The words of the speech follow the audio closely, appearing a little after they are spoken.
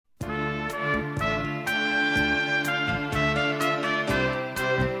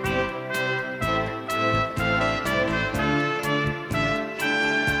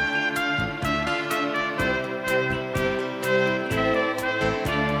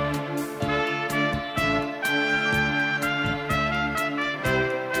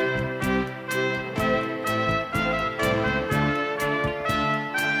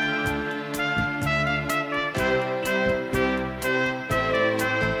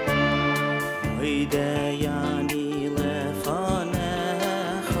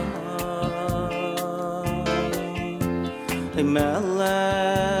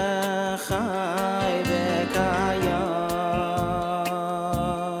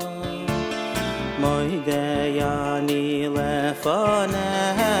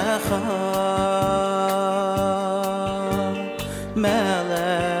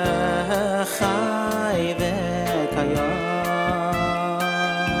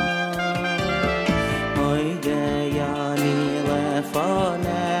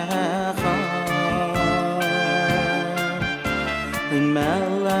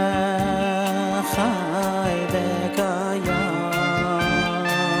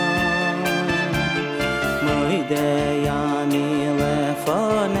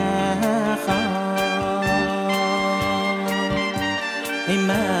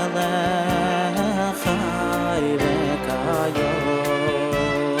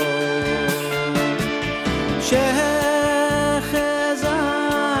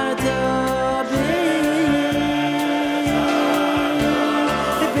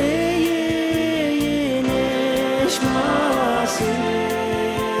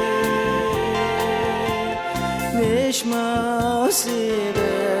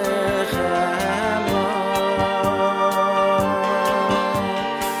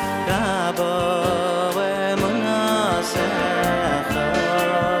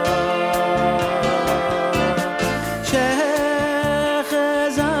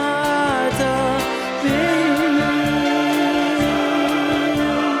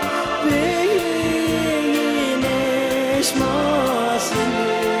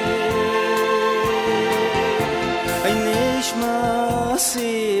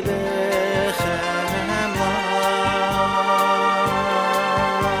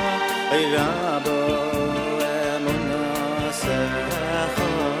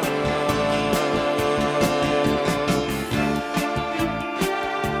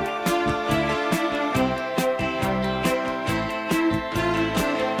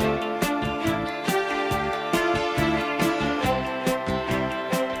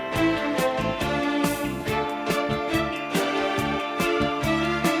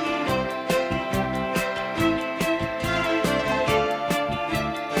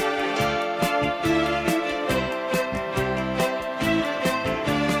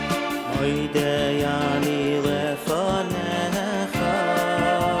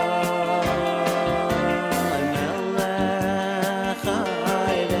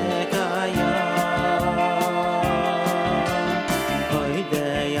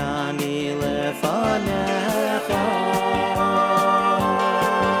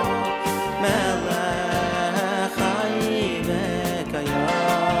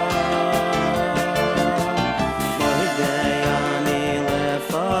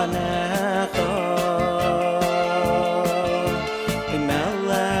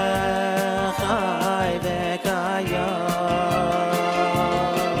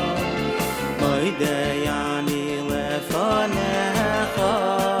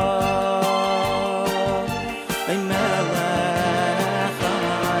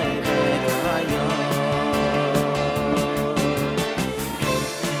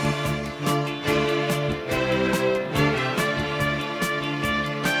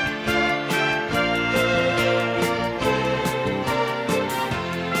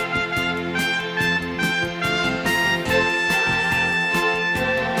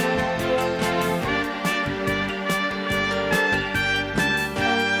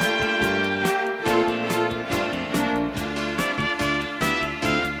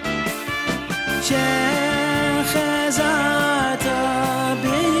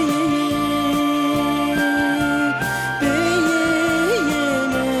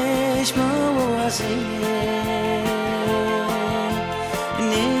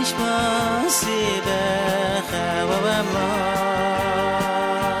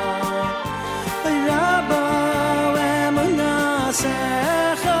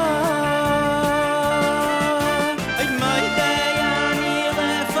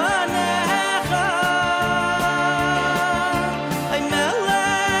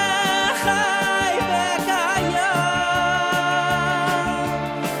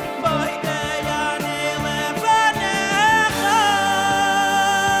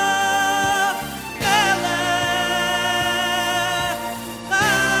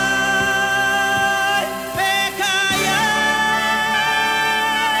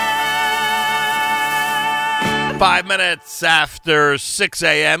Minutes after 6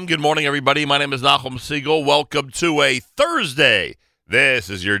 a.m. Good morning, everybody. My name is Nachum Siegel. Welcome to a Thursday. This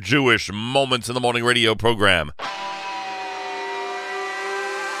is your Jewish Moments in the Morning radio program.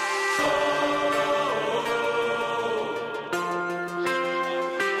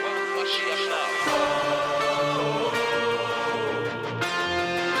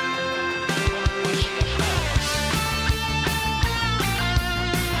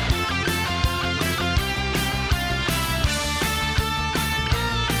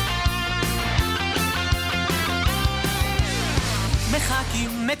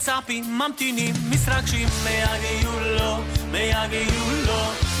 מצפים, ממתינים, מתרגשים, מהגיעו לו, מהגיעו לו,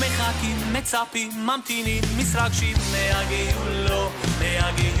 מחכים, מצפים, ממתינים, מתרגשים, מהגיעו לו,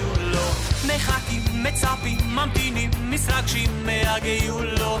 מהגיעו לו, מחכים, מצפים, ממתינים, מתרגשים, מהגיעו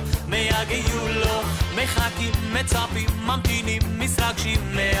לו, מהגיעו לו, מחכים, מצפים, ממתינים, מתרגשים,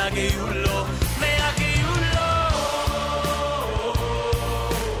 מהגיעו לו, מהגיעו לו.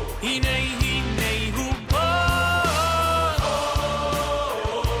 הנה הנה הוא פה,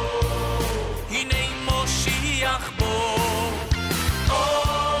 הנה מושיח בו,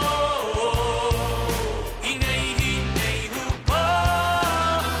 הנה הנה הוא פה,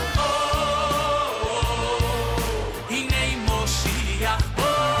 הנה מושיח בו.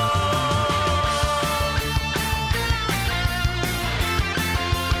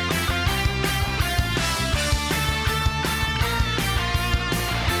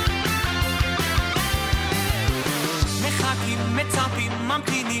 מצפים,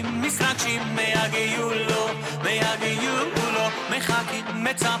 ממתינים, מתרגשים, מהגיעו לו, מהגיעו לו, מחכים,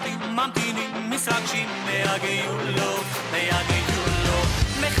 מצפים, ממתינים, מתרגשים, מהגיעו לו, מהגיעו לו,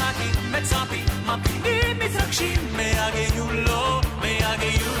 מחכים, מצפים, ממתינים, מתרגשים, מהגיעו לו,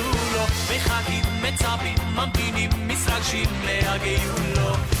 מהגיעו לו, מחכים, מצפים, ממתינים, מתרגשים, מהגיעו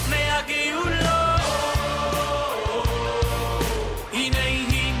לו, מהגיעו לו. הנה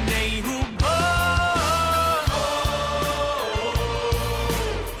הנה הוא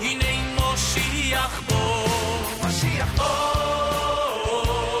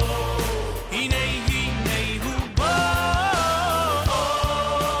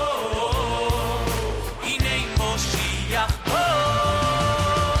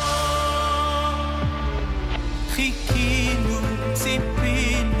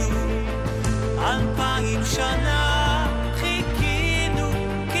שנה חיכינו,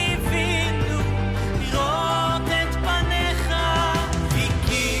 קיווינו לראות את פניך,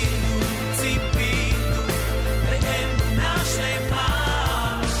 חיכינו, ציפינו באמונה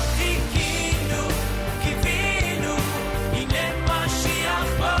שלמה, חיכינו, קיווינו, הנה משיח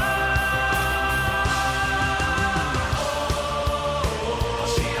בא,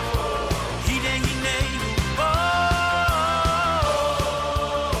 משיח בא, הנה הנה הוא בא,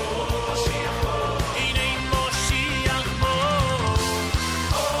 משיח בא,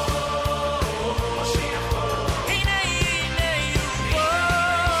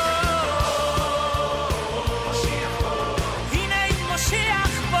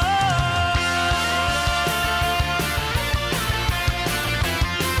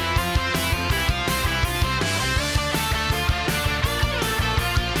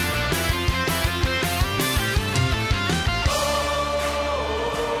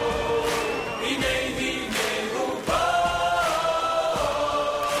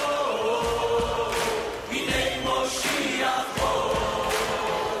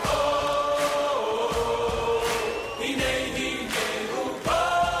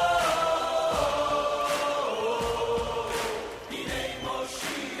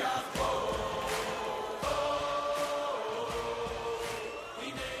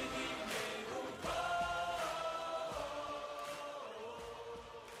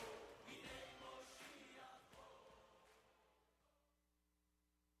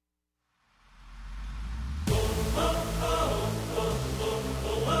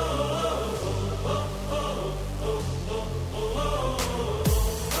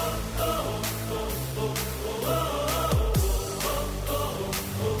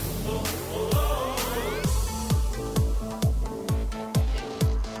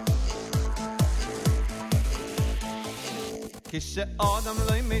 כשאדם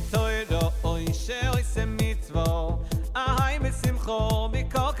לא מתוירו, אוי שאוי סמצוו, אהי בשמחו,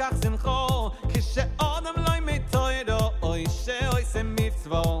 מכל כך שמחו. כשאדם לא מתוירו, אוי שאוי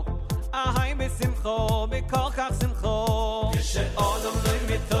סמצוו, אהי בשמחו, מכל כך שמחו. כשאדם לא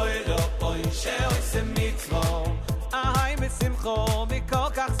מתוירו, אוי שאוי סמצוו, אהי בשמחו, מכל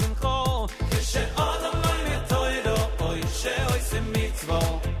כך שמחו. כשאדם לא מתוירו, אוי שאוי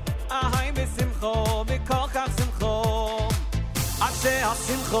סמצוו, אהי בשמחו, מכל כך שמחו.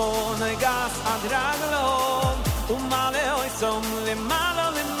 שהשמחו נגס עד רגלו ומלא אויסום למעלה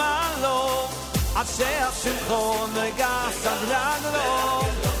למעלה עד שהשמחו נגס עד רגלו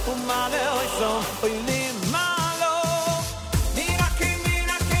ומלא אויסום אוי למעלה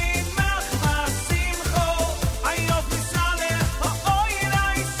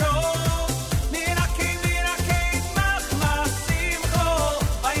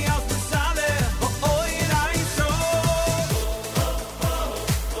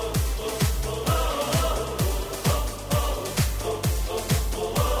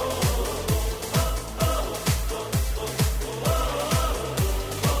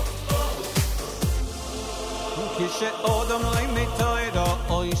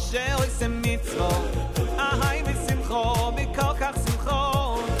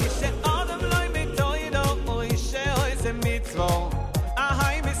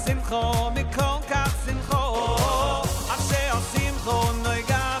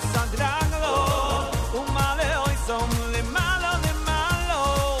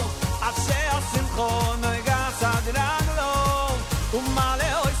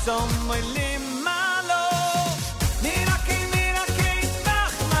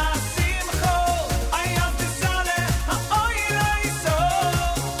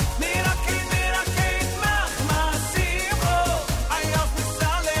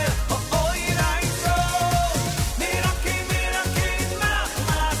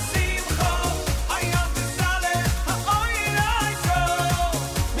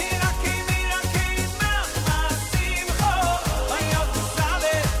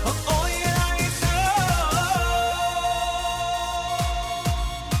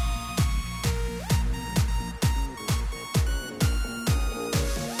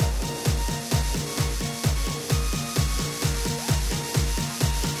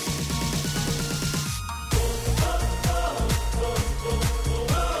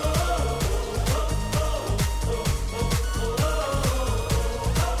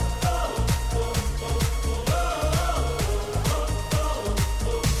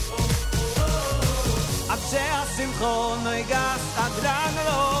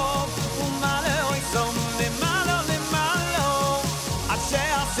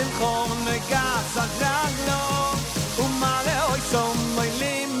pagraglo umale oi som moi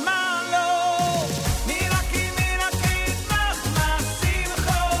limalo miraki mach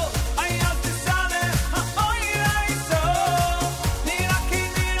masimcho ay al tsale oi raiso miraki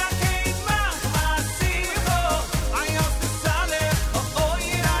mach masimcho ay al tsale oi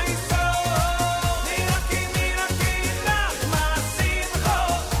raiso miraki mach masimcho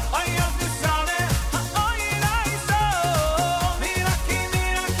ay al tsale oi raiso miraki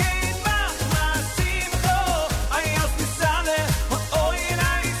mach masimcho ay al tsale oi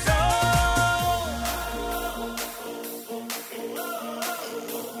raiso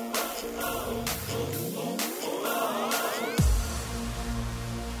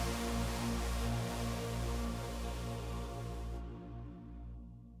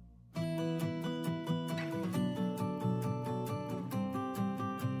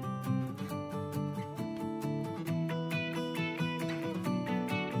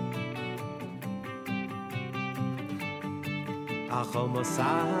Achol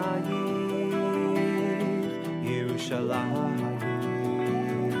Mosai Yerushalayim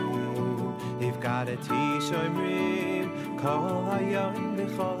Hivgadati Shomrim Kol Hayom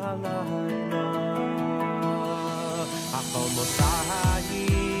V'chol Halayla Achol Mosai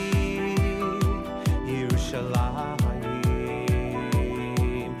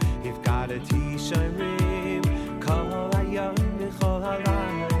Yerushalayim Hivgadati Shomrim Kol Hayom V'chol Halayla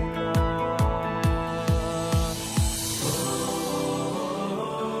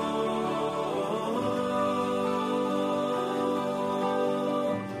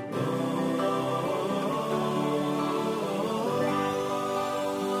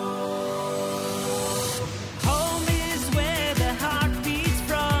Home is where the heart beats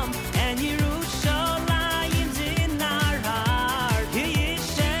from, and Yerushalayim's in our heart.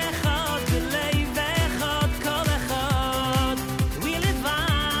 Yishechad v'leivecha,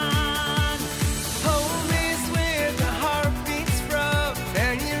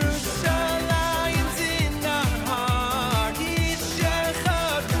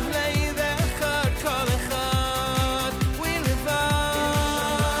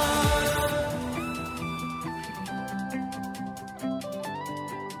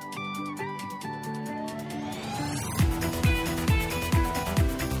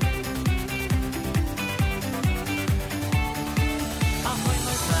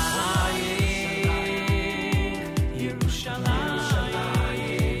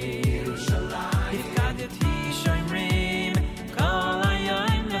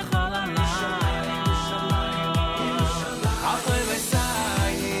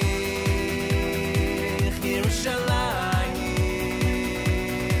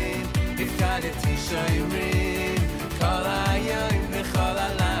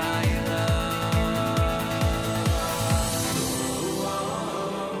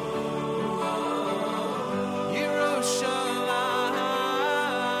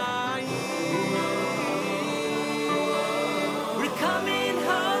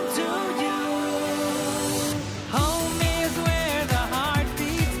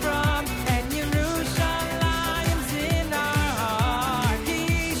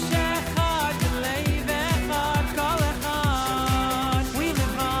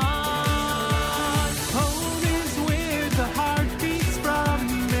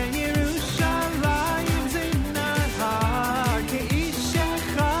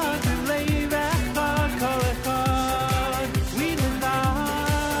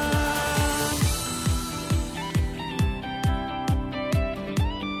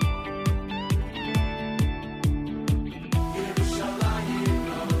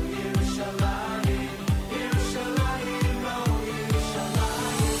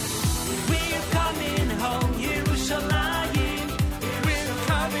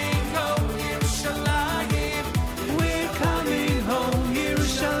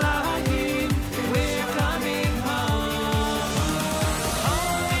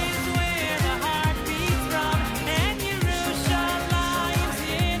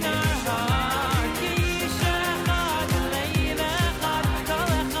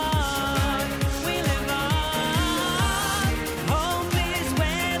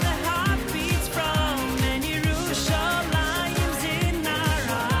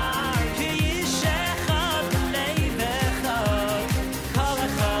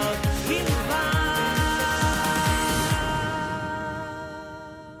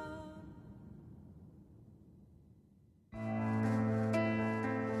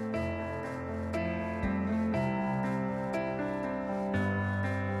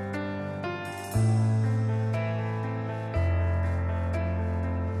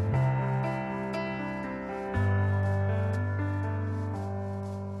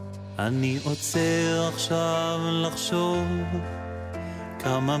 אני עוצר עכשיו לחשוב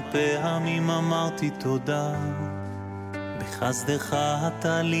כמה פעמים אמרתי תודה, בחסדך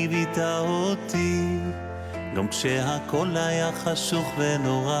אתה ליווית אותי, גם כשהכל היה חשוך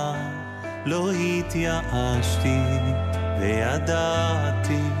ונורא, לא התייאשתי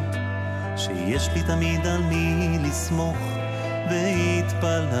וידעתי שיש לי תמיד על מי לסמוך,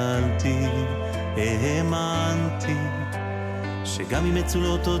 והתפללתי, האמנתי שגם אם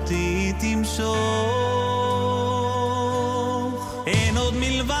מצולות אותי תמשוך. אין עוד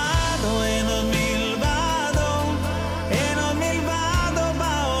מלבדו, אין עוד מלבדו, אין עוד מלבדו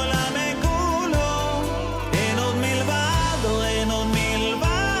בעולם כולו, אין עוד מלבדו, אין עוד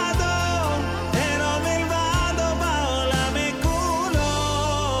מלבדו, אין עוד מלבדו בעולם כולו,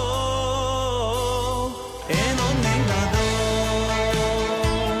 אין עוד מלבדו.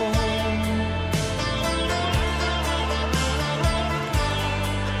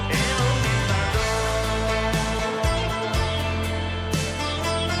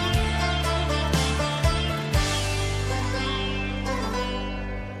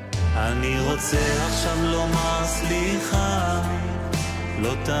 אני רוצה עכשיו לומר סליחה,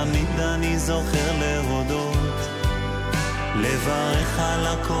 לא תמיד אני זוכר להודות, לברך על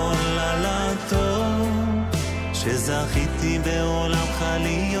הכל, על הטוב שזכיתי בעולמך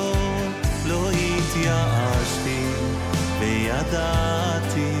להיות, לא התייאשתי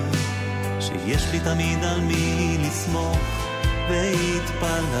וידעתי שיש לי תמיד על מי לסמוך,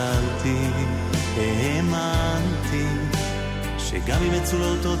 והתפללתי, האמנתי שגם אם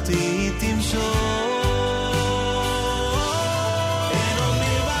מצולות אותי תמשוך. אין עוד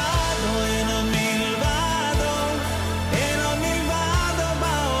מלבדו, אין עוד מלבדו, אין עוד מלבדו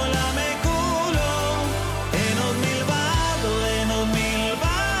בעולם כולו, אין עוד מלבדו, אין עוד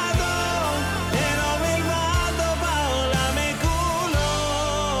מלבדו, אין עוד מלבדו בעולם כולו,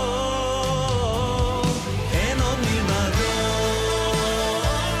 אין עוד מלבדו.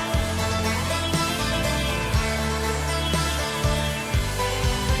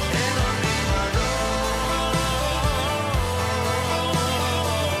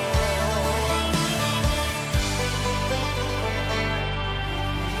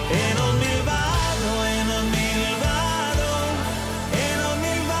 אין עוד מלבדו, אין עוד מלבדו, אין עוד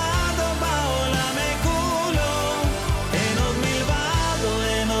מלבדו בעולם כולו, אין עוד מלבדו,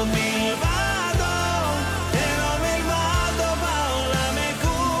 אין עוד מלבדו, אין עוד מלבדו בעולם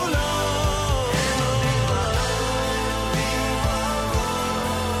כולו,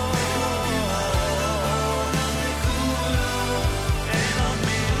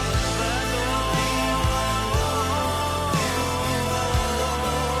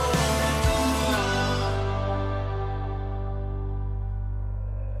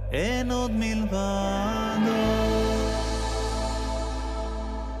 אין עוד אין עוד מלבדו.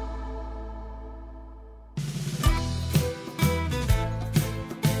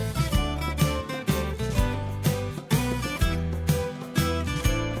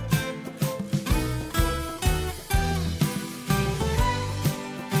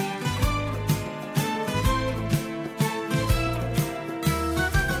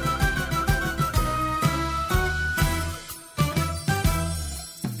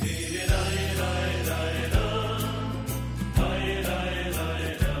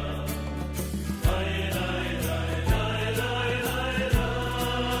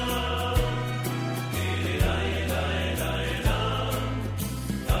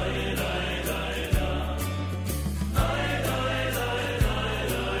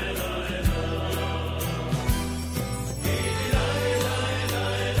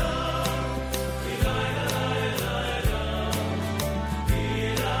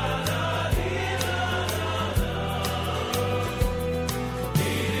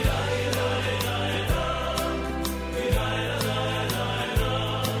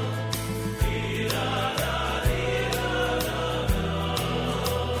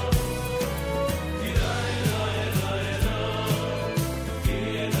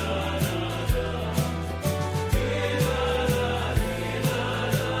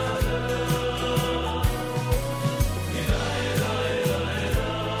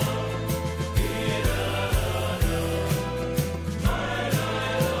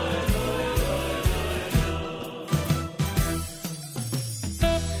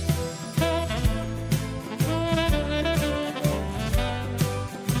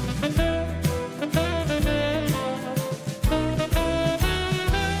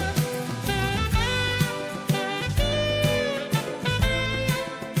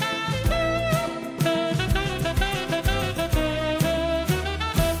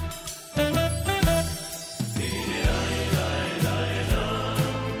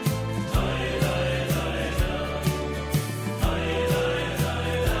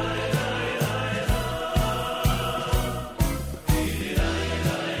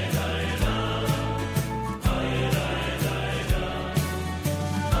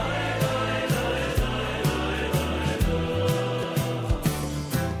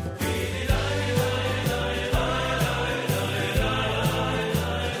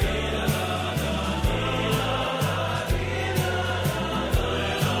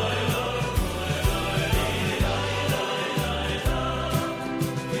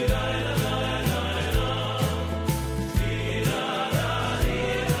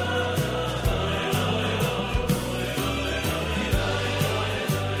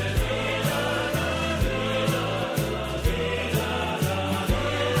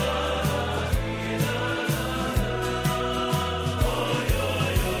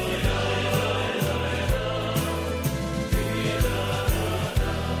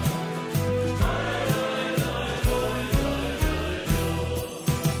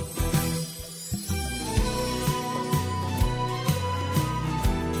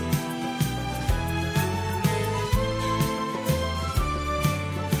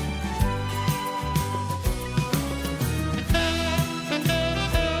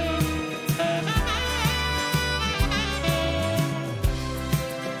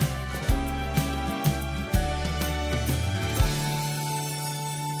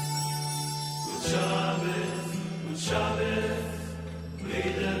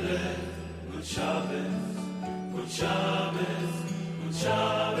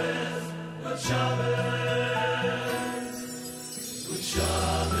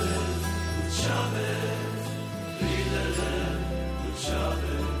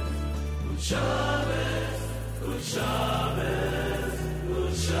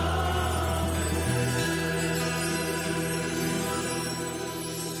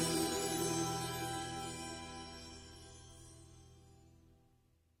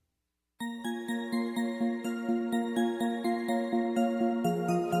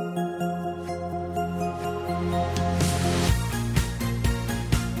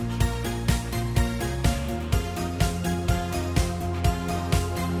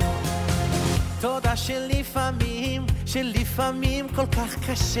 תודה שלפעמים כל כך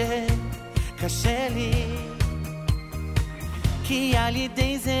קשה לי כי על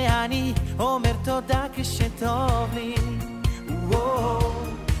ידי זה אני אומר תודה כשטוב לי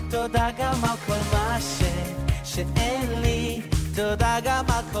תודה גם על כל מה שאין לי תודה גם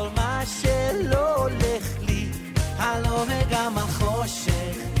על כל מה שלא הולך לי הלא וגם על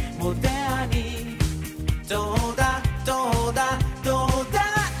חושך מודה אני תודה תודה תודה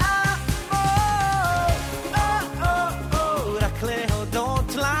תודה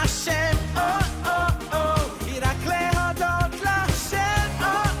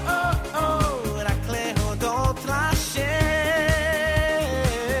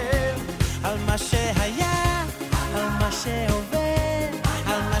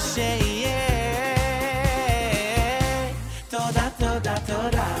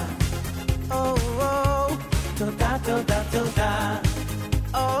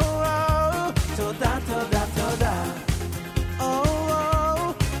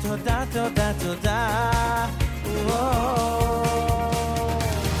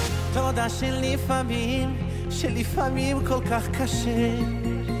שלפעמים כל כך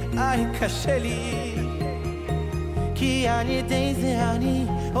קשה לי כי על ידי זה אני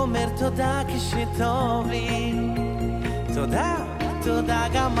אומר תודה כשטוב לי תודה, תודה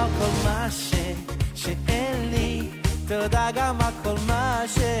גם על כל מה שאין לי תודה גם על כל מה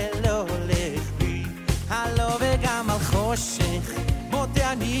שלא הולך לי הלא וגם על חושך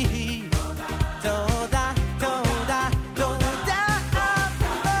מודה אני תודה, תודה, תודה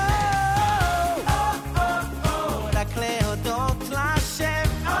רק להודות לשם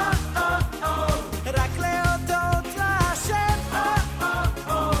רק להודות לשם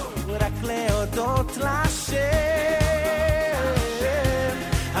רק להודות לשם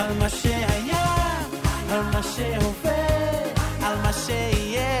על מה שהיה על מה שהווה על מה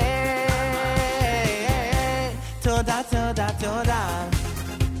שיהיה תודה, תודה, תודה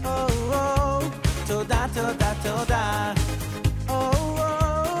תודה, תודה, תודה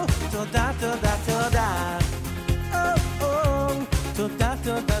תודה, תודה, תודה תודה,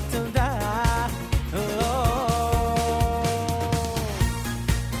 תודה, תודה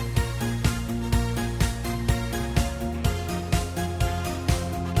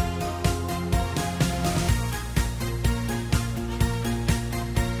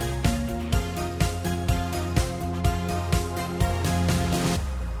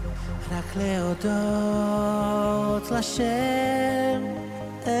רק להודות לשם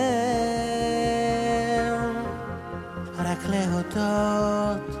רק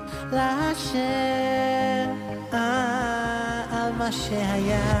להודות לשם על מה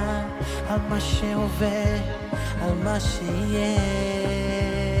שהיה על מה שהווה על מה שיהיה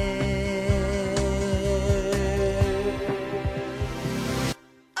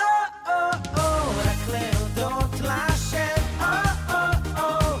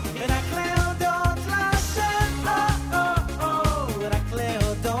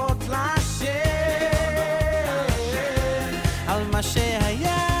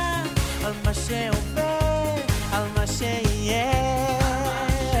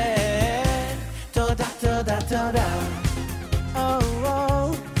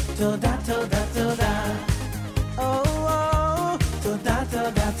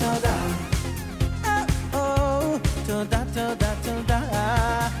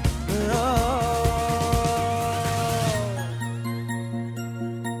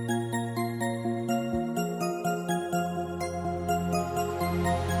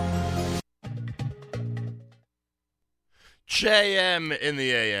JM in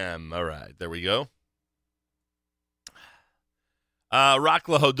the AM. All right, there we go. Rock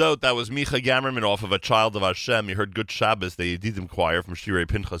Lahodot, that was Micha Gamerman off of A Child of Hashem. You heard Good Shabbos, the Yedidim Choir from Shirei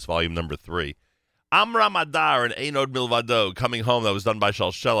Pinchas, volume number 3. Amram Adar and Einod Milvado, Coming Home, that was done by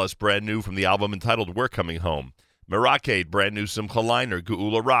Shalshelas, brand new from the album entitled We're Coming Home. Merakade, brand new Simcha Liner.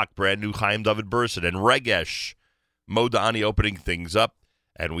 Geula Rock, brand new Chaim David Burson. And Regesh, Modani opening things up.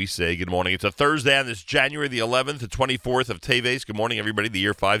 And we say good morning. It's a Thursday on this January the 11th, the 24th of Teves. Good morning, everybody. The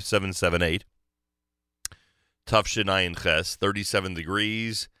year 5778. Tufshin Ayin Ches, 37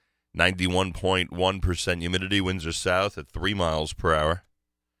 degrees, 91.1% humidity. Winds are south at 3 miles per hour.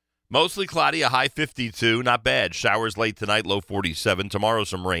 Mostly cloudy, a high 52. Not bad. Showers late tonight, low 47. Tomorrow,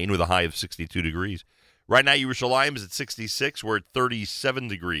 some rain with a high of 62 degrees. Right now, Yerushalayim is at 66. We're at 37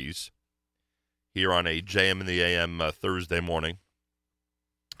 degrees here on a JM in the AM Thursday morning.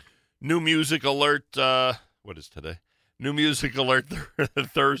 New music alert. What is today? New music alert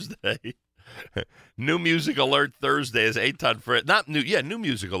Thursday. New music alert Thursday is Eitan Freilich. Not new. Yeah, new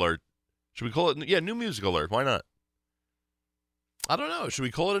music alert. Should we call it? Yeah, new music alert. Why not? I don't know. Should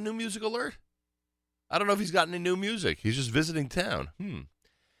we call it a new music alert? I don't know if he's got any new music. He's just visiting town.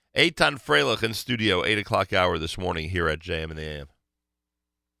 Eitan Freilich in studio, 8 o'clock hour this morning here at JM in the AM.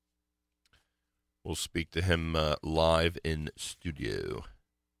 We'll speak to him live in studio.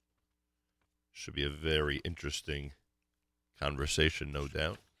 Should be a very interesting conversation, no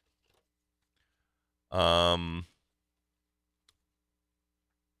doubt.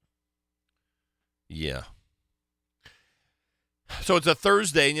 Yeah. So it's a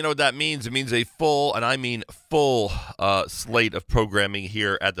Thursday, and you know what that means? It means a full, and I mean full, slate of programming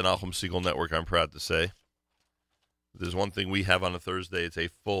here at the Nachum Segal Network, I'm proud to say. If there's one thing we have on a Thursday, it's a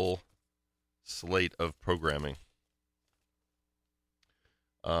full slate of programming.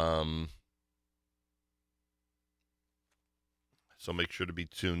 So make sure to be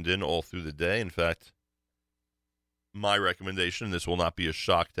tuned in all through the day. In fact, my recommendation, and this will not be a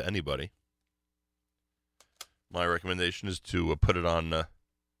shock to anybody, my recommendation is to put it on the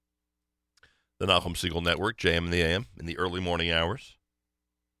Nachum Segal Network, JM in the AM, in the early morning hours,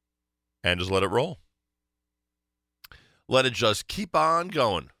 and just let it roll. Let it just keep on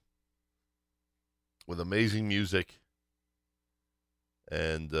going with amazing music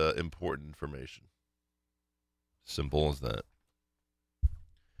and important information. Simple as that.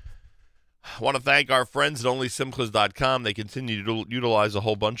 I want to thank our friends at OnlySimchas.com. They continue to utilize a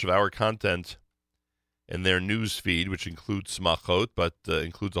whole bunch of our content in their news feed, which includes Smachot, but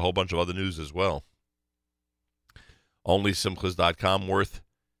includes a whole bunch of other news as well. OnlySimchas.com, worth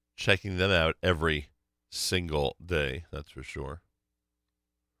checking them out every single day, that's for sure.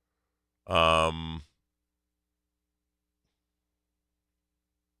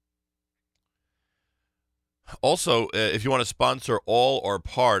 Also, if you want to sponsor all or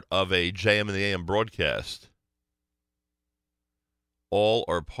part of a JM in the AM broadcast, go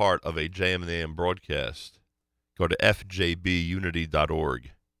to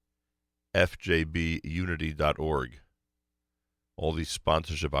fjbunity.org. fjbunity.org. All these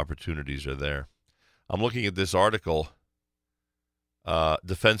sponsorship opportunities are there. I'm looking at this article.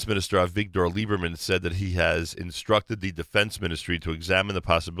 Defense Minister Avigdor Lieberman said that he has instructed the Defense Ministry to examine the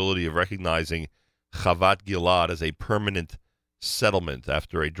possibility of recognizing Chavat Gilad as a permanent settlement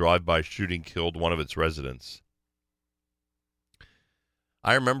after a drive-by shooting killed one of its residents.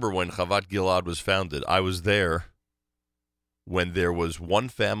 I remember when Chavat Gilad was founded. I was there when there was one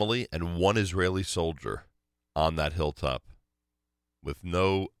family and one Israeli soldier on that hilltop with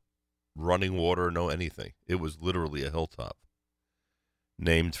no running water, no anything. It was literally a hilltop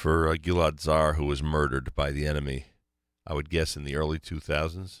named for Gilad Zar, who was murdered by the enemy, I would guess in the early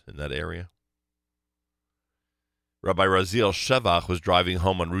 2000s in that area. Rabbi Raziel Shevach was driving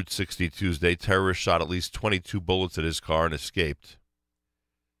home on Route 60 Tuesday. Terrorists shot at least 22 bullets at his car and escaped.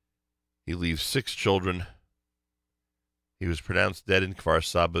 He leaves 6 children. He was pronounced dead in Kfar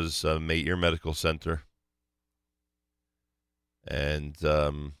Saba's Meir Medical Center. And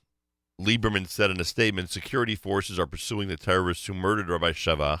Lieberman said in a statement, security forces are pursuing the terrorists who murdered Rabbi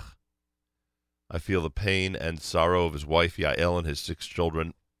Shevach. I feel the pain and sorrow of his wife, Yael, and his 6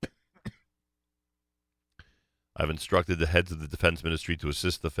 children. I've instructed the heads of the Defense Ministry to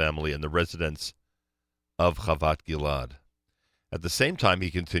assist the family and the residents of Chavat Gilad. At the same time,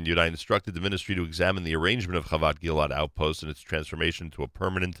 he continued, I instructed the ministry to examine the arrangement of Chavat Gilad outpost and its transformation to a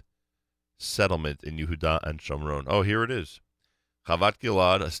permanent settlement in Yehuda and Shomron. Oh, here it is. Chavat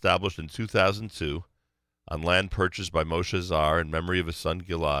Gilad, established in 2002 on land purchased by Moshe Zar in memory of his son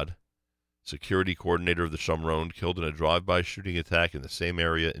Gilad, security coordinator of the Shomron, killed in a drive-by shooting attack in the same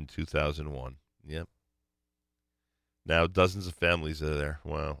area in 2001. Yep. Now dozens of families are there.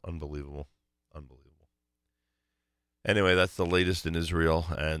 Wow, unbelievable. Unbelievable. Anyway, that's the latest in Israel,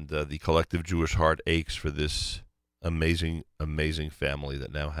 and the collective Jewish heart aches for this amazing, amazing family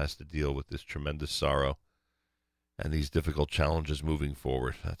that now has to deal with this tremendous sorrow and these difficult challenges moving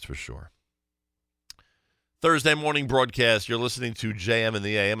forward, that's for sure. Thursday morning broadcast, you're listening to JM in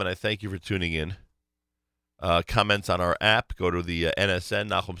the AM, and I thank you for tuning in. comments on our app. Go to the NSN,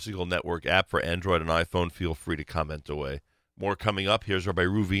 Nachum Segal Network app for Android and iPhone. Feel free to comment away. More coming up. Here's Rabbi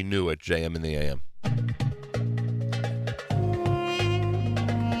Ruvi New at JM in the AM.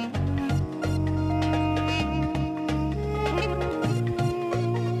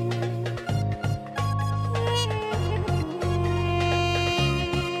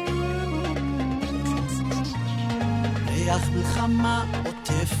 ריח מלחמה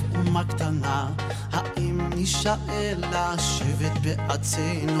עוטף אומה קטנה, האם נשאר לשבת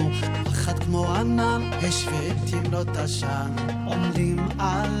בארצנו? פחד כמו ענן, השבטים לא תשן, עומדים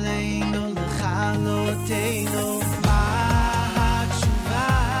עלינו לכלותנו. מה התשובה?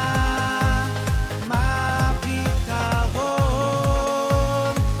 מה הפתרון?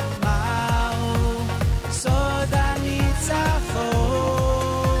 מהו סוד הניצחון?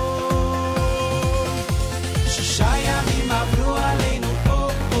 עברו עלינו,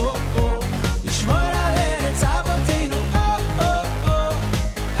 לשמור על ארץ אבותינו,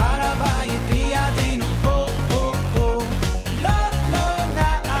 הר הבית בידינו, לא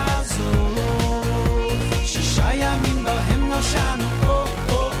נעזוב, 6 ימים בהם נושענו,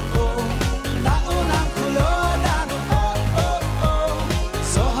 לעולם כולו הודענו,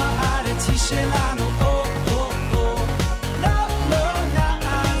 זו הארץ היא שלנו,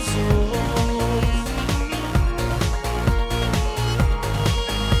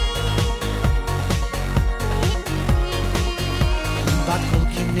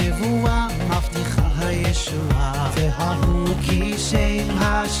 וההוא כי שם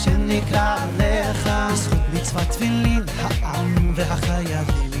השם נקרא לך, בזכות מצוות תפילין העם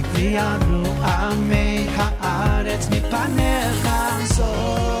והחיילים ויענו עמי הארץ מפניך. זו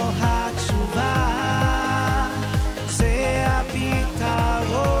התשובה, זה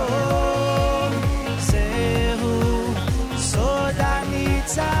הפתרון, זהו סוד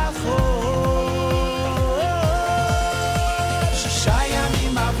הניצחון. 6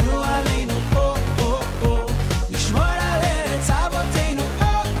 ימים עברו עלינו, לשמור על ארץ אבותינו,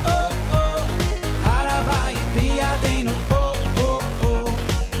 הר הבית בידינו,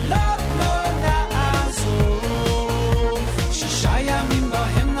 לא נעזוב, 6 ימים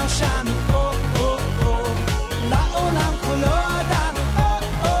בהם נושענו, לעולם כולו הודענו,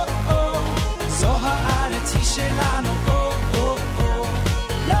 זו הארץ היא שלנו,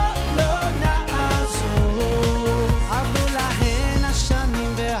 לא נעזוב. עברו להן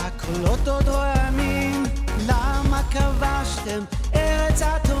השנים והקולות עוד רועמים, למה כבשתם ארץ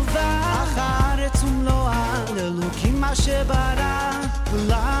הטובה? אך הארץ ומלואה לאלוקים מה שברא,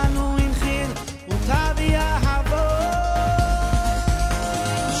 כולנו הנחיל אותה ביהבו.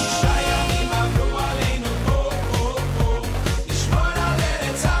 6 ימים עברו עלינו, לשמור על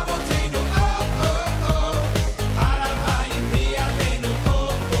ארץ אבותינו, הר הבית בידינו,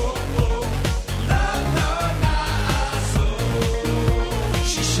 לא נעזוב,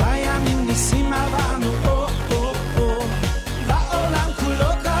 6 ימים ניסים עברנו, לעולם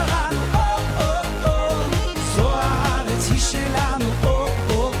כולו קראנו, זו הארץ היא שלנו.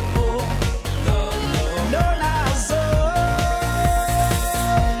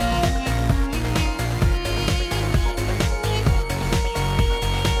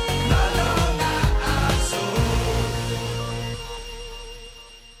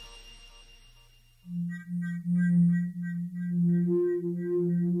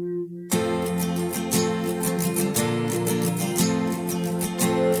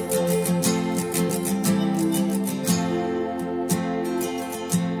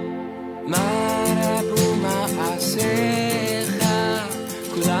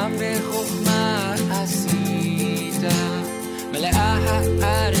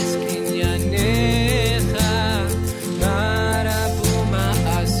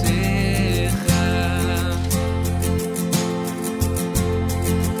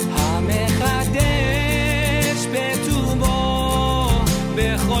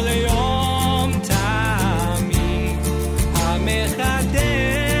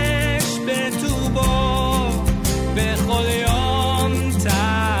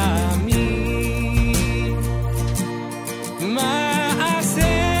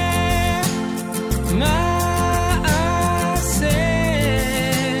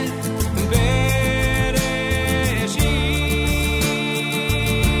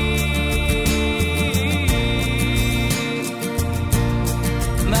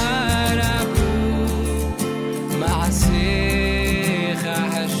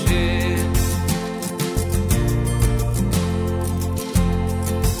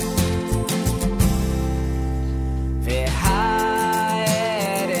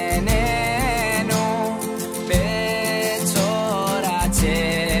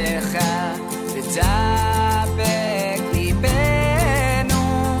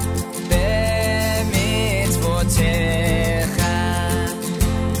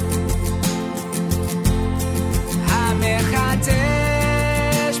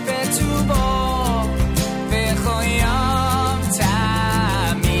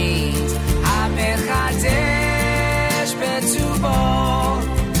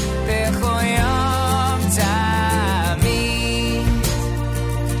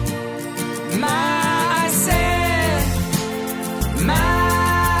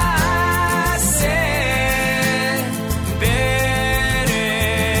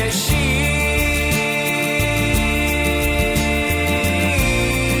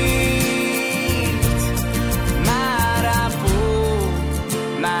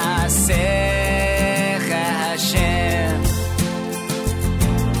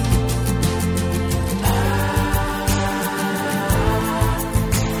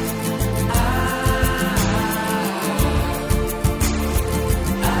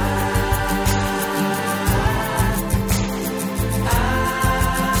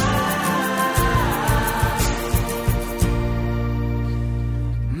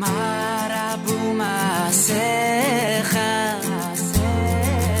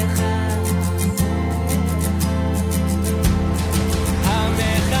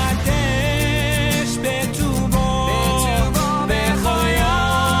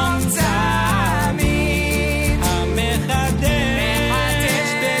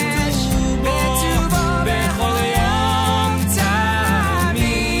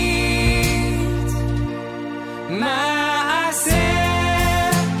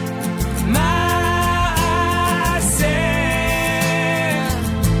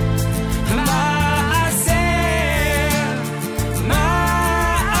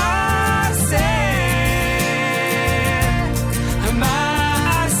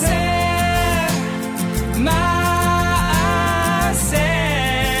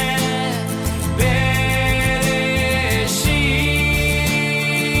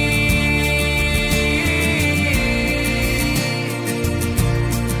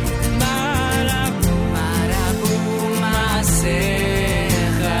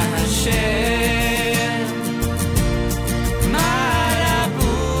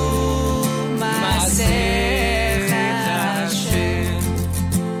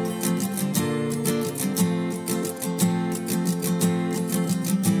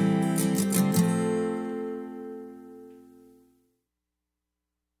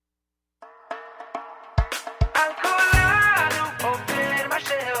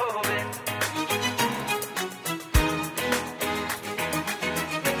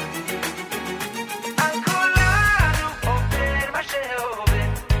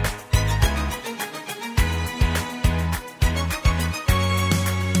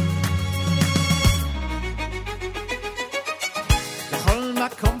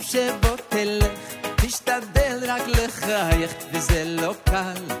 שלא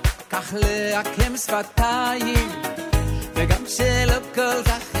קל כך להקם שפתיים וגם שלא כל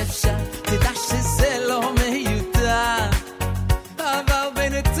כך אפשר תדע שזה לא מיותר אבל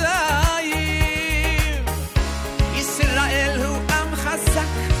בינתיים ישראל הוא עם חזק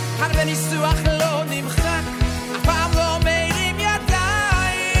הרבה ניסוח לא נמחק אף פעם לא מרים ידיים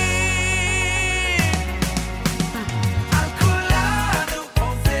על כולנו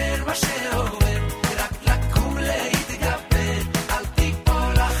עובר מה שעובר רק לקום להתגבר אל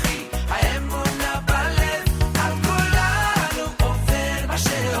תיפול אחי האמונה בלב על כולנו עובר מה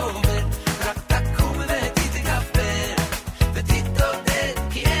שעובר רק תקום ותתגבר ותתעודד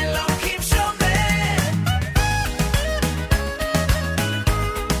כי אלוקים שומר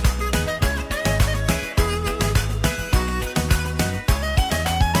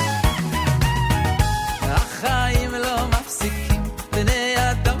החיים לא מפסיקים בני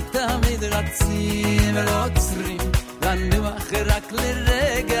אדם תמיד רצים ולא עוצרים לנוח רק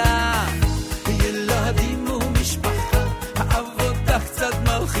לרגע ילדים ומשפחה העבודה קצת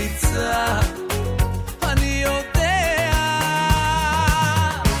מלחיצה אני יודע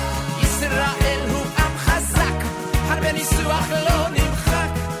ישראל הוא עם חזק הרבה ניסוח לא נמחק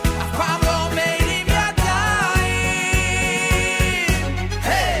אף פעם לא מרים ידיים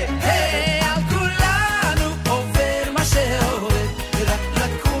היי היי על כולנו עובר מה שעובר רק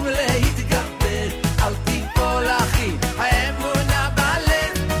לקום להתגבר אל תיפול אחי האמונה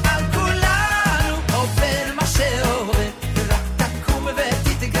בלב על כולנו עובר מה שעובר רק תקום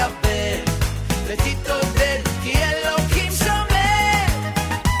ותתגבר ותתעודד כי אלוקים שומר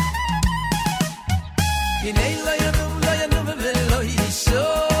הנה לא ינום ולא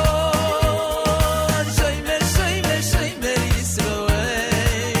יישון שוימר שוימר שוימר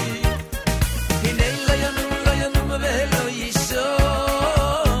ישראל הנה לא ינום ולא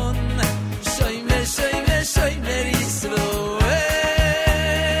יישון שוימר שוימר שוימר ישראל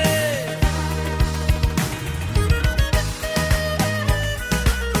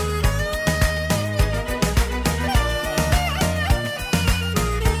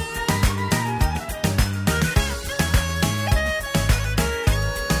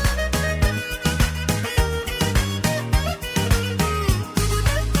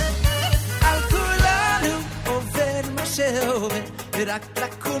על כולנו עובר מה שעובר ורק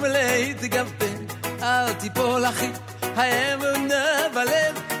לקום להתגבר אל תיפול אחי האמונה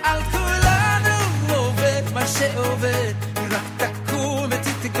בלב על כולנו עובר מה שעובר רק תקום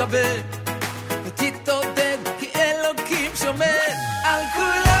ותתגבר ותתעודד כי אלוקים שומר על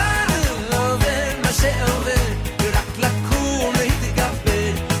כולנו עובר מה שעובר רק לקום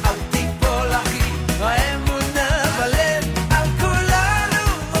להתגבר אל תיפול אחי האמונה בלב על כולנו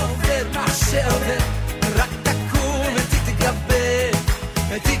עובר מה שעובר רק תקום ותתגבר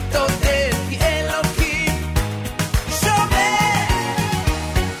ותתעודד כי אלוקים שומר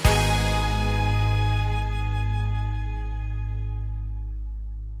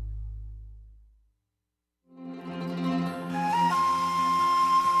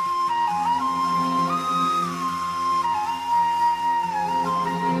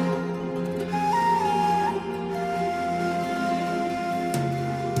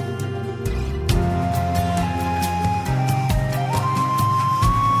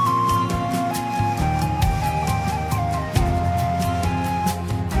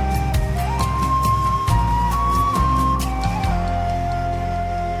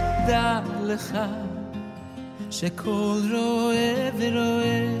דע לך שכל רואה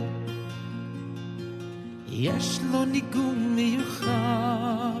ורואה יש לו ניגון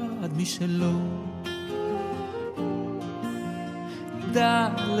מיוחד משלו דע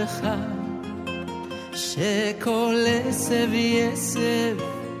לך שכל עשב יעשב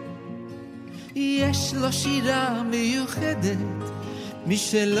יש לו שירה מיוחדת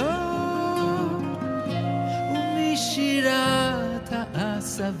משלו ומשירת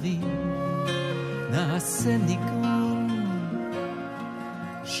העשבים נעשה ניגון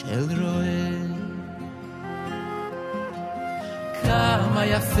של רועה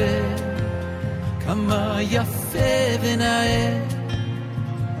כמה יפה ונאה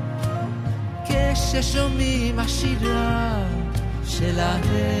כששומעים השירה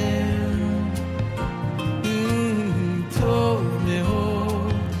שלהם טוב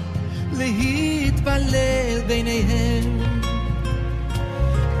מאוד להתפלל ביניהם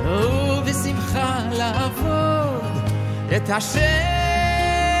ובשמחה לעבוד את השם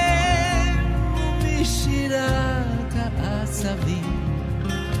ומשירת העצבים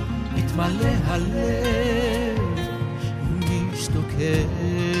מתמלא הלב ומשתוקק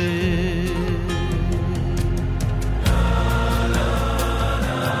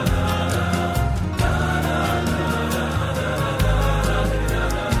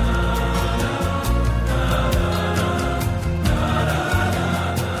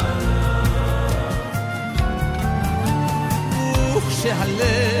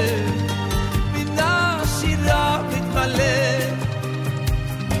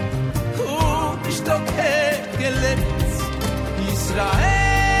זוקק אל ארץ ישראל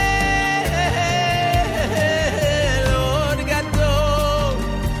עוד גדול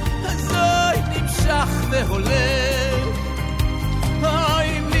הזוי נמשך והולך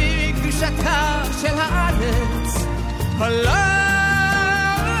אוי מקדושתה של הארץ עליו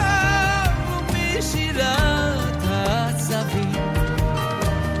ומשירת הצבים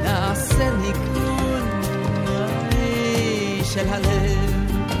נעשה ניקון של הלב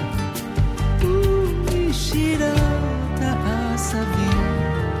ומשירת העשבים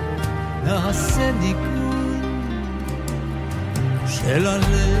נעשה ניקון של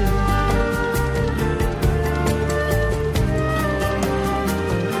הלב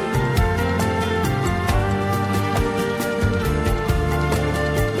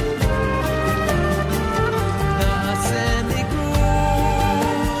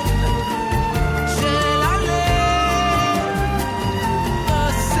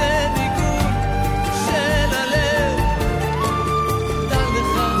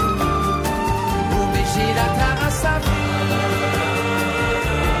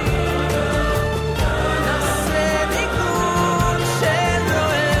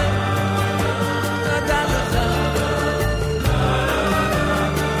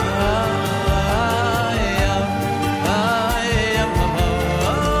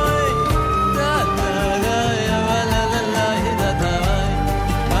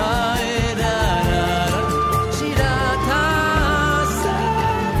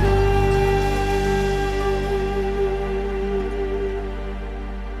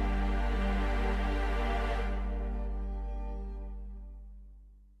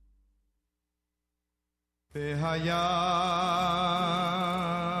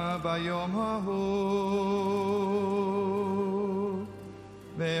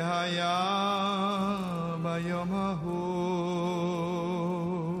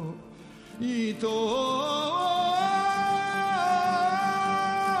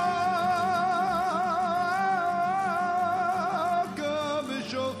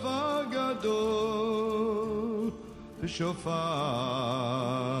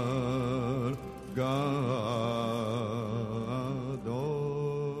שופר גדול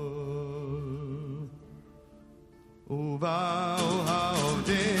ובאו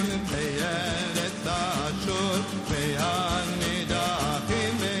העובדים בארץ אשור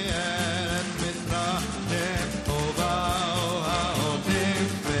והנידחים בארץ מצרים ובאו העובדים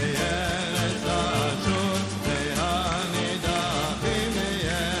בארץ אשור והנידחים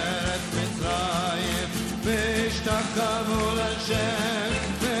בארץ מצרים והשתחוו לשם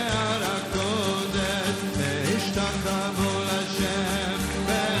בהר הקודש והשתחוו לשם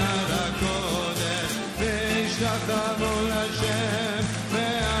בהר הקודש והשתחוו לשם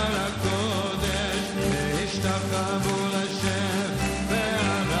בהר הקודש והשתחוו לשם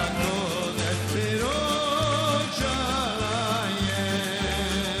בהר הקודש בירושלים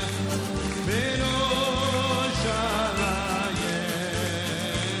בירושלים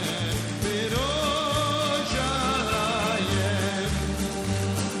בירושלים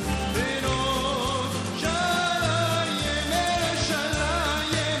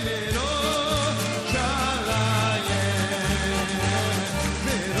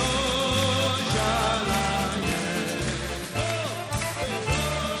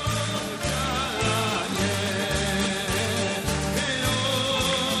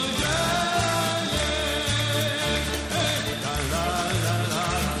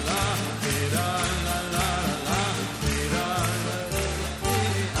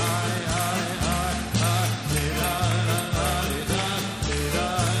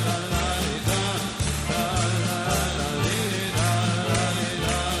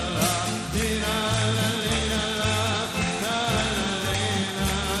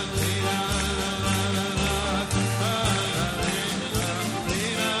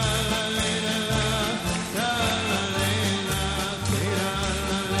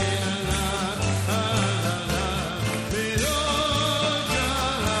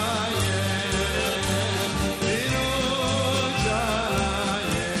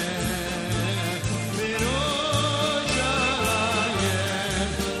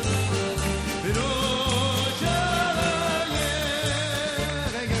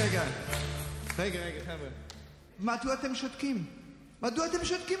מדוע אתם שותקים? מדוע אתם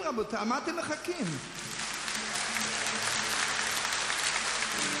שותקים, רבותיי? מה אתם מחכים?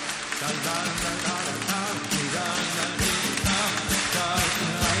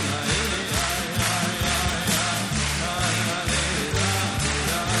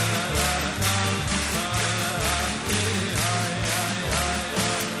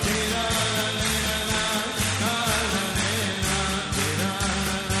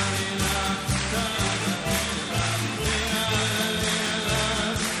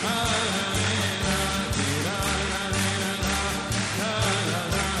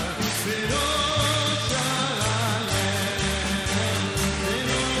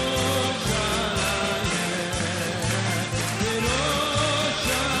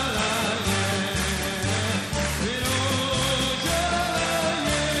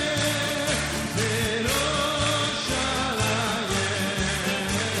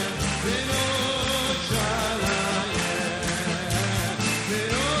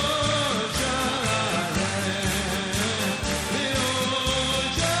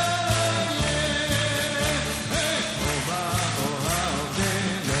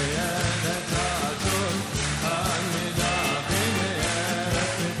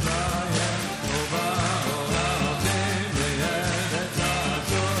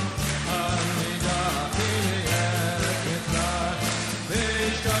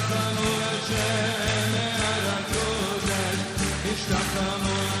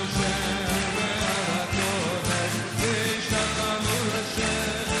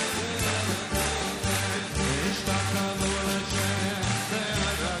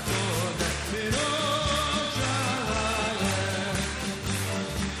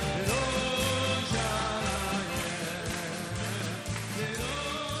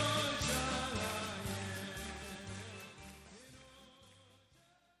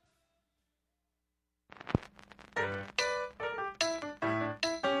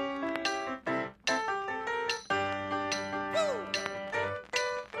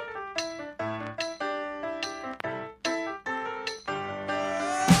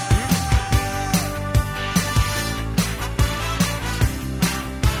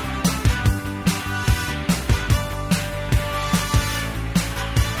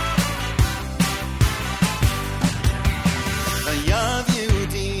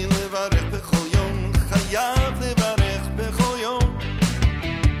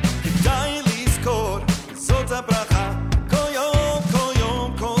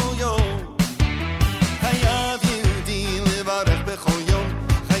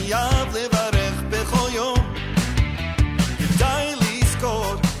 חייב לברך בכל יום. כדאי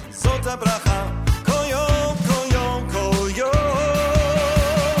לזכור, זאת הברכה, כל יום, כל יום, כל יום,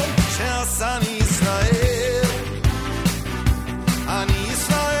 שעשני ישראל. אני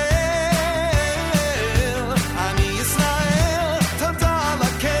ישראל, אני ישראל, תודה על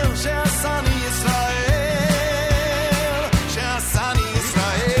הקל שעשני ישראל, שעשני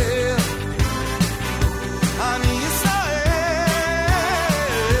ישראל. אני ישראל,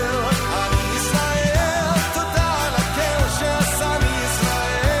 אני ישראל, תודה על הקל שעשני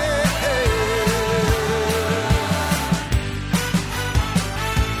ישראל.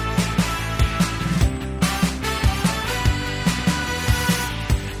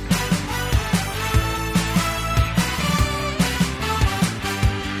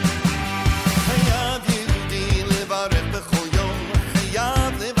 חייב יהודי לברך בכל יום,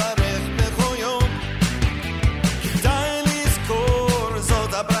 חייב לברך בכל יום. כדאי לזכור,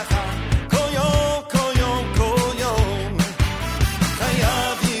 זאת הברכה, כל יום, כל יום, כל יום.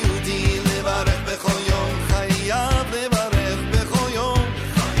 חייב יהודי לברך בכל יום, חייב לברך בכל יום.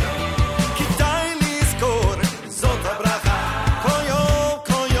 כדאי לזכור, זאת הברכה, כל יום,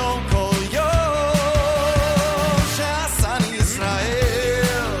 כל יום, כל יום, שעשני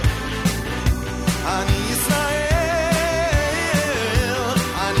ישראל. אני ישראל,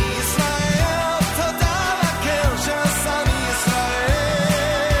 אני ישראל, תודה על הקל שעשני ישראל,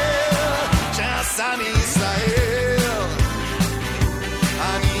 שעשני ישראל.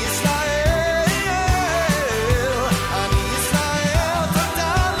 אני ישראל, אני ישראל,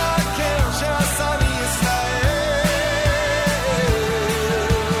 תודה על הקל שעשני ישראל.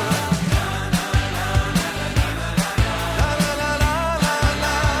 לה לה לה לה לה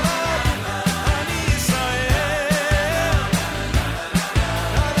לה, אני ישראל. לה לה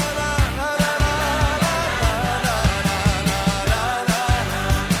לה לה לה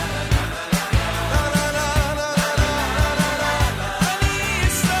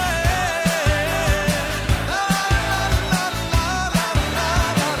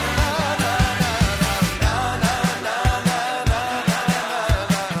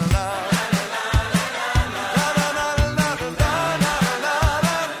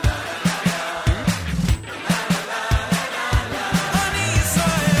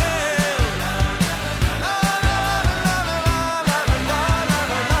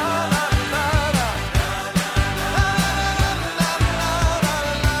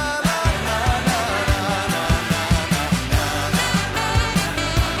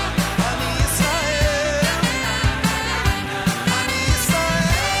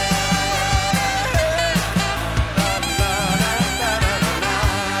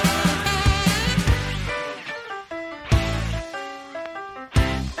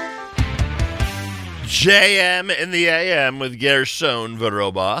JM in the AM with Gershon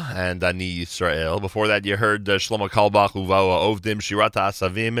Veroba and Ani Yisrael. Before that, you heard Shlomo Kalbach, Uvawa Ovdim, Shirata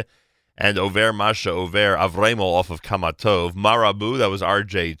Asavim, and Over Masha Over Avremel off of Kamatov. Marabu, that was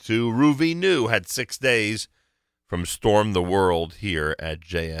RJ2. Ruvi New had 6 days from Storm the World here at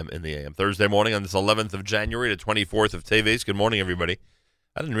JM in the AM. Thursday morning on this 11th of January to 24th of Teves. Good morning, everybody.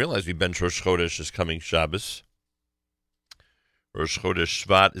 I didn't realize we bench Rosh Chodesh is coming Shabbos. Rosh Chodesh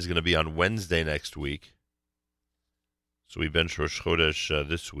Shvat is going to be on Wednesday next week. So we bench Rosh Chodesh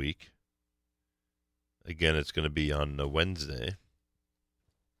this week. Again, it's going to be on Wednesday.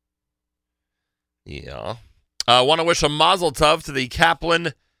 Yeah. I want to wish a mazel tov to the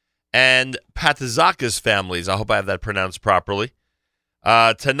Kaplan and Patizakis families. I hope I have that pronounced properly.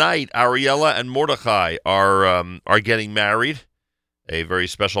 Tonight, Ariella and Mordechai are getting married. A very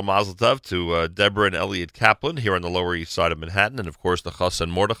special mazel tov to Deborah and Elliot Kaplan here on the Lower East Side of Manhattan, and of course the Chassan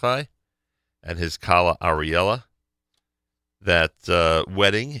Mordechai and his Kala Ariella. That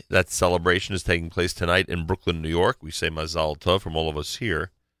wedding, that celebration is taking place tonight in Brooklyn, New York. We say Mazal Tov from all of us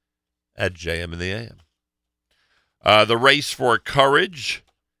here at JM in the AM. The Race for Courage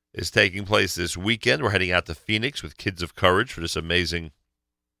is taking place this weekend. We're heading out to Phoenix with Kids of Courage for this amazing,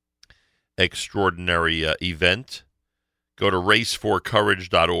 extraordinary event. Go to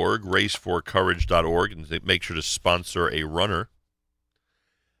raceforcourage.org, raceforcourage.org, and make sure to sponsor a runner.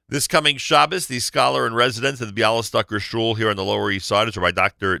 This coming Shabbos, the scholar in residence at the Bialystoker Shul here on the Lower East Side is by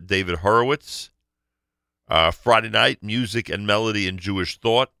Dr. David Horowitz. Friday night, music and melody and Jewish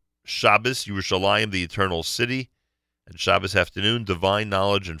thought. Shabbos, Yerushalayim, the Eternal City. And Shabbos afternoon, divine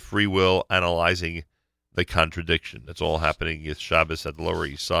knowledge and free will, analyzing the contradiction. That's all happening this Shabbos at the Lower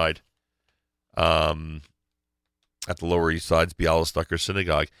East Side. At the Lower East Side's Bialystoker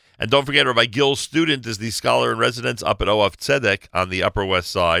Synagogue. And don't forget, Rabbi Gil's student is the scholar in residence up at OF Tzedek on the Upper West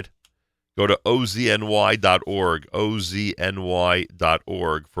Side. Go to ozny.org,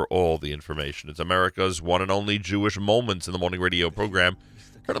 ozny.org for all the information. It's America's one and only Jewish Moments in the Morning radio program.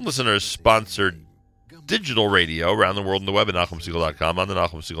 Current listeners sponsored digital radio around the world on the web at NachumSegal.com, on the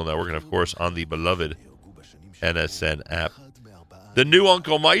Nachum Segal Network, and of course on the beloved NSN app. The new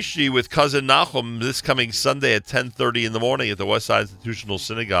Uncle Maishi with Cousin Nachum this coming Sunday at 10:30 in the morning at the Westside Institutional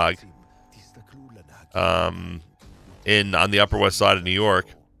Synagogue on the Upper West Side of New York.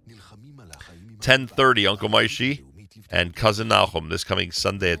 10:30, Uncle Maishi and Cousin Nachum this coming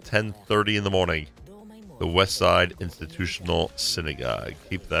Sunday at 10:30 in the morning, the Westside Institutional Synagogue.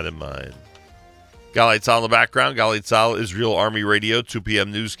 Keep that in mind. Galei Tzahal in the background. Galei Tzahal, Israel Army Radio, 2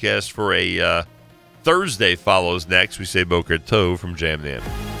 p.m. newscast for a Thursday follows next. We say Boker Tov from Jam Nam.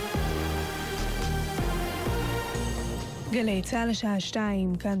 גלי צהל השעה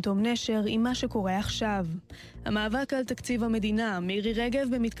 2, כאן תום נשר עם מה שקורה עכשיו. המאבק על תקציב המדינה, מירי רגב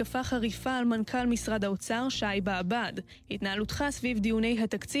במתקפה חריפה על מנכ"ל משרד האוצר שי בעבד. התנהלותך סביב דיוני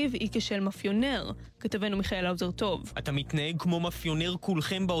התקציב היא כשל מאפיונר. כתבנו מיכאל האוזר טוב. אתה מתנהג כמו מאפיונר,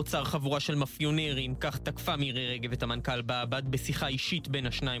 כולכם באוצר חבורה של מאפיונרים. כך תקפה מירי רגב את המנכ"ל בעבד בשיחה אישית בין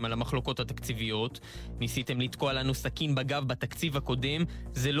השניים על המחלוקות התקציביות. ניסיתם לתקוע לנו סכין בגב בתקציב הקודם,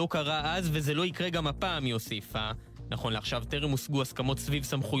 זה לא קרה אז וזה לא יקרה גם הפעם, היא הוסיפה. נכון לעכשיו טרם הושגו הסכמות סביב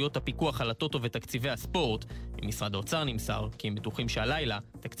סמכויות הפיקוח על הטוטו ותקציבי הספורט. ממשרד האוצר נמסר כי הם בטוחים שהלילה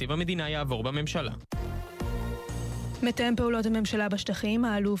תקציב המדינה יעבור בממשלה. מתאם פעולות הממשלה בשטחים,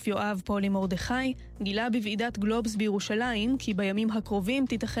 האלוף יואב פולי מרדכי, גילה בוועידת גלובס בירושלים כי בימים הקרובים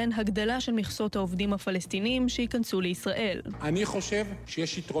תיתכן הגדלה של מכסות העובדים הפלסטינים שייכנסו לישראל. אני חושב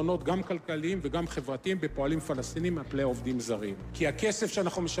שיש יתרונות גם כלכליים וגם חברתיים בפועלים פלסטינים על פני עובדים זרים. כי הכסף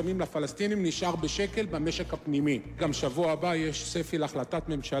שאנחנו משלמים לפלסטינים נשאר בשקל במשק הפנימי. גם שבוע הבא יש צפי להחלטת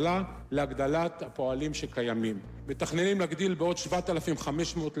ממשלה להגדלת הפועלים שקיימים. מתכננים להגדיל בעוד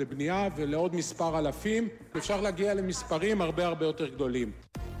 7,500 לבנייה ולעוד מספר אלפים. אפשר להגיע למספרים הרבה יותר גדולים.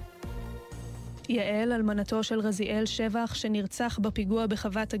 יעל, אלמנתו של רזיאל שבח שנרצח בפיגוע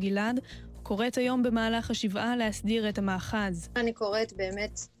בחוות הגלעד, קוראת היום במהלך השבעה להסדיר את המאחז. אני קוראת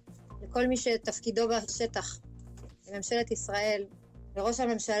באמת לכל מי שתפקידו בשטח, לממשלת ישראל, לראש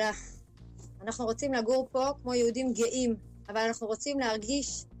הממשלה. אנחנו רוצים לגור פה כמו יהודים גאים, אבל אנחנו רוצים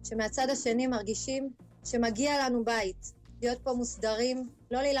להרגיש שמהצד השני מרגישים שמגיע לנו בית, להיות פה מוסדרים,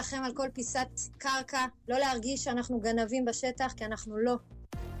 לא להילחם על כל פיסת קרקע, לא להרגיש שאנחנו גנבים בשטח, כי אנחנו לא.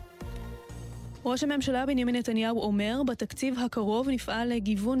 ראש הממשלה בנימין נתניהו אומר, בתקציב הקרוב נפעל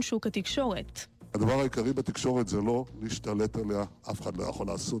לגיוון שוק התקשורת. הדבר העיקרי בתקשורת זה לא להשתלט עליה, אף אחד לא יכול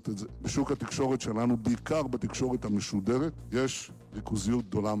לעשות את זה. בשוק התקשורת שלנו, בעיקר בתקשורת המשודרת, יש ריכוזיות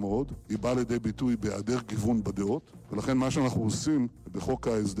גדולה מאוד, היא באה לידי ביטוי בהיעדר גיוון בדעות, ולכן מה שאנחנו עושים בחוק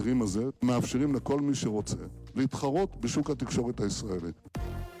ההסדרים הזה, מאפשרים לכל מי שרוצה להתחרות בשוק התקשורת הישראלית.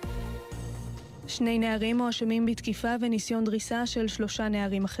 2 נערים מואשמים בתקיפה וניסיון דריסה של 3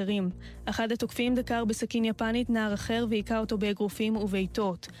 נערים אחרים. אחד התוקפים דקר בסכין יפנית נער אחר והיכה אותו באגרופים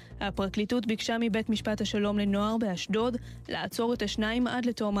ובעיטות. הפרקליטות ביקשה מבית משפט השלום לנוער באשדוד לעצור את השניים עד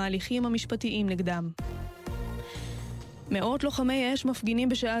לתום ההליכים המשפטיים נגדם. מאות לוחמי אש מפגינים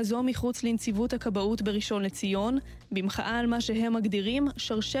בשעה זו מחוץ לנציבות הכבאות בראשון לציון, במחאה על מה שהם מגדירים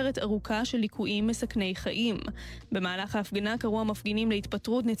שרשרת ארוכה של ליקויים מסכני חיים. במהלך ההפגנה קראו המפגינים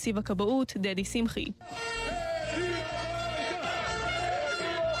להתפטרות נציב הכבאות, דדי שמחי.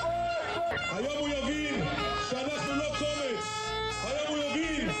 היום הוא יבין שאנחנו לא קומץ, היום הוא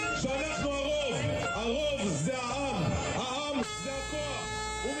יבין שאנחנו הרוב, הרוב זה העם, העם זה הכוח,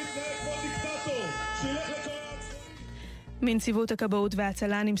 הוא מתנהג כמו דיקטטור, שילך לקורא. מנציבות הכבאות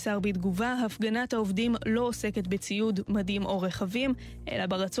וההצלה נמסר בתגובה, הפגנת העובדים לא עוסקת בציוד, מדים או רכבים, אלא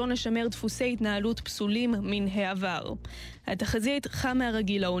ברצון לשמר דפוסי התנהלות פסולים מן העבר. התחזית חם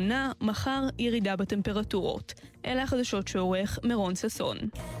מהרגיל לעונה, מחר ירידה בטמפרטורות. אלה החדשות שעורך מרון ססון.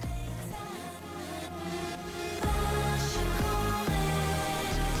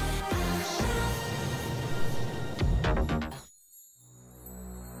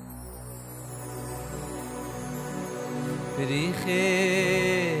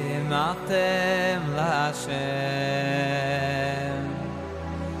 Berichim atem Lashem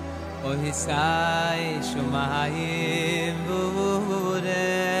O Hisai Shumayim Vures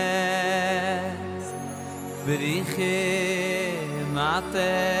Berichim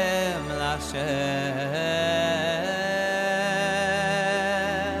atem Lashem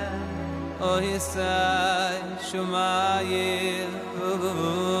O Hisai Shumayim Vures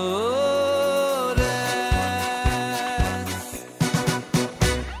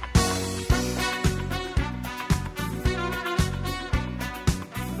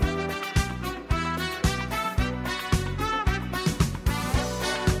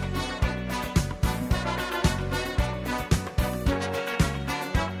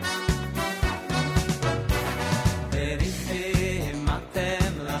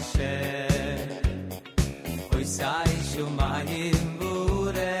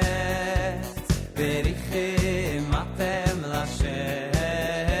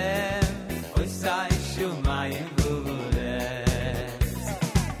shumayim vuretz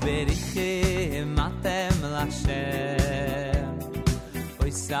Berichim atem l'Hashem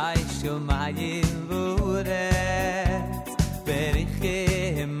Oy sai shumayim vuretz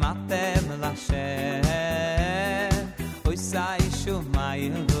Berichim atem l'Hashem Oy sai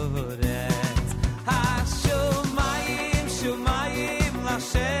shumayim vuretz Ha-shumayim, shumayim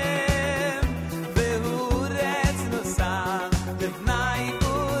l'Hashem Vuretz nusan Livnai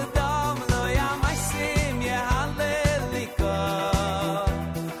udom lo yamaisim yehaleliko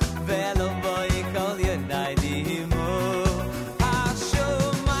Velo boi kol yodai dimu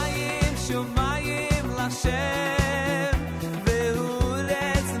Ha-shumayim, shumayim l'Hashem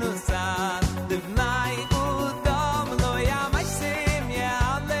Vuretz nusan Livnai udom lo yamaisim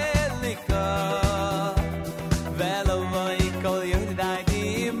yehaleliko Velo boi kol yodai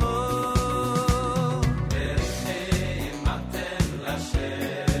dimu Berichim atem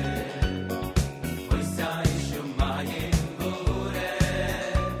l'Hashem Oy sai shumayim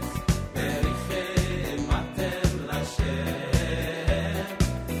vuretz Berichim atem l'Hashem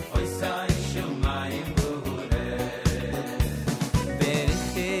Oy sai shumayim vuretz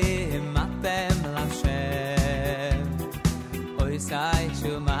Berichim atem l'Hashem Oy sai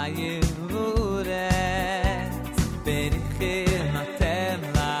shumayim vuretz Berichim atem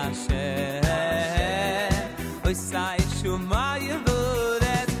l'Hashem Oy sai shumayim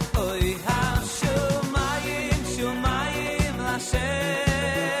vuretz Oy ha-shumayim, shumayim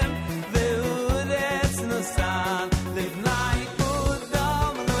l'Hashem Vuretz nusan Livnai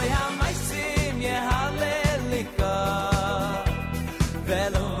udom lo yamaisim yehaleliko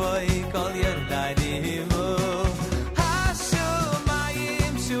Velo boi kol yodai dimu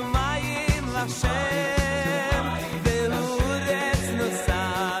Ha-shumayim, shumayim l'Hashem Vuretz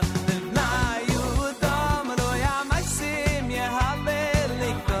nusan Livnai udom lo yamaisim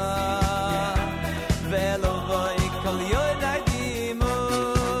yehaleliko Velo boi kol yodai dimu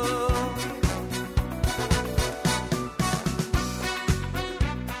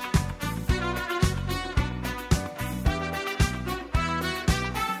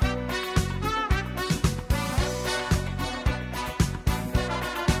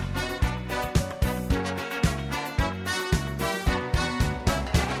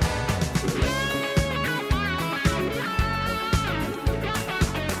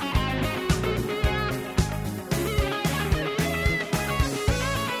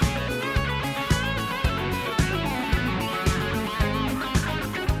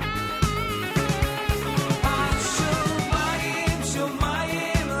Ha-shumayim,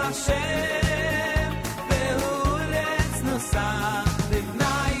 shumayim l'Hashem Vuretz nusan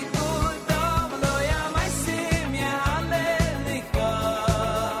Livnai udom lo yamaisim yehaleliko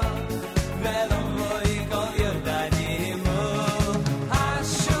Velo boi kol yodai dimu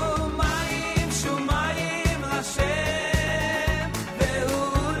Ha-shumayim, shumayim l'Hashem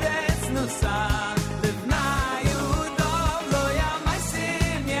Vuretz nusan Livnai udom lo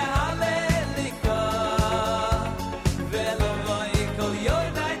yamaisim yehaleliko Velo boi kol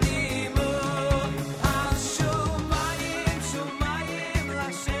yodai dimu Ha-shumayim, shumayim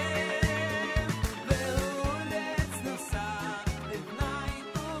l'Hashem Vuretz nusan Livnai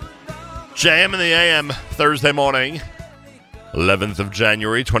udom JM in the AM, Thursday morning, 11th of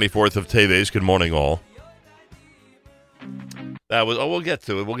January, 24th of Teves. Good morning, all. That was, we'll get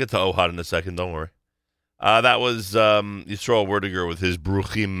to it. We'll get to Ohad in a second, don't worry. That was Yisrael Werdiger with his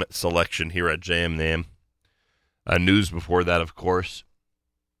Bruchim selection here at JM in the AM. News before that, of course.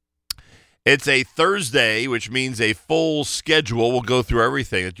 It's a Thursday, which means a full schedule. We'll go through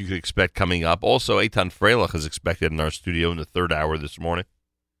everything that you could expect coming up. Also, Eitan Freilich is expected in our studio in the third hour this morning.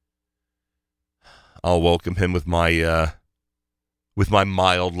 I'll welcome him with my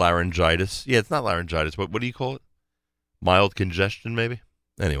mild laryngitis. Yeah, it's not laryngitis. What do you call it? Mild congestion, maybe?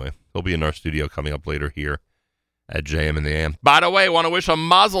 Anyway, he'll be in our studio coming up later here at JM in the AM. By the way, I want to wish a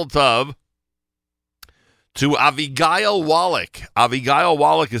mazel tov to Avigail Wallach. Avigail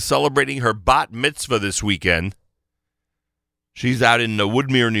Wallach is celebrating her bat mitzvah this weekend. She's out in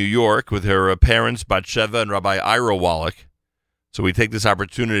Woodmere, New York, with her parents, Batsheva and Rabbi Ira Wallach. So we take this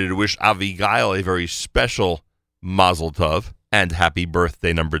opportunity to wish Avigail a very special mazel tov and happy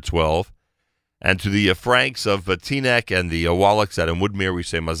birthday number 12. And to the Franks of Teaneck and the Wallachs out in Woodmere, we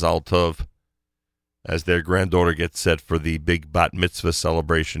say mazal tov as their granddaughter gets set for the big bat mitzvah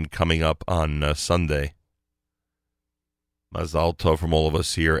celebration coming up on Sunday. Mazal tov from all of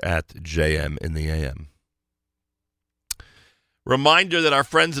us here at JM in the AM. Reminder that our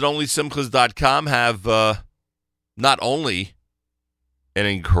friends at OnlySimchas.com have not only an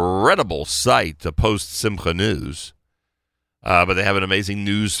incredible site to post Simcha news, But they have an amazing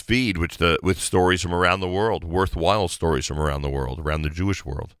news feed with stories from around the world, worthwhile stories from around the world, around the Jewish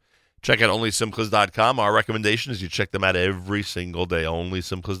world. Check out OnlySimchas.com. Our recommendation is you check them out every single day.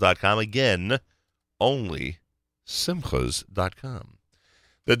 OnlySimchas.com. Again, OnlySimchas.com.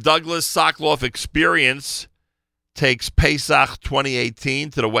 The Douglas Sokoloff Experience takes Pesach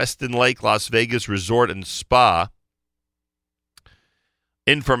 2018 to the Westin Lake Las Vegas Resort and Spa.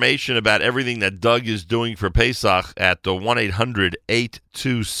 Information about everything that Doug is doing for Pesach at the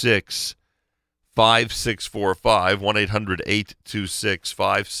 1-800-826-5645,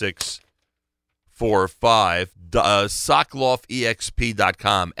 1-800-826-5645,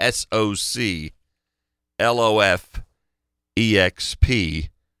 SokoloffEXP.com,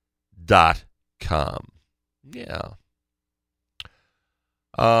 SOCLOFEXP.com. Yeah.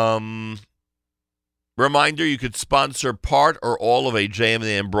 Reminder, you could sponsor part or all of a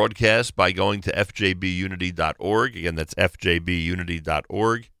JMN broadcast by going to fjbunity.org. Again, that's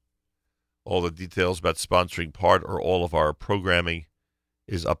fjbunity.org. All the details about sponsoring part or all of our programming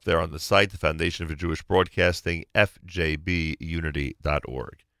is up there on the site, the Foundation for Jewish Broadcasting,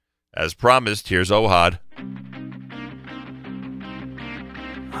 fjbunity.org. As promised, here's Ohad.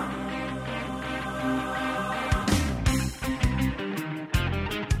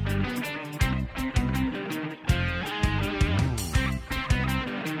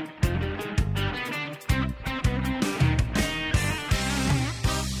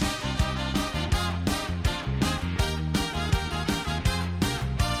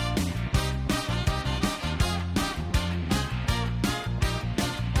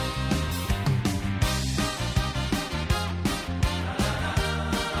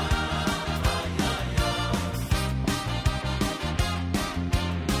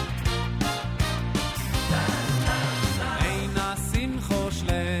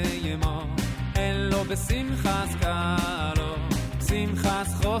 בשמחת קלו, שמחת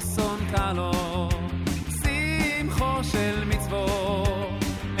חוסון קלו, שמחו של מצוות,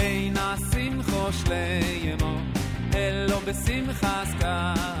 אינה שמחו שליימו, אלו בשמחת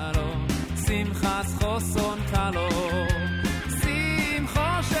קלו, שמחת חוסון קלו,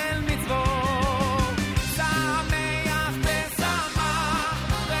 שמחו של מצוות, שמח ושמח,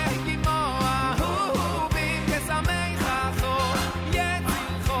 וגימו אהובים כשמח אחו,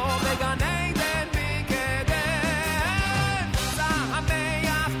 יצילחו בגני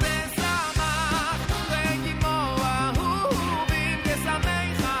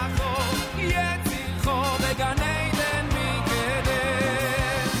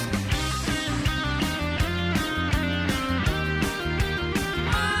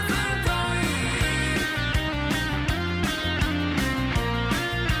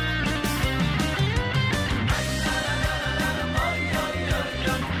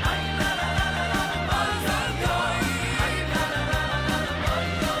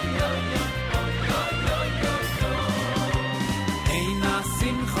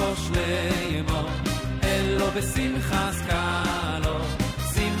בשמחת קלו,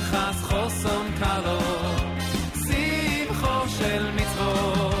 שמחת חוסון קלו, שמחו של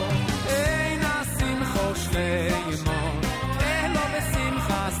מצוות, אינה שמחו שליימו, אלו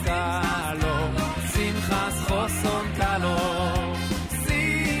בשמחת קלו, שמחת חוסון קלו,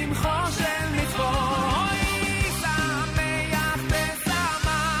 שמחו של מצוות, שמח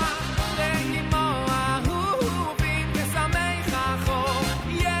ושמח, וגימו אהובים כשמח אחו,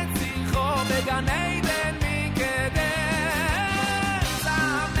 יצילחו בגני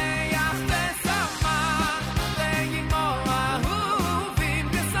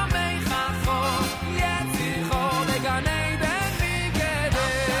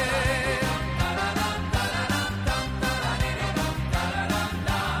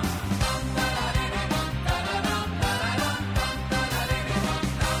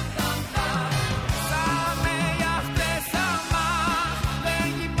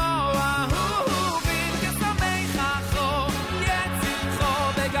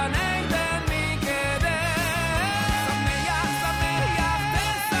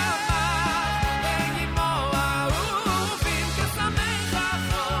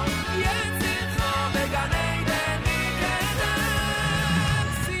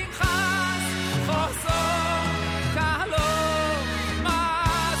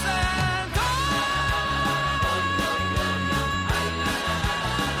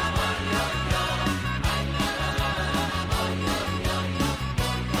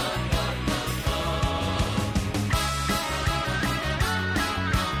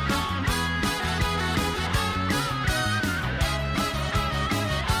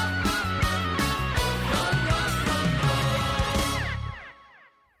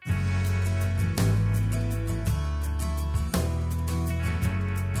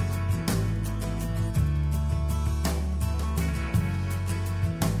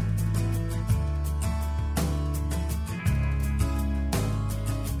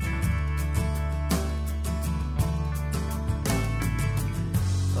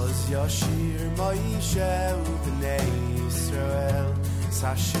Yashir Moshe Ubnei Yisrael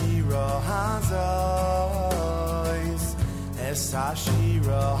Sashira Hazois Es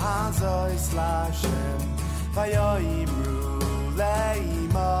Sashira Hazois Lashem Vayimru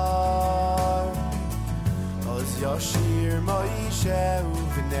Leimar Oz Yashir Moshe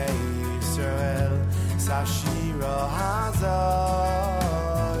Ubnei Yisrael Sashira Hazois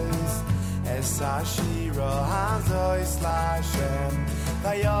Es Sashira Hazois Lashem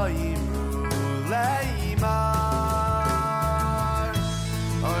Vayimru Leimar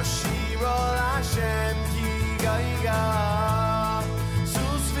Oshiro Lashem Ki Gaiga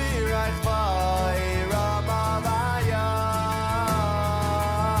Susvirach Vayram Avayam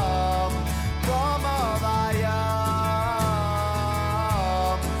Rama Vayam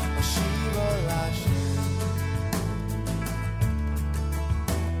Oshiro Lashem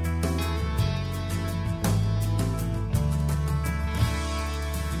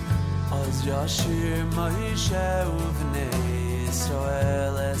Yashir Moshe Uvnei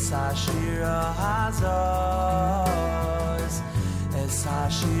Yisrael Es Hashira Hazos Es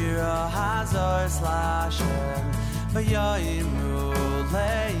Hashira Hazos Lashem Vayimru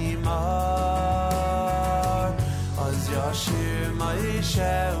Leimar Oz Yashir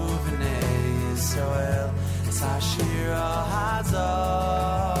Moshe Uvnei Yisrael Es Hashira Hazos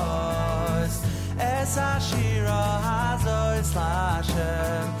Es Hashira Hazos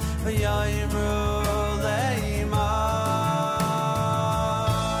Lashem Vayimru Leimar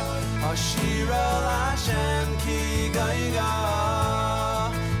Ashira Lashem Ki Gaiga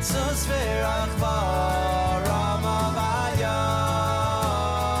Susvirach Rama Vayam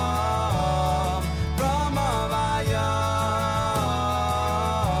Rama Vayam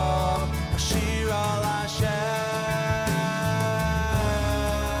Ashira Lashem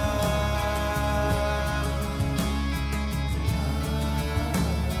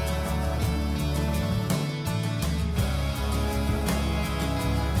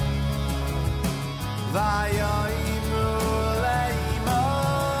Vayimru Leimar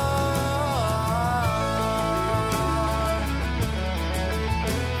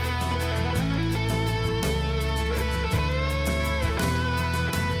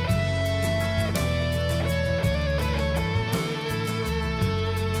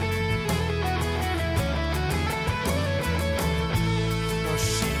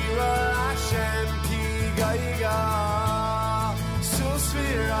Oshira Lashem Ki Gaiga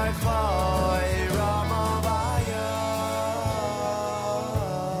Susvirach Vayram Avayam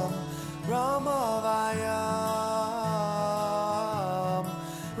Rama Vayam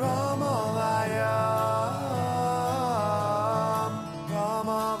Rama Vayam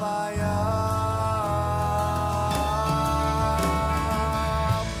Rama Vayam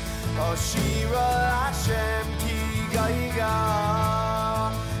Oshira Lashem Ki Gaiga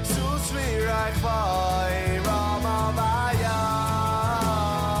Susvirach Vayram Avayam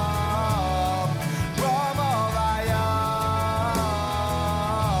Rama Vayam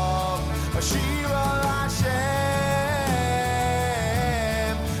Ashira Lashem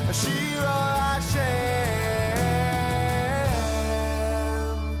Ashira Lashem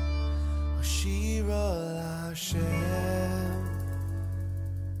Ashira Lashem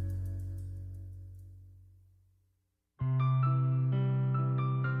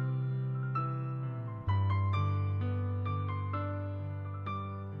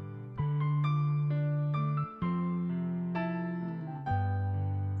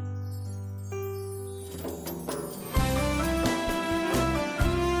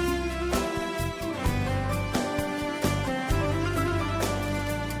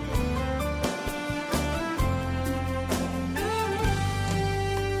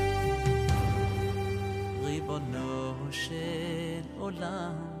ריבונו של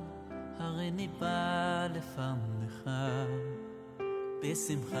עולם, הריני בא לפניך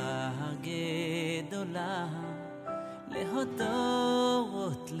בשמחה גדולה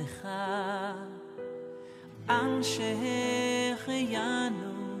להודות לך על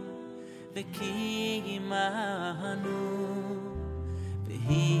שהחיינו וקיימנו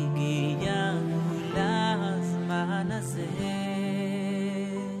והגיענו לזמן הזה.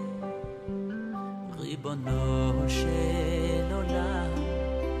 ריבונו של עולם,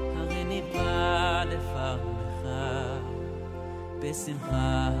 הריני בא לפניך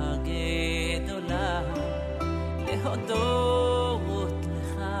בשמחה גדולה להודות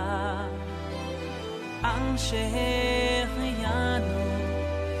לך על שהחיינו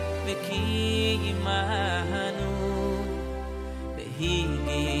וקיימנו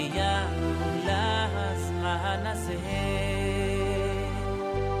והגיענו לזמן הזה.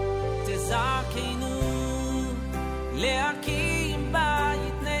 תזכנו להקים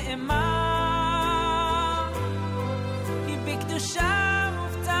בית נאמן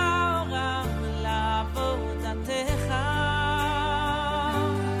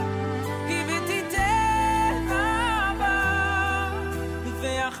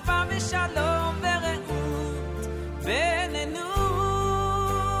ואחווה ושלום ורעות בינינו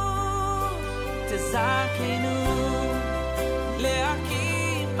תזכנו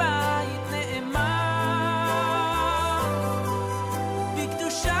להקים בית נאמן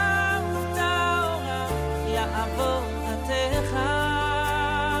בקדושה וטהרה לעבודתך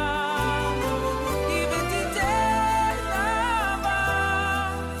היא ותיתן אהבה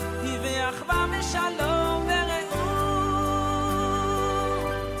היא ואחווה ושלום ורעות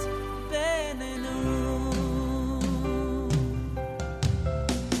בינינו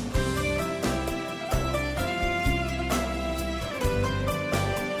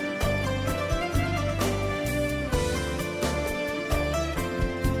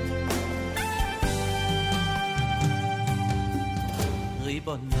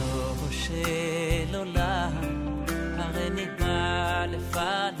ריבונו של עולם, הרי נגמר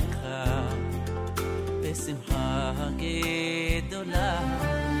לפניך בשמחה גדולה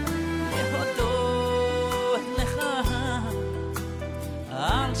להודות לך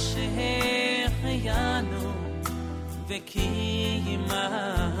על שהחיינו וקיימנו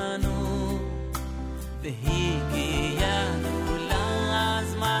והגיענו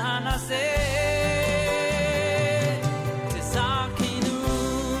לזמן הזה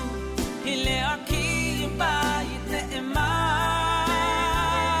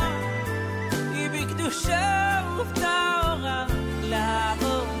ובטהרה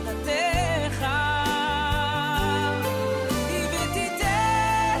לעבודתך היא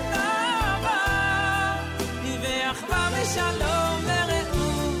ותיתן אהבה היא ואחווה ושלום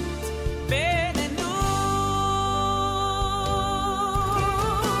ורעות בינינו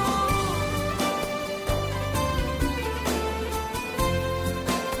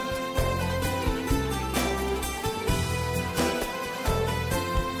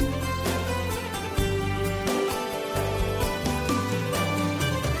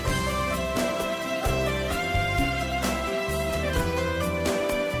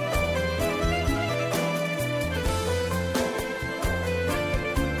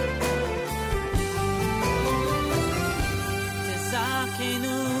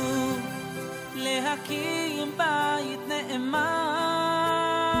להקים בית נאמן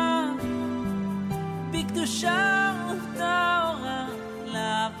בקדושה וטהרה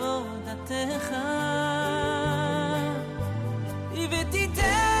לעבודתך היא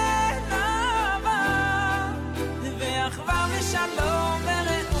ותיתן אהבה ואחווה ושלום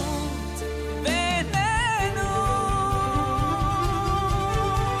ורעות בינינו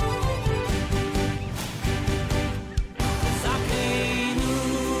זכינו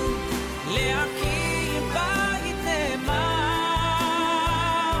להקים בית נאמן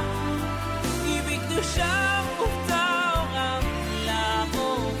היא בקדושה ובטהרה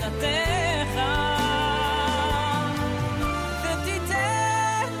לעבודתך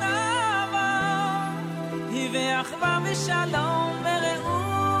ותיתן אהבה היא ואחווה ושלום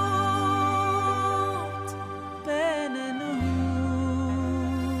ורעות בינינו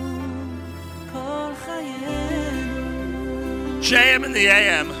כל חיינו JM in the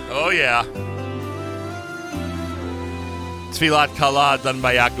AM. Oh, yeah. Tfilat Kala, done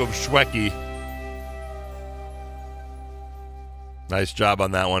by Yaakov Shweki. Nice job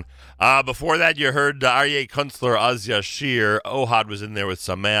on that one. Before that, you heard Aryeh Kunstler, Az Yashir. Ohad was in there with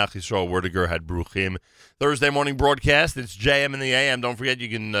Sameach. Yisrael Werdiger had Bruchim. Thursday morning broadcast. It's JM in the AM. Don't forget you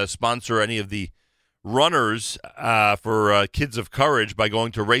can sponsor any of the runners for Kids of Courage by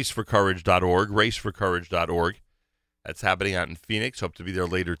going to raceforcourage.org, raceforcourage.org. That's happening out in Phoenix. Hope to be there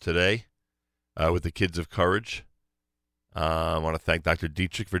later today with the Kids of Courage. I want to thank Dr.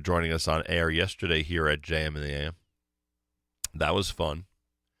 Dietrich for joining us on air yesterday here at JM in the AM. That was fun.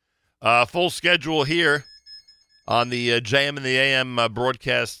 Full schedule here on the JM in the AM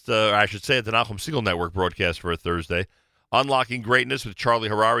broadcast, or I should say at the Nachum Segal Network broadcast for a Thursday. Unlocking Greatness with Charlie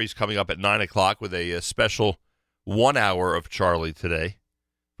Harari is coming up at 9 o'clock with a special 1 hour of Charlie today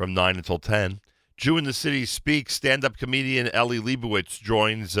from 9 until 10. Jew in the City Speaks, stand-up comedian Eli Leibowitz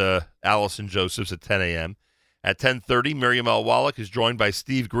joins Allison Josephs at 10 a.m. At 10:30, Miriam L. Wallach is joined by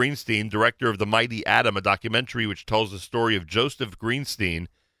Steve Greenstein, director of The Mighty Adam, a documentary which tells the story of Joseph Greenstein,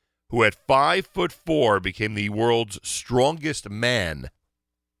 who at 5'4" became the world's strongest man.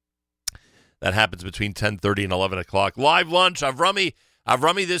 That happens between 10:30 and 11 o'clock. Live Lunch, Avrami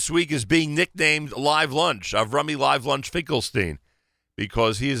this week is being nicknamed Live Lunch, Avrami Live Lunch Finkelstein,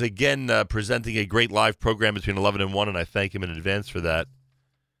 because he is again presenting a great live program between 11 and 1, and I thank him in advance for that,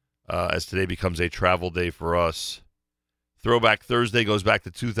 as today becomes a travel day for us. Throwback Thursday goes back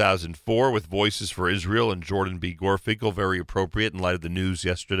to 2004 with Voices for Israel and Jordan B. Gorfinkel, very appropriate in light of the news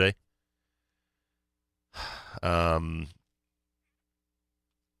yesterday.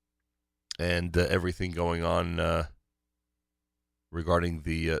 and everything going on regarding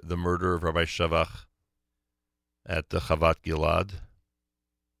the murder of Rabbi Shavach at Chavat Gilad.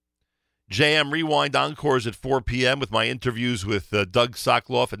 JM Rewind Encores at 4 p.m. with my interviews with Doug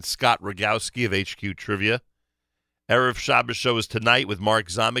Sokoloff and Scott Rogowski of HQ Trivia. Erev Shabbos show is tonight with Mark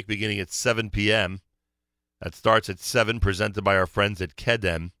Zamek beginning at 7 p.m. That starts at 7, presented by our friends at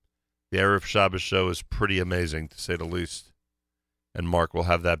Kedem. The Erev Shabbos show is pretty amazing, to say the least. And Mark will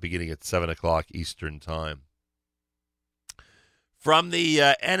have that beginning at 7 o'clock Eastern Time. From the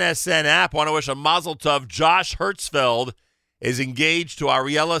NSN app, I want to wish a mazel tov. Josh Hertzfeld is engaged to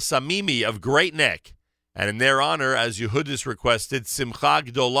Ariella Samimi of Great Neck. And in their honor, as Yehudis requested, Simcha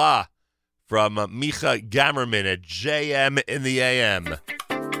Gdolah from Micha Gammerman at JM in the AM.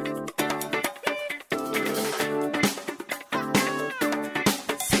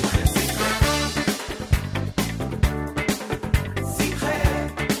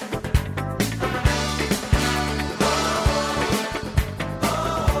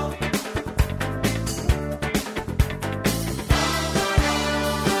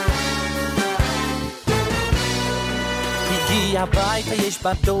 הביתה יש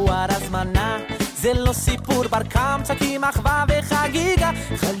בדואר הזמנה זה לא סיפור בר קמצא כי מחווה וחגיגה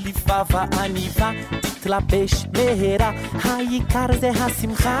חליפה ועניבה תתלבש מהרה העיקר זה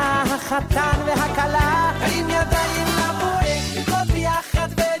השמחה החתן והכלה עם ידיים לבורא נרקוד ביחד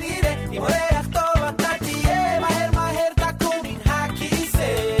ונראה אם אורח טוב אתה תהיה מהר מהר תקום מן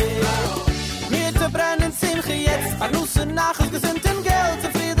הכיסא mit der brennen Simche jetzt Parnussen nachs gesinnten Geld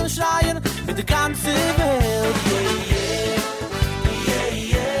zufrieden schreien mit der ganze Welt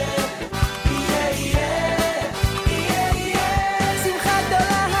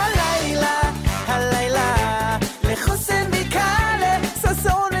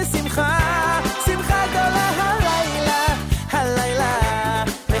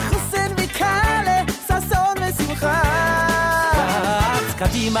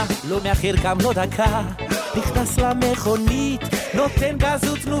לא מאחר גם לא דקה נכנס למכונית נותן גז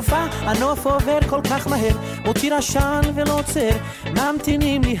ותנופה הנוף עובר כל כך מהר מותיר עשן ולא עוצר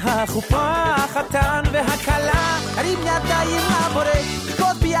ממתינים לי החופה החתן והכלה הרים ידיים לבורא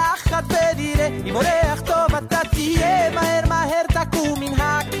נרקוד ביחד ונראה אם אורח טוב אתה תהיה מהר מהר תקום מן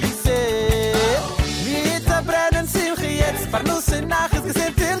הכיסא mit der brennen Simche jetzt Parnussen nachs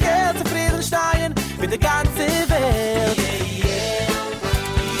gesinnten Geld zufrieden stehen mit der ganze Welt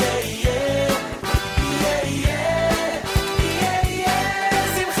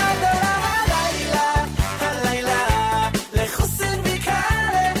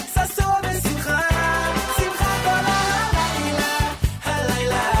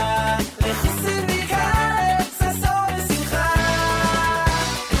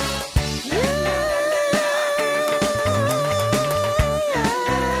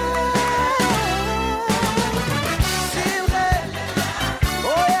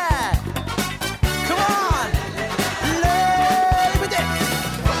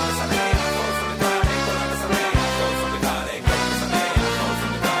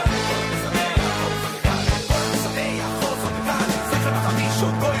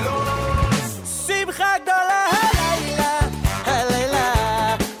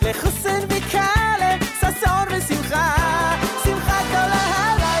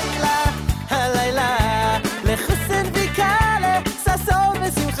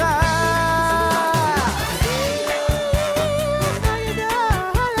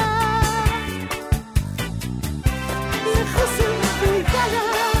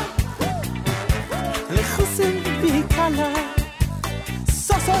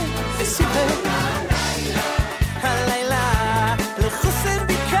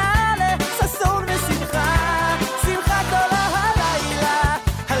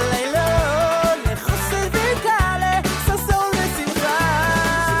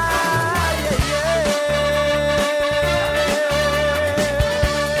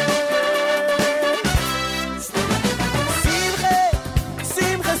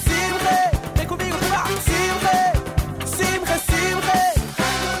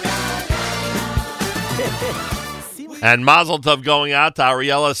And Mazel Tov going out to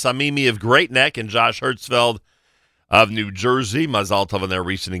Ariella Samimi of Great Neck and Josh Hertzfeld of New Jersey. Mazel Tov on their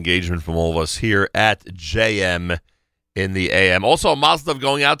recent engagement from all of us here at JM in the AM. Also, Mazel Tov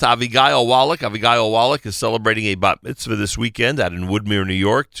going out to Avigail Wallach. Avigail Wallach is celebrating a bat mitzvah this weekend out in Woodmere, New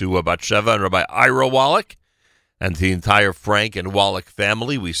York, to Bat Sheva and Rabbi Ira Wallach and to the entire Frank and Wallach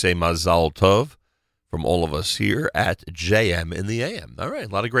family. We say Mazel Tov from all of us here at JM in the AM. All right,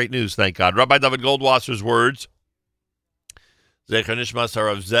 a lot of great news, thank God. Rabbi David Goldwasser's words Zecher Nishmas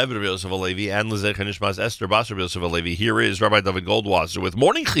Harav Zev Rabbi Yosef Alevi and Zecher Nishmas Esther Bas Rabbi Yosef Alevi. Here is Rabbi David Goldwasser with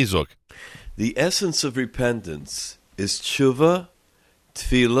Morning Chizuk. The essence of repentance is tshuva,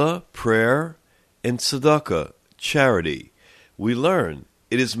 tefillah, prayer, and tzedakah, charity. We learn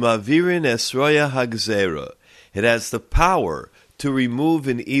it is mavirin esroya hagzera. It has the power to remove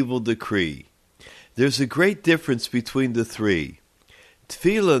an evil decree. There's a great difference between the three.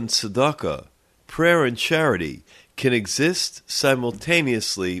 Tefillah and tzedakah, prayer and charity, can exist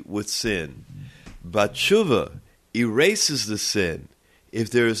simultaneously with sin. But tshuva erases the sin. If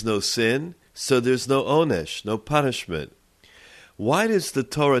there is no sin, so there's no onesh, no punishment. Why does the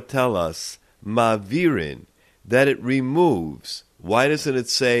Torah tell us ma'virin, that it removes? Why doesn't it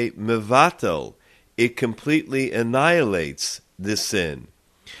say mevatel? It completely annihilates the sin.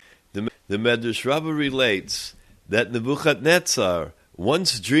 The Medrash Rabbah relates that Nebuchadnezzar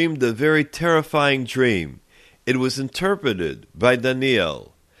once dreamed a very terrifying dream. It was interpreted by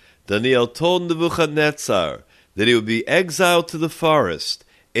Daniel. Daniel told Nebuchadnezzar that he would be exiled to the forest,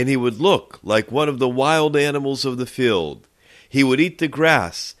 and he would look like one of the wild animals of the field. He would eat the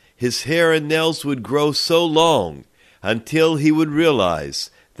grass. His hair and nails would grow so long until he would realize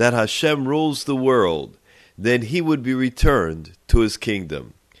that Hashem rules the world. Then he would be returned to his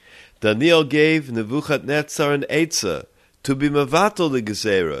kingdom. Daniel gave Nebuchadnezzar an eitzah to be mevatel the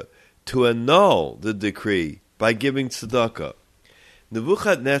gezerah, to annul the decree by giving tzedakah.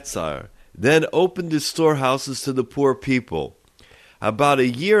 Nebuchadnezzar then opened his storehouses to the poor people. About a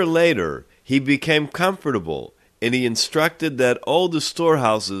year later, he became comfortable, and he instructed that all the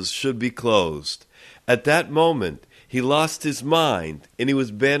storehouses should be closed. At that moment, he lost his mind, and he was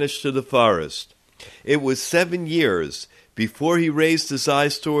banished to the forest. It was 7 years before he raised his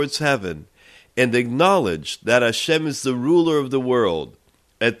eyes towards heaven and acknowledged that Hashem is the ruler of the world.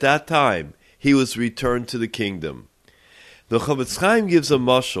 At that time, he was returned to the kingdom. The Chavetz Chaim gives a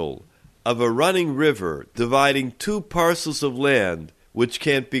mashal of a running river dividing two parcels of land which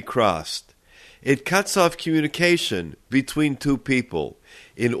can't be crossed. It cuts off communication between two people.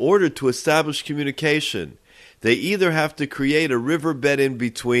 In order to establish communication, they either have to create a riverbed in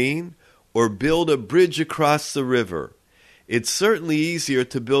between or build a bridge across the river. It's certainly easier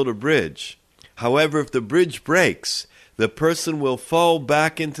to build a bridge. However, if the bridge breaks, the person will fall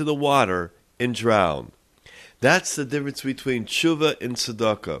back into the water and drown. That's the difference between tshuva and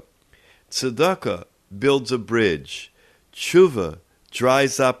tzedakah. Tzedakah builds a bridge. Tshuva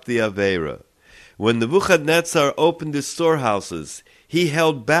dries up the aveira. When Nebuchadnezzar opened his storehouses, he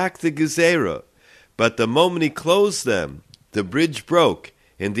held back the gezerah. But the moment he closed them, the bridge broke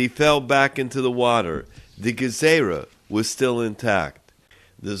and he fell back into the water. The gezerah was still intact.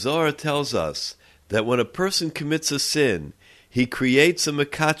 The Zohar tells us that when a person commits a sin, he creates a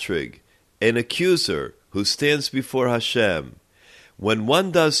mekatrig, an accuser who stands before Hashem. When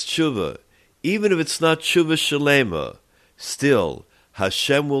one does tshuva, even if it's not tshuva shalema, still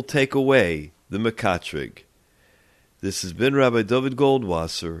Hashem will take away the mekatrig. This has been Rabbi David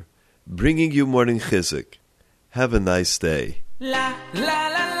Goldwasser, bringing you Morning Chizuk. Have a nice day. La la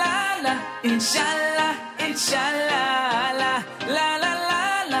la la la, inshallah, inshallah, la la la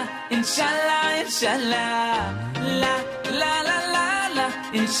la la, inshallah, inshallah, la la la la la,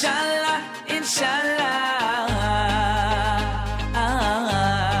 inshallah, inshallah.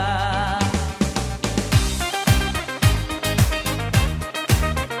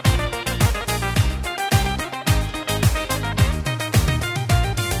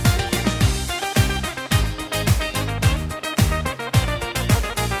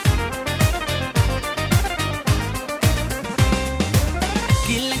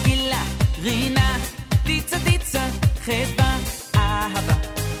 חדווה, אהבה,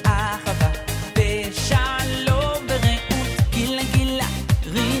 אהבה, ושלום ורעות, גילה גילה,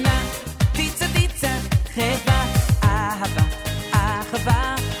 רינה, טיצה טיצה, חדווה, אהבה,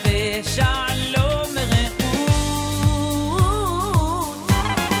 אהבה, ושלום ורעות.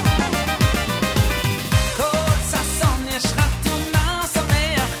 כל ששון יש חתונה,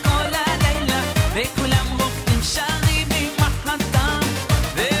 שמח כל הלילה, וכולם רוקדים שרים ממחתם,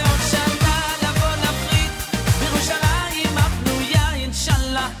 ועוד שנה לבוא לברית, בירושלים הבנויה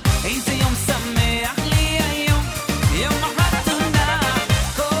אינשאללה. איזה יום שמח לי היום, יום החתונה.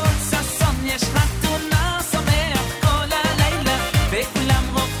 כל ששון יש חתונה, שמח כל הלילה, וכולם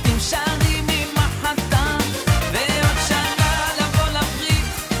רוקדים שרים ממחתם, ועוד שנה לבוא לברית,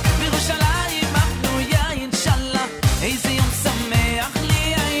 בירושלים הבנויה אינשאללה. איזה יום שמח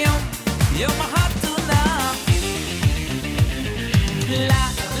לי היום, יום החתונה. לה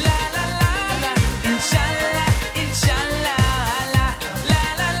לה לה לה לה, אינשאללה, אינשאללה, לה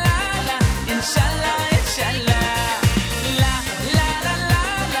לה לה לה לה, אינשאללה, אינשאללה, לה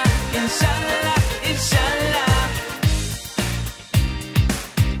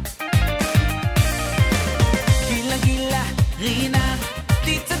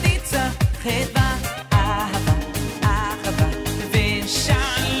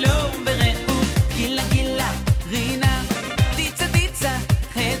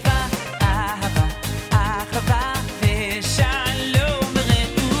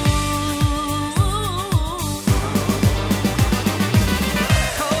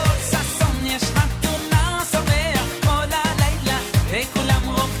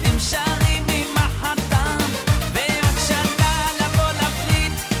שרים ממחתם ועוד שנה לבוא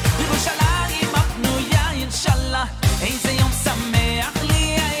להפריד בירושלים הפנויה אינשאללה איזה יום שמח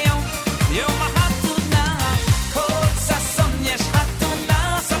לי היום יום החתונה כל ששון יש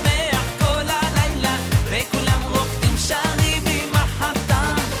חתונה שמח כל הלילה וכולם רוקדים שרים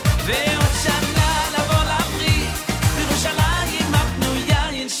ממחתם ועוד שנה לבוא להפריד בירושלים הפנויה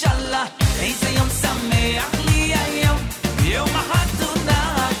אינשאללה איזה יום שמח לי היום יום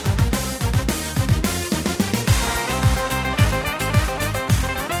החתונה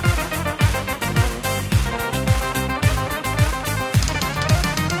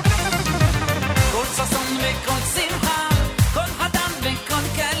כל ששון וכל שמחה כל חתן וכל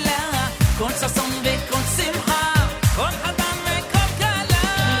כלה כל ששון וכל שמחה כל חתן וכל כלה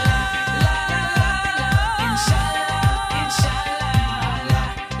אינשאללה אינשאללה לה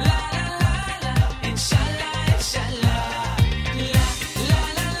לה לה לה אינשאללה אינשאללה לה לה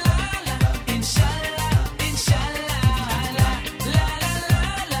לה לה אינשאללה אינשאללה לה לה לה לה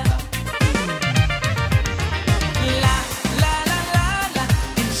לה לה לה לה לה לה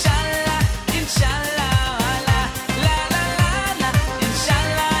אינשאללה אינשאללה לה לה לה לה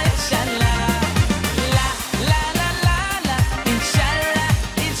אינשאללה אינשאללה לה לה לה לה אינשאללה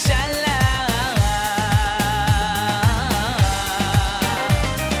אינשאללה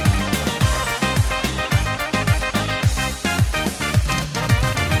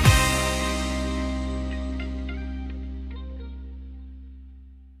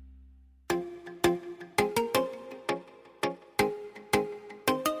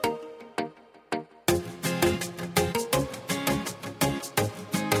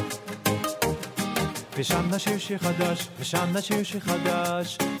ושם נשיר שיר חדש, ושם נשיר שיר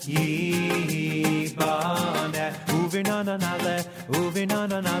חדש ייבנה וביננה נעלה,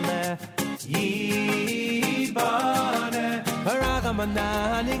 וביננה נעלה ייבנה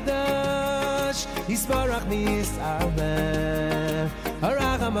הרחמנה הנקדש יסברך מישראל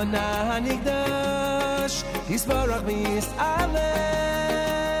הרחמנה הנקדש יסברך מישראל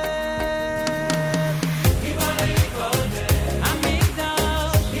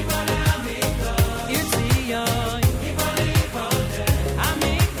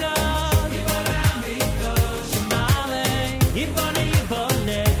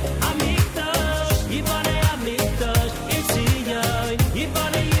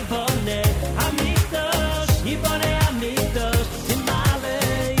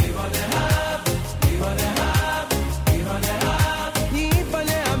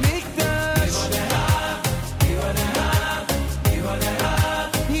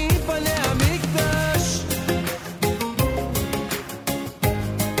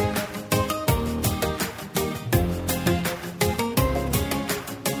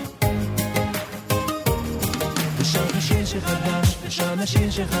השיר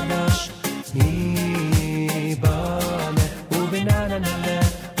שחדש ייבנה וביננה נעלה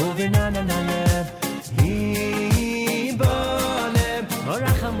וביננה נעלה ייבנה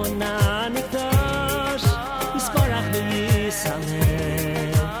הרחמנה נקדש יסברך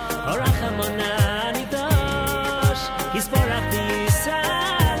בישראל הרחמנה נקדש יסברך בישראל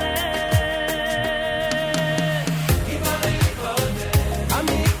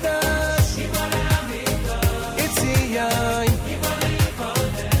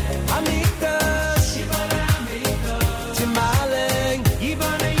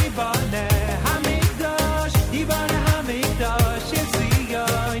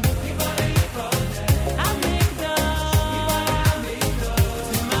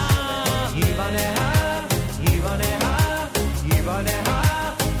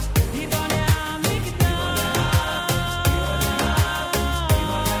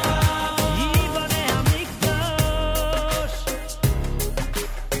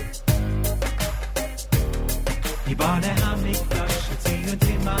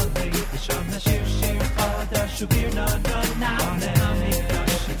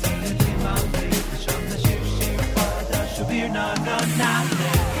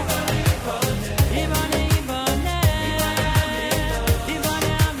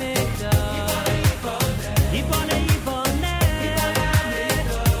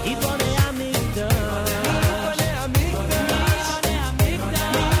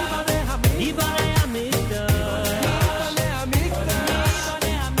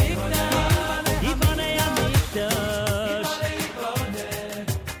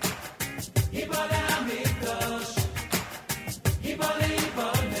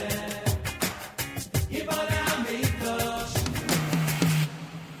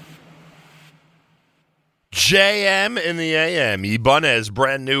JM in the AM. Yibana is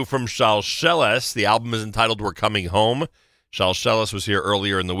brand new from Shalsheles. The album is entitled We're Coming Home. Shalshelis was here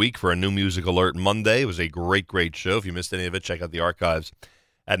earlier in the week for a New Music Alert Monday. It was a great, great show. If you missed any of it, check out the archives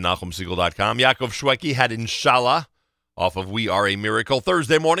at NachumSegal.com. Yaakov Shweki had Inshallah off of We Are a Miracle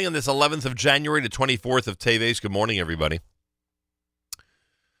Thursday morning on this 11th of January to 24th of Teves. Good morning, everybody. I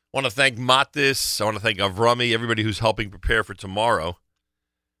want to thank Matis. I want to thank Avrami, everybody who's helping prepare for tomorrow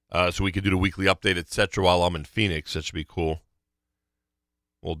so we can do the weekly update, etc. while I'm in Phoenix. That should be cool.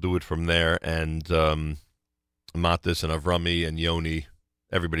 We'll do it from there. And Matis and Avrami and Yoni,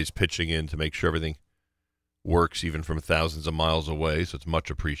 everybody's pitching in to make sure everything works even from thousands of miles away, so it's much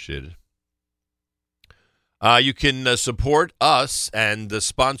appreciated. You can support us and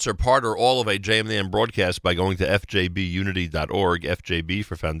sponsor part or all of a JMN broadcast by going to fjbunity.org, FJB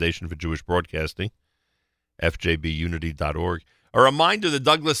for Foundation for Jewish Broadcasting, fjbunity.org. A reminder, the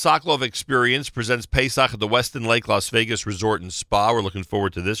Douglas Sokolov Experience presents Pesach at the Westin Lake Las Vegas Resort and Spa. We're looking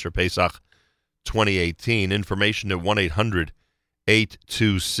forward to this for Pesach 2018. Information at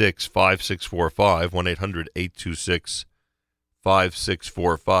 1-800-826-5645,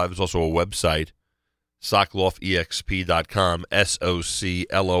 1-800-826-5645. There's also a website, sokolofexp.com,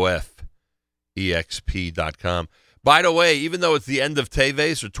 SOCLOFEXP.com. By the way, even though it's the end of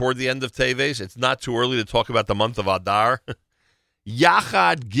Teves or toward the end of Teves, it's not too early to talk about the month of Adar.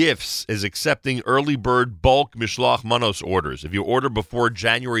 Yachad Gifts is accepting early bird bulk Mishloach Manos orders. If you order before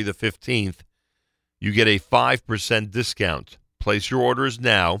January the 15th, you get a 5% discount. Place your orders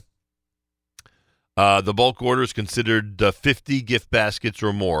now. The bulk order is considered 50 gift baskets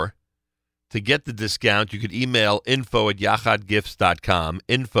or more. To get the discount, you could email info@yachadgifts.com,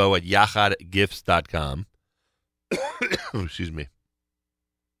 info@yachadgifts.com. Excuse me.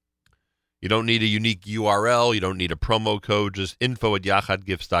 You don't need a unique URL. You don't need a promo code. Just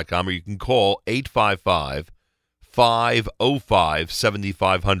info@yachadgifts.com, or you can call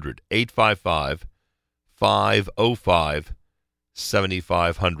 855-505-7500,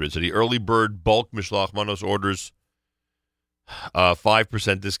 855-505-7500. So the early bird bulk Mishloach Manos orders,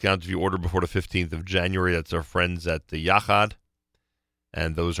 5% discount if you order before the 15th of January. That's our friends at the Yachad.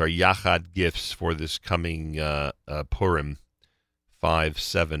 And those are Yachad gifts for this coming Purim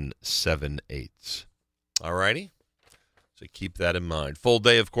 5778. All righty? So keep that in mind. Full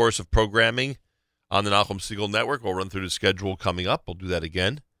day, of course, of programming on the Nachum Segal Network. We'll run through the schedule coming up. We'll do that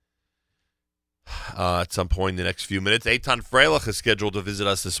again at some point in the next few minutes. Eitan Freilich is scheduled to visit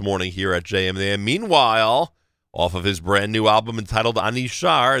us this morning here at JMN. Meanwhile, off of his brand new album entitled Ani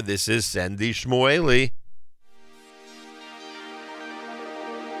Shar, this is Sandy Shmueli.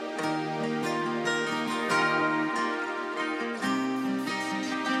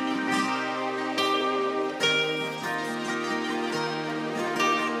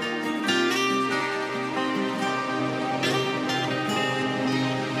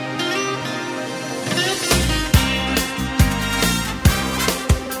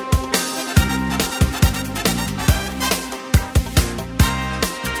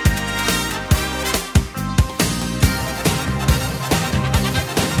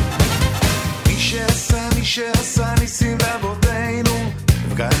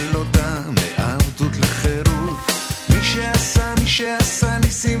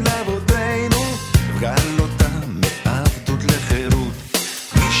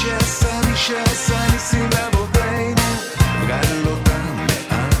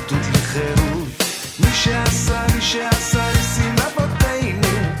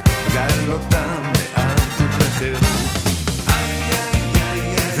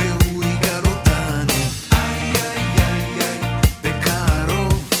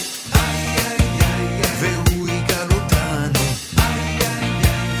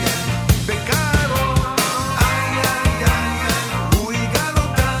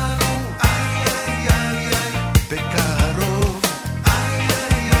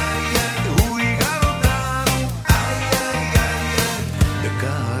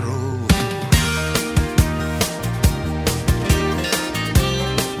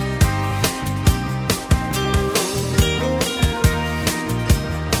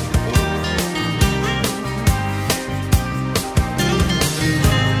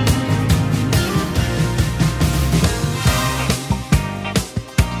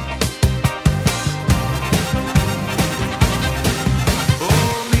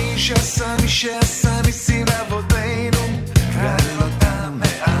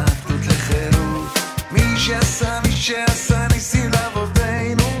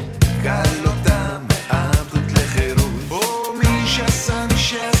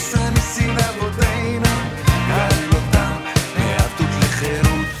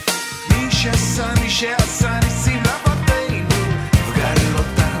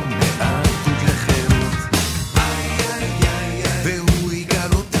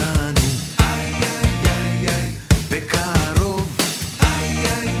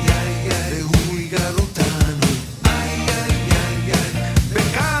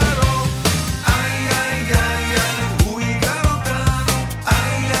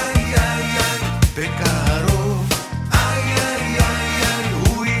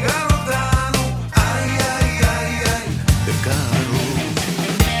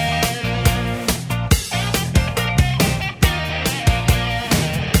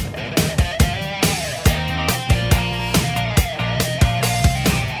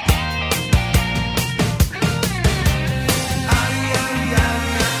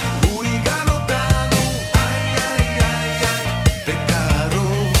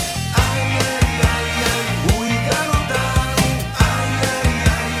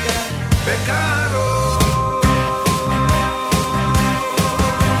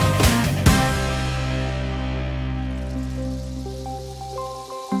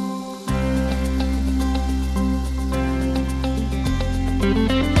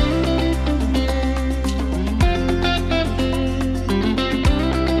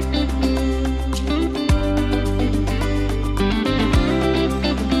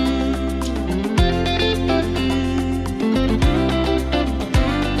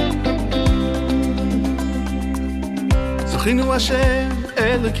 זכינו השם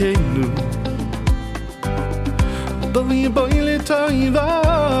אלוקינו בואי בואי לטובה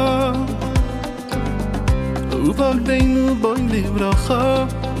ובגדנו בואי לברכה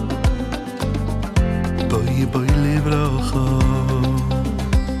בואי בואי לברכה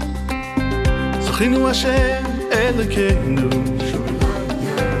זכינו השם אלוקינו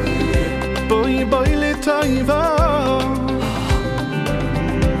בואי בואי לטובה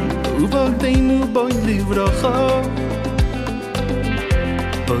ובגדנו בואי לברכה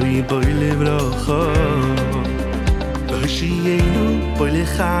בואי בואי לברכה והשיינו בואי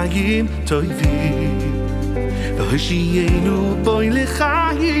לחיים טובים והשיינו בואי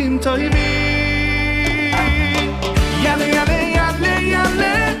לחיים טובים יאללה יאללה יאללה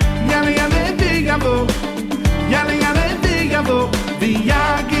יאללה יאללה יאללה ויבוא יאללה יאללה ויבוא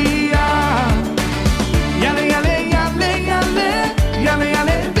ויגיע יאללה יאללה יאללה יאללה יאללה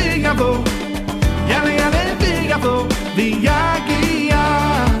יאללה ויבוא יאללה יאללה ויבוא ויגיע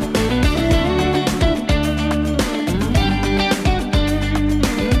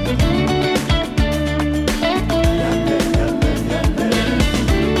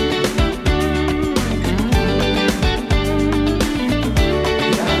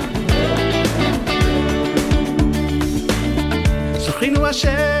זכינו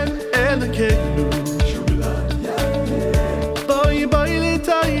השם אלוקינו בואי בואי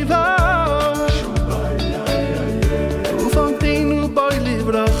לטובה ובגדנו בואי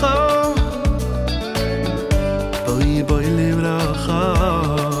לברכה בואי בואי לברכה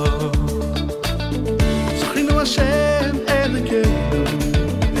זכינו השם אלוקינו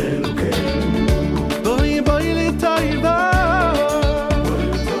בואי בואי לטובה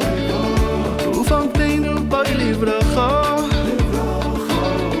ובגדנו בואי לברכה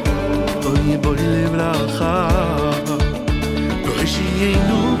בואי לברכה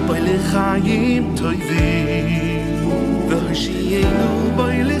והשיינו בואי לחיים טובים והשיינו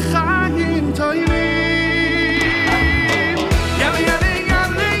בואי לחיים טובים יאללה יאללה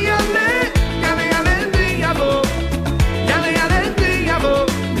יאללה יאללה יאללה יאללה ויבוא יאללה יאללה ויבוא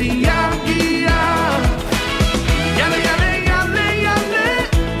ויגיע יאללה יאללה יאללה יאללה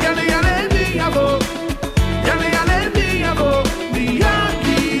יאללה יאללה ויבוא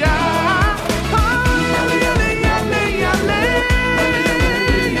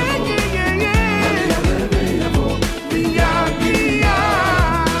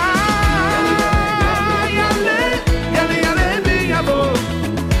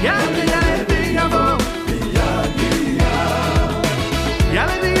יאללה יאללה ויבוא ויגיע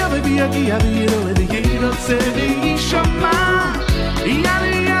יגיע ויראה וירצה וישמע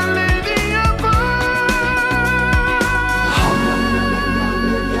יאללה יאללה ויבוא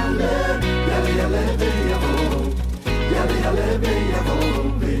יאללה יאללה ויבוא יאללה יאללה ויבוא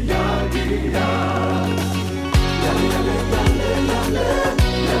ויגיע יאללה יאללה יאללה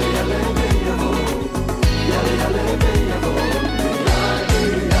יאללה יאללה ויבוא יאללה יאללה ויבוא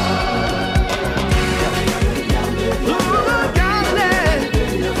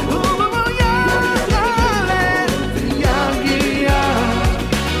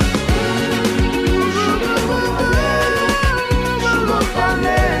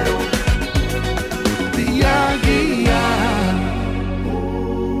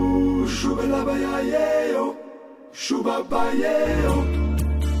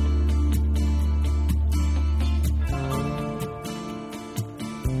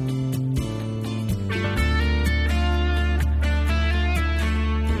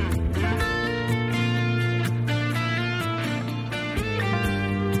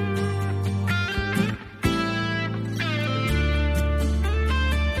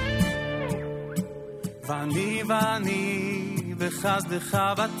ואני בחסדך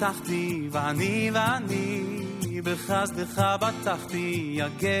בטחתי ואני בחסדך בטחתי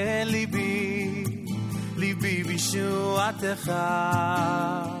יגע ליבי ליבי בישועתך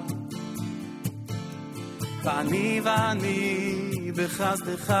ואני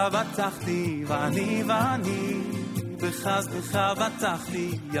בחסדך בטחתי ואני בחסדך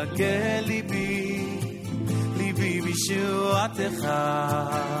בטחתי יגע ליבי ליבי בישועתך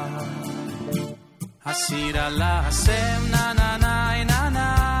השיר על השם נה נה נה נה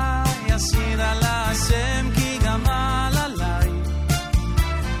נה השיר על השם כי גמל עליי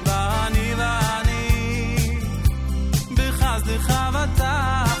ואני בחסדך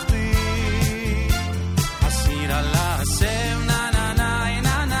בטחתי השיר על השם נה נה נה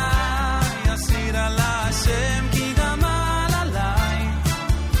נה נה השיר על השם כי גמל עליי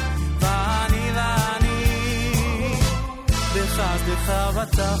ואני בחסדך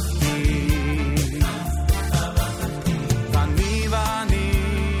בטחתי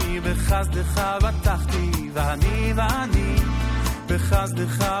ואני בחסדך בטחתי ואני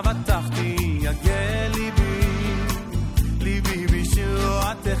בחסדך בטחתי, יגע ליבי, ליבי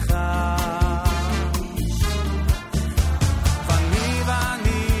בישועתך.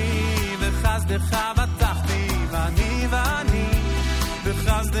 ואני בחסדך בטחתי, ואני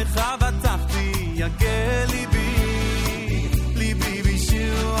בחסדך בטחתי, יגע ליבי, ליבי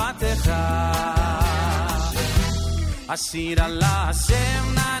בישועתך. אשיר על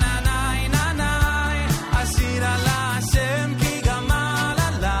השם ננאי ננאי, אשיר על השם כי גמל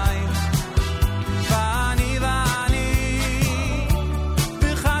עליי. ואני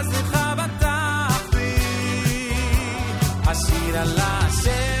בחסדך בטחתי, אשיר על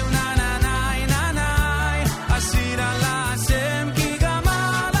השם ננאי ננאי, אשיר על השם כי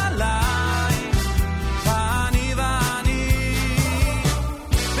גמל עליי. ואני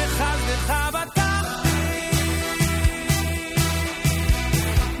בחסדך בטחתי.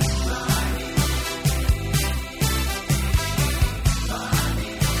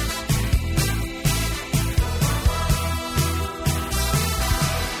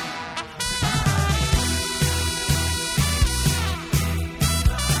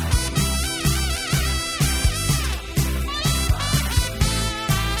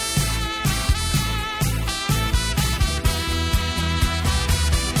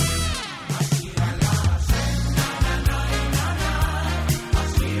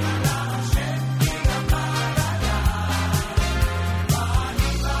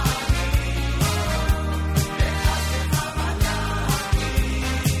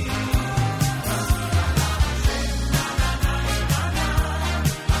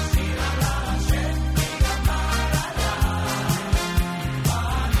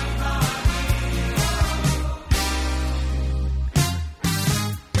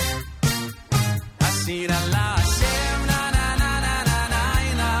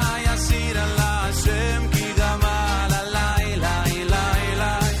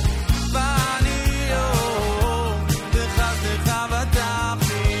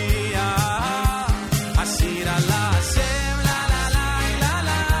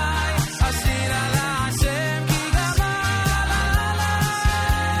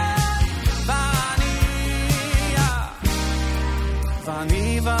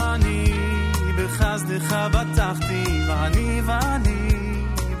 בחסדך בטחתי, ואני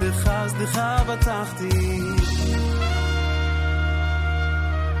בחסדך בטחתי.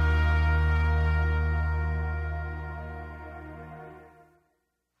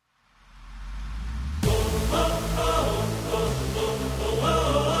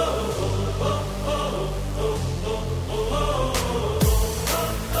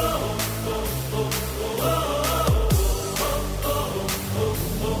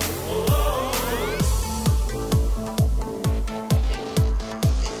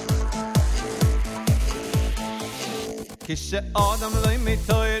 כשאדם לא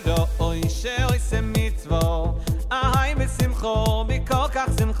מתוירו, אוי שעושה מצוו, אהי בשמחו, מכל כך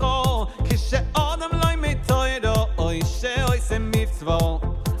שמחו. כשאדם לא מתוירו, אוי שעושה מצוו,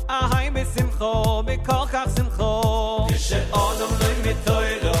 אהי בשמחו, מכל כך שמחו. כשאדם לא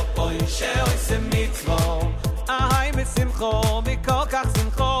מתוירו, אוי שעושה מצוו, אהי בשמחו, מכל כך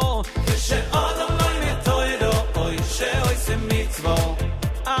שמחו. כשאדם לא מתוירו, אוי שעושה מצוו,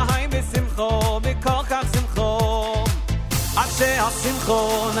 אהי בשמחו, מכל כך שמחו. עד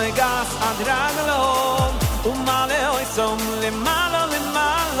שהשמחו נגס עד רגלו, ומעלה אויסום למעלה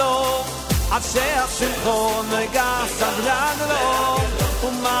למעלה. עד שהשמחו נגס עד רגלו,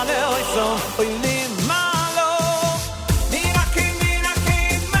 ומעלה אויסום אוי למעלה.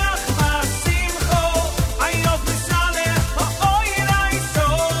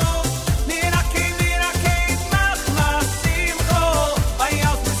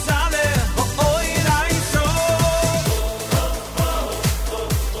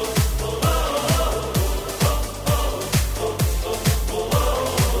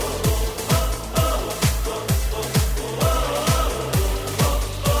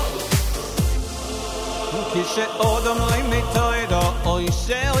 כשאודם לא מתוירו, אוי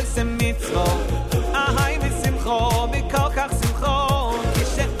שעושה מצוו, אהי בשמחו, מכל כך שמחו.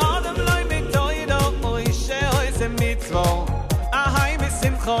 כשאודם לא מתוירו, אוי שעושה מצוו, אהי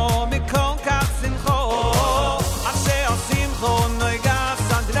בשמחו, מכל כך שמחו. עד שהשמחו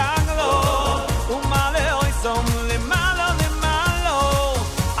נגס עד רגלו, ומעלה אויסום למעלה למעלה.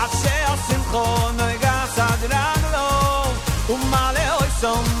 עד שהשמחו נגס עד רגלו, ומעלה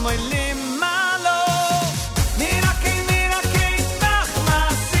אויסום למעלה. Mira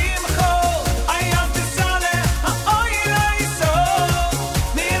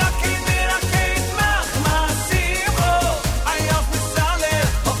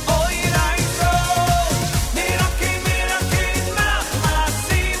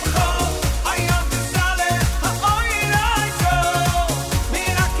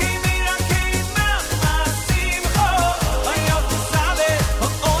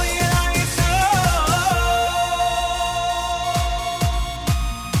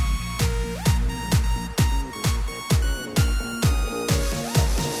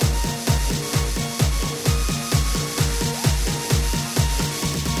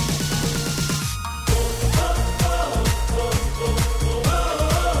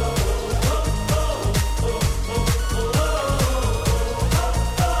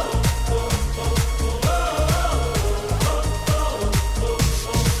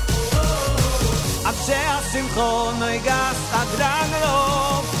simcho noi gas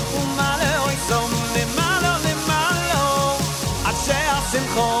agraglo umale oi som ne malo ache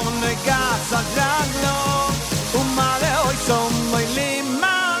simcho noi gas agraglo umale oi som moi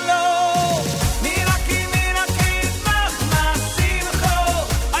limalo miraki mach ma simcho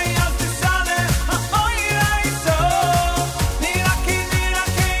ay al tsale oi raiso miraki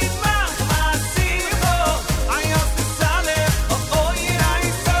mach ma simcho ay al tsale oi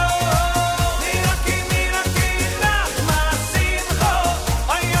raiso miraki mach ma simcho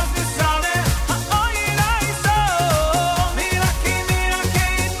ay al tsale oi raiso miraki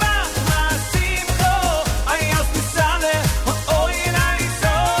mach ma simcho ay al tsale oi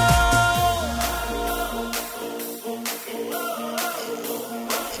raiso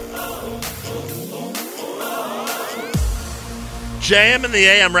JM in the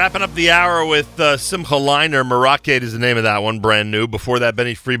AM, wrapping up the hour with Simcha Leiner. Marakate is the name of that one, brand new. Before that,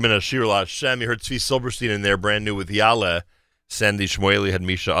 Benny Friedman, Ashir LaShem. You heard Tzvi Silberstein in there, brand new with Yale. Sandy Shmueli had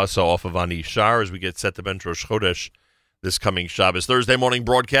Misha Asa off of Ani Shar as we get set to bench Rosh Chodesh this coming Shabbos. Thursday morning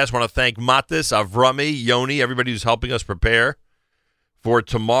broadcast. Want to thank Matis, Avrami, Yoni, everybody who's helping us prepare for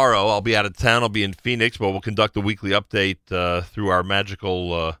tomorrow. I'll be out of town. I'll be in Phoenix, but we'll conduct a weekly update through our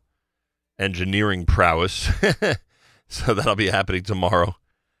magical engineering prowess. So that'll be happening tomorrow.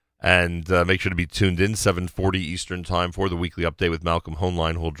 And make sure to be tuned in, 7:40 Eastern Time, for the weekly update with Malcolm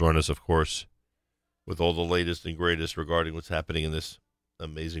Hoenlein, who will join us, of course, with all the latest and greatest regarding what's happening in this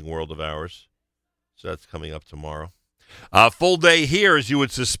amazing world of ours. So that's coming up tomorrow. Full day here, as you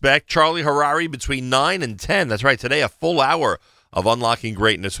would suspect. Charlie Harari between 9 and 10. That's right, today a full hour of Unlocking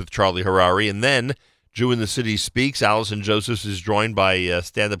Greatness with Charlie Harari. And then Jew in the City Speaks. Allison Josephs is joined by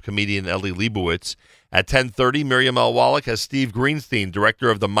stand-up comedian Eli Leibovitz. At 10:30, Miriam L. Wallach has Steve Greenstein, director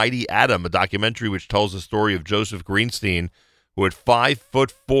of The Mighty Atom, a documentary which tells the story of Joseph Greenstein, who at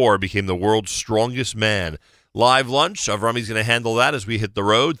 5'4" became the world's strongest man. Live lunch, Avrami's going to handle that as we hit the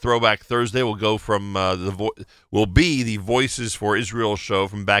road. Throwback Thursday will go from will be the Voices for Israel show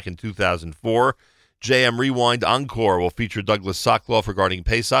from back in 2004. JM Rewind Encore will feature Douglas Sokoloff regarding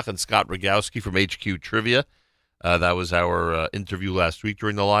Pesach and Scott Rogowski from HQ Trivia. That was our interview last week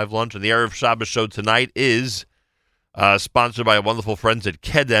during the live lunch. And the Erev Shabbos show tonight is sponsored by our wonderful friends at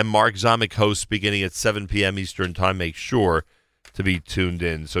Kedem. Mark Zamek hosts beginning at 7 p.m. Eastern Time. Make sure to be tuned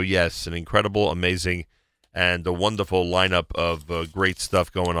in. So, yes, an incredible, amazing, and a wonderful lineup of great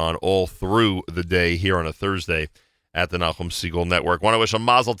stuff going on all through the day here on a Thursday at the Nachum Segal Network. Want to wish a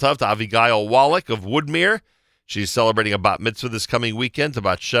mazel tov to Avigail Wallach of Woodmere. She's celebrating a bat mitzvah this coming weekend, to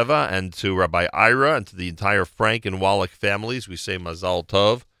Bat Sheva and to Rabbi Ira and to the entire Frank and Wallach families. We say mazal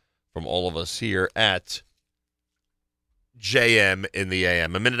tov from all of us here at JM in the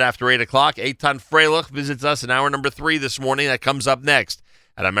AM. A minute after 8 o'clock, Eitan Freilich visits us in hour number 3 this morning. That comes up next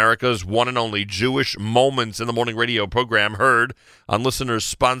at America's one and only Jewish Moments in the Morning radio program, heard on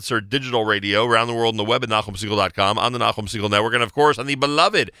listeners-sponsored digital radio around the world on the web at NachumSegal.com, on the Nachum Segal Network, and, of course, on the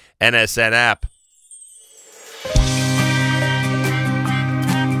beloved NSN app.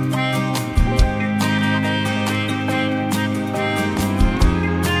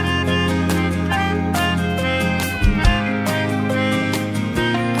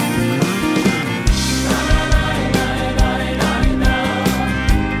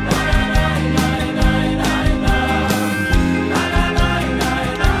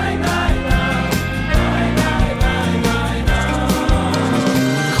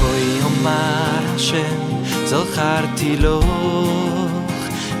 זכרתי לך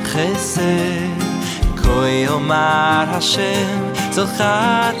חסד כה יאמר השם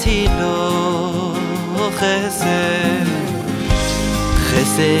זכרתי לך חסד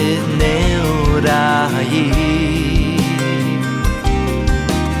חסד נעוריי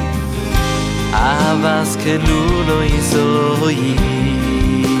אהבס כלו לא יזוהי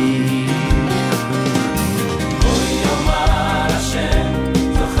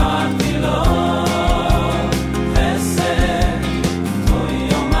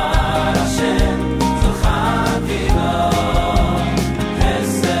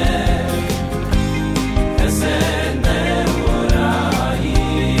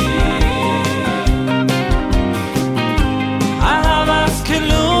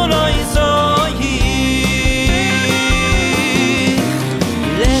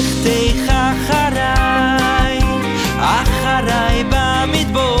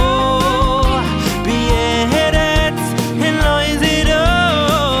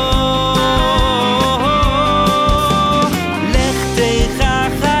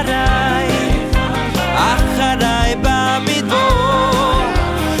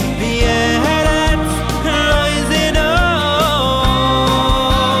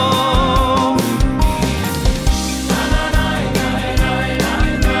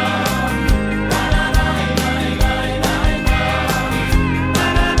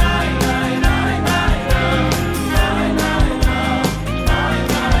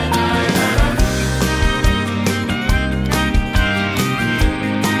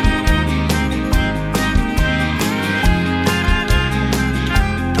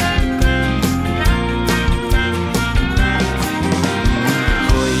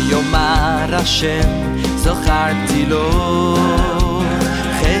השם זכרתי לו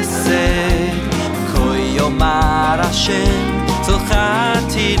חסד כה יאמר השם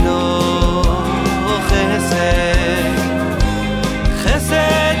זכרתי לו חסד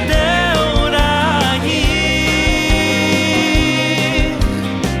חסד נעורייך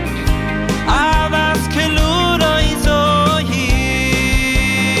אבס כלורוי זוהיך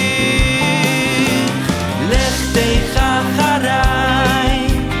לכתך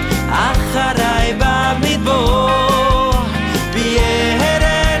אחריי במדבור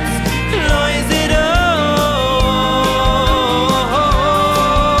בארץ לא יזירו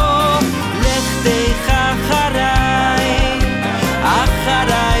לכתך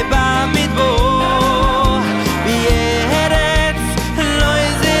אחריי במדבור בארץ לא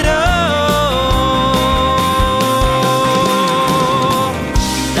יזירו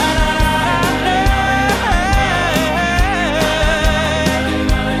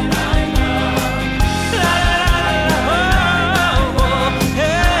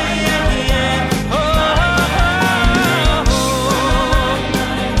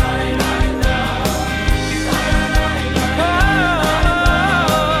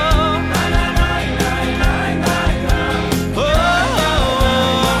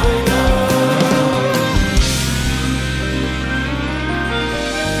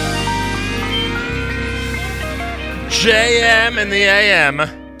JM in the AM.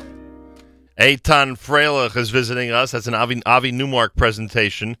 Eitan Freilich is visiting us. That's an Avi Newmark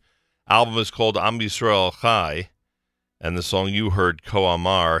presentation. Album is called Am Yisrael Chai. And the song you heard, Ko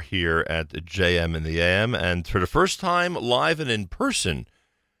Amar, here at JM in the AM. And for the first time, live and in person,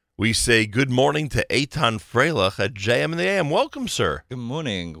 we say good morning to Eitan Freilich at JM in the AM. Welcome, sir. Good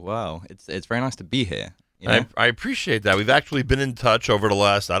morning. Wow. It's very nice to be here. You know? I appreciate that. We've actually been in touch over the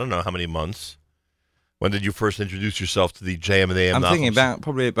last, I don't know how many months. When did you first introduce yourself to the JM and the AM? I'm thinking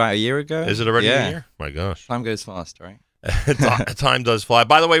probably about a year ago. Is it already a year? My gosh. Time goes fast, right? Time does fly.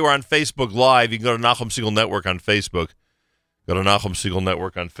 By the way, we're on Facebook Live. You can go to Nachum Segal Network on Facebook. Go to Nachum Segal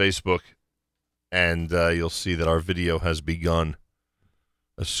Network on Facebook, and you'll see that our video has begun,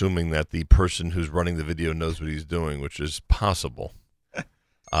 assuming that the person who's running the video knows what he's doing, which is possible.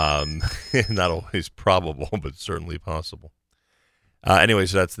 Not always probable, but certainly possible. Anyway,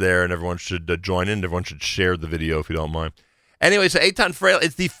 so that's there, and everyone should join in. Everyone should share the video if you don't mind. Anyway, so Eitan Freilich,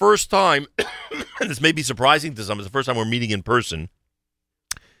 it's the first time, and this may be surprising to some, it's the first time we're meeting in person,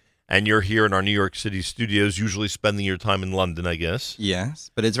 and you're here in our New York City studios, usually spending your time in London, I guess.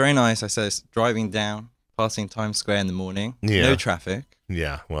 Yes, but it's very nice. I said driving down, passing Times Square in the morning, no traffic.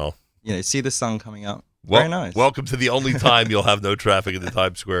 Yeah, well. You know, see the sun coming up. Very nice. Welcome to the only time you'll have no traffic in the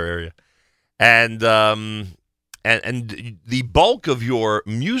Times Square area. And the bulk of your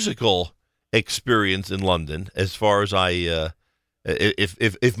musical experience in London, as far as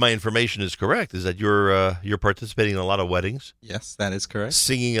if my information is correct, is that you're participating in a lot of weddings. Yes, that is correct.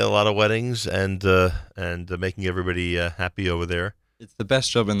 Singing at a lot of weddings and making everybody happy over there. It's the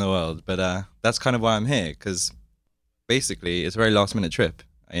best job in the world, but that's kind of why I'm here, because basically it's a very last minute trip.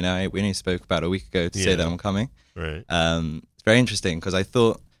 You know, we only spoke about a week ago to say that I'm coming. Right. It's very interesting because I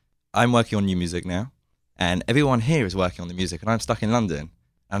thought I'm working on new music now. And everyone here is working on the music, and I'm stuck in London.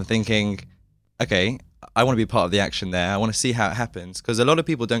 I'm thinking, okay, I want to be part of the action there. I want to see how it happens, because a lot of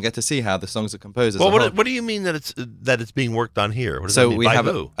people don't get to see how the songs are composed. Well, what do you mean that it's being worked on here? What does that mean? We By have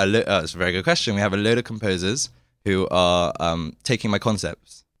who? It's a very good question. We have a load of composers who are taking my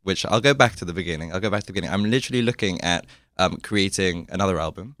concepts, which I'll go back to the beginning. I'm literally looking at creating another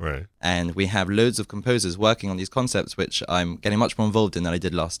album. Right. And we have loads of composers working on these concepts, which I'm getting much more involved in than I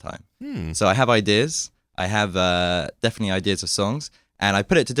did last time. So I have ideas. I have definitely ideas of songs, and I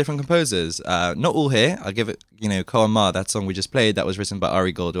put it to different composers. Not all here. I'll give it, Ko Amar, that song we just played, that was written by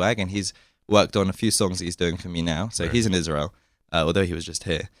Ari Goldwag, and he's worked on a few songs that he's doing for me now. So he's in Israel, although he was just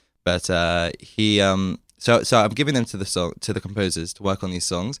here. But so I'm giving them to the composers to work on these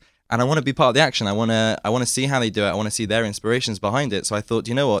songs, and I want to be part of the action. I want to see how they do it. I want to see their inspirations behind it. So I thought,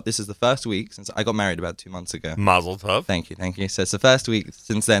 you know what? This is the first week since I got married about 2 months ago. Mazel tov. Thank you. So it's the first week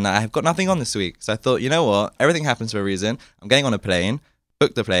since then. I have got nothing on this week. So I thought, you know what? Everything happens for a reason. I'm getting on a plane,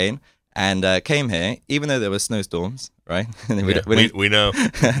 booked the plane, and came here, even though there were snowstorms, right? we know.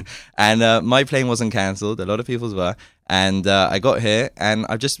 And my plane wasn't cancelled. A lot of people's were. And I got here, and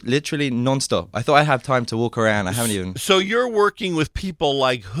I've just literally nonstop. I thought I'd have time to walk around. I haven't even. So you're working with people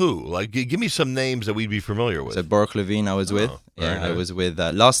like who? Like, give me some names that we'd be familiar with. So Baruch Levine, I was with. Yeah, I was with.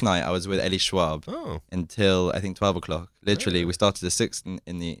 Last night, I was with Eli Schwab until I think 12 o'clock. Literally, we started at 6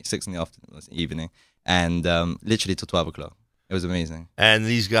 in the afternoon, evening, and literally till 12 o'clock. It was amazing. And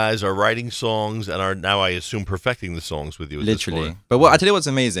these guys are writing songs and are now, I assume, perfecting the songs with you. At Literally. This point. But I tell you what's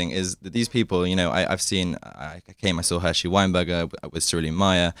amazing is that these people, I saw Hershey Weinberger with Cyrillian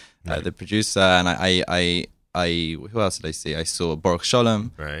Meyer, the producer, and who else did I see? I saw Baruch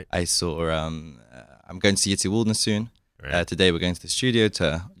Sholem. Right. I saw, I'm going to see Yitzi Waldner soon. Right. Today we're going to the studio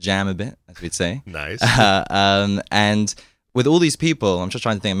to jam a bit, as we'd say. Nice. And with all these people, I'm just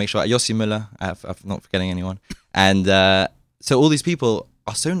trying to think and make sure, Yossi Müller, I'm not forgetting anyone. And so all these people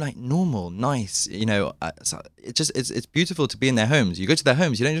are so like normal, nice, so it's beautiful to be in their homes. You go to their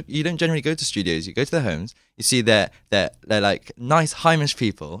homes, you don't generally go to studios. You go to their homes, you see they're like nice Heimish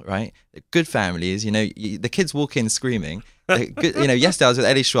people, right? They're good families. The kids walk in screaming. Good, yesterday I was with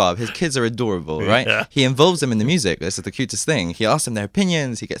Eddie Schwab. His kids are adorable, right? Yeah. He involves them in the music. This is the cutest thing. He asks them their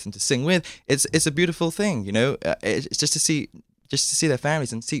opinions. He gets them to sing with. It's a beautiful thing, It's just to see their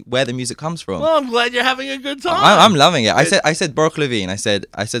families and see where the music comes from. Well, I'm glad you're having a good time. I'm loving it. I said Baruch Levine. I said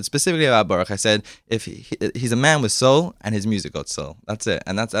specifically about Baruch. I said if he's a man with soul and his music got soul. That's it,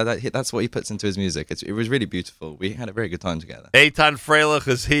 and that's what he puts into his music. It was really beautiful. We had a very good time together. Eitan Freilich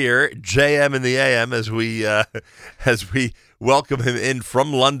is here, JM in the AM, as we welcome him in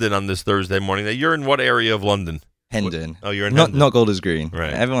from London on this Thursday morning. Now, you're in what area of London? Hendon. Oh, you're in Hendon. Not Golders Green.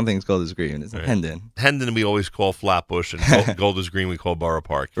 Right. Everyone thinks Golders Green. It's Hendon. Hendon we always call Flatbush, and Golders Green we call Borough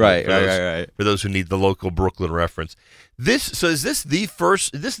Park. Right. For those who need the local Brooklyn reference. Is this the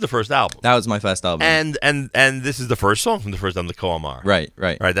first? This is the first album. That was my first album. And this is the first song from the first album, the Koamar. Right.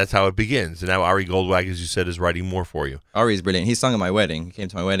 That's how it begins. And now Ari Goldwag, as you said, is writing more for you. Ari's brilliant. He sung at my wedding. He came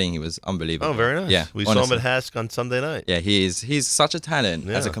to my wedding. He was unbelievable. Oh, very nice. Yeah, we saw him at Hask on Sunday night. Yeah, he's such a talent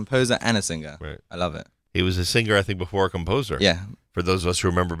as a composer and a singer. Right. I love it. He was a singer, I think, before a composer. Yeah. For those of us who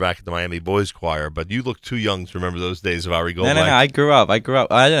remember back at the Miami Boys Choir, but you look too young to remember those days of Ari Goldwag. No. I grew up. I don't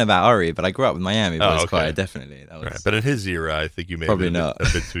know about Ari, but I grew up with Miami Boys Choir, definitely. That was... Right. But in his era, I think you may probably have been not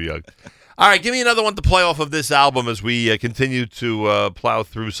a bit too young. All right, give me another one to play off of this album as we continue to plow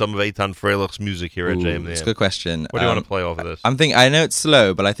through some of Eitan Freilich's music here at JM. It's a good question. What do you want to play off of this? I know it's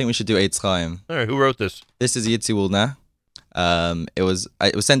slow, but I think we should do Eitz Chaim. All right, who wrote this? This is Yitzi Waldner. It was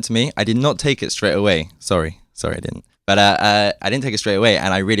sent to me. I did not take it straight away. Sorry, I didn't. But I didn't take it straight away,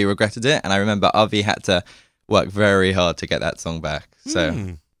 and I really regretted it. And I remember Avi had to work very hard to get that song back.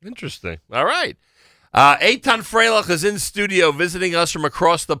 So interesting. All right. Eitan Freilich is in studio visiting us from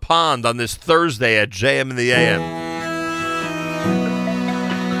across the pond on this Thursday at JM in the AM.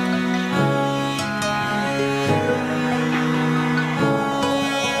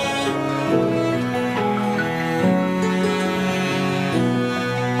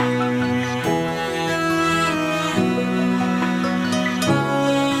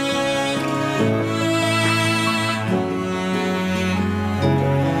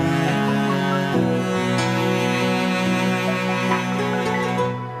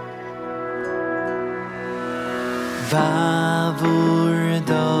 Vavur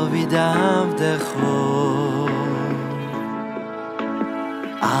David Avdecho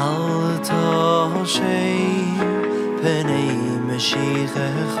Al Toshei Penei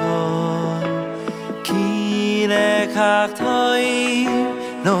Meshichecho Ki lekach toi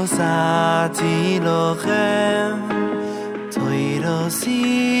Nosati lochem Toirosi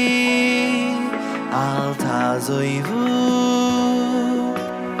Al Tazoivu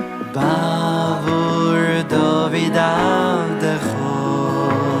Bavur David Avdecho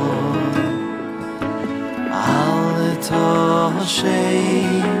Al Toshei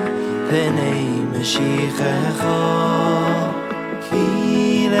Penei Meshichecho Ki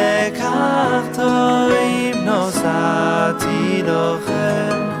lekach toim nosati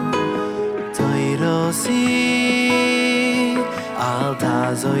lochem Toirosi Al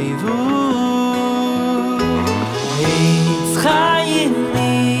Tazoivu Eitz Chaim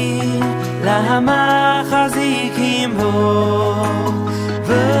למה חזיקים בו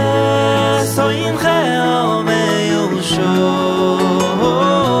וסועים חאו מיושו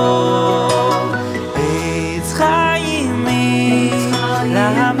עץ חיימי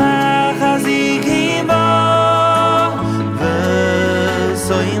למה חזיקים בו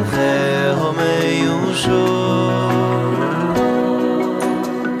וסועים חאו מיושו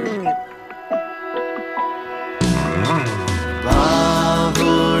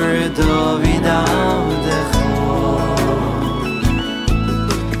David Avdecho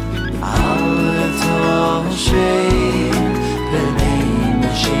Al Toshei Penei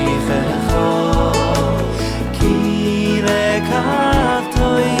Meshichecho Ki lekach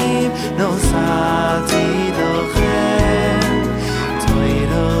toim Nosati lochem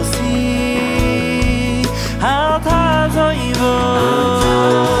Toirosi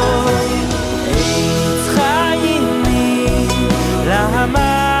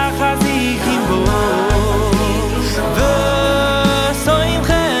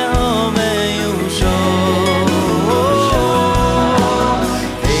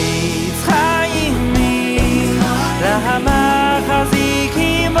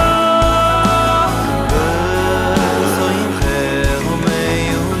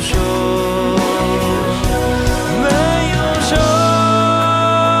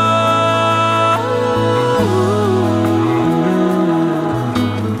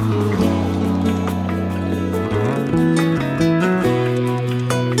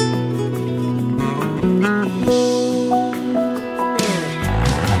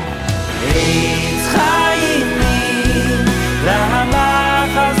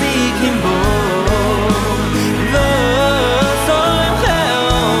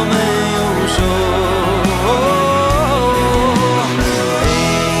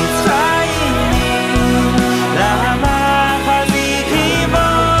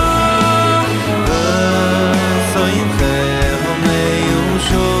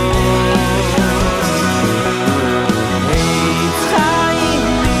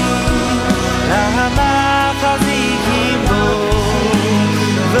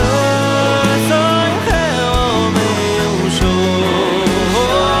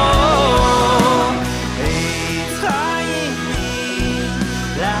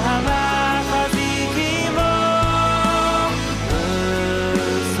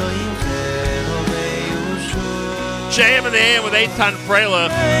JM in the AM with Eitan Freilich.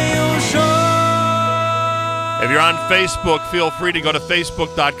 If you're on Facebook, feel free to go to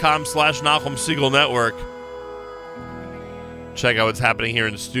facebook.com/Nachum Siegel Network. Check out what's happening here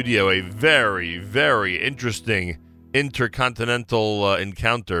in the studio. A very, very interesting intercontinental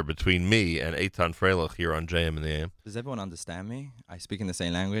encounter between me and Eitan Freilich here on JM in the AM. Does everyone understand me? I speak in the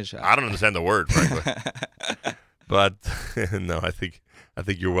same language. I don't understand the word, frankly. But no, I think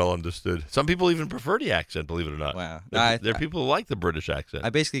you're well understood. Some people even prefer the accent, believe it or not. Wow. There are people who like the British accent. I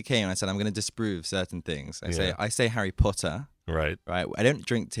basically came and I said I'm going to disprove certain things. I say Harry Potter. Right. Right. I don't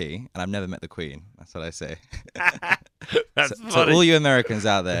drink tea, and I've never met the Queen. That's what I say. That's so funny. all you Americans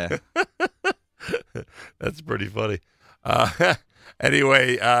out there. That's pretty funny.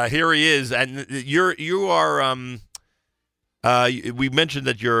 Anyway, here he is, and you are. We mentioned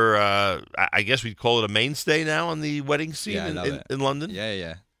that you're. I guess we'd call it a mainstay now on the wedding scene in London.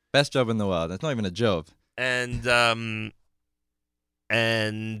 Yeah. Best job in the world. It's not even a job. And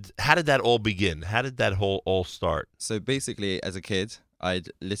how did that all begin? How did that all start? So basically, as a kid, I'd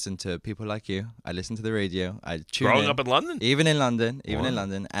listen to people like you. I'd listen to the radio. I'd tune Growing in. up in London? Even in London.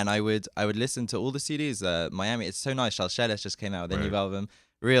 Wow. And I would listen to all the CDs. Miami, it's so nice. Shalsheles just came out with a new album.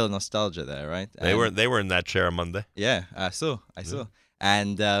 Real nostalgia there, right? They were in that chair on Monday. Yeah, I saw.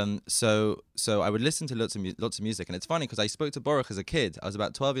 And so I would listen to lots of music. And it's funny because I spoke to Baruch as a kid. I was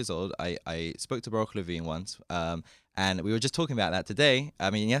about 12 years old. I spoke to Baruch Levine once. And we were just talking about that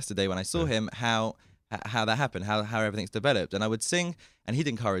yesterday when I saw him, how that happened, how everything's developed. And I would sing, and he'd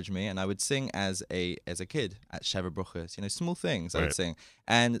encourage me, and I would sing as a kid at Sheva Bruchos, small things I would sing.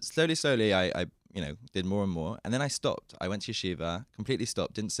 And slowly I did more and more. And then I stopped. I went to yeshiva, completely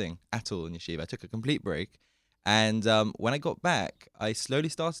stopped, didn't sing at all in yeshiva. I took a complete break. And when I got back, I slowly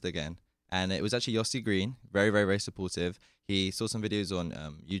started again. And it was actually Yossi Green, very, very, very supportive. He saw some videos on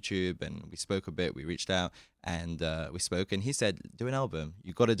YouTube, and we spoke a bit. We reached out, and we spoke. And he said, do an album.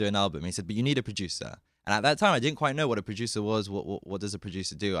 You got to do an album. He said, but you need a producer. And at that time, I didn't quite know what a producer was. What does a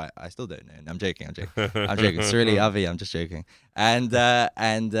producer do? I still don't know. I'm joking. I'm joking. It's really Avi. I'm just joking. And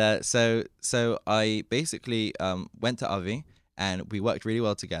so I basically went to Avi, and we worked really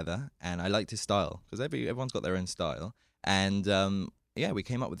well together. And I liked his style because everyone's got their own style. And we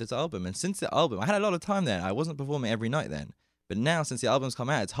came up with this album. And since the album, I had a lot of time then. I wasn't performing every night then. But now, since the album's come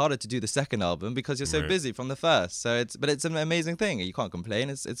out, it's harder to do the second album because you're so busy from the first. So it's an amazing thing. You can't complain.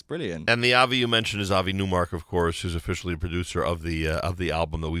 It's brilliant. And the Avi you mentioned is Avi Newmark, of course, who's officially a producer of the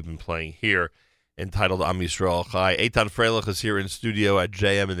album that we've been playing here, entitled Am Yisrael Chai. Eitan Freilich is here in studio at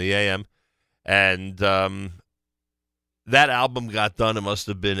JM in the AM, and that album got done. It must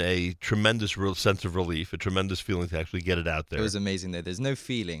have been a tremendous real sense of relief, a tremendous feeling to actually get it out there. It was amazing though. There's no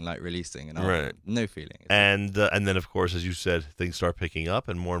feeling like releasing an album. Right. No feeling. And then, of course, as you said, things start picking up,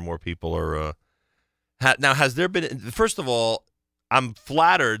 and more people are. Now, has there been? First of all, I'm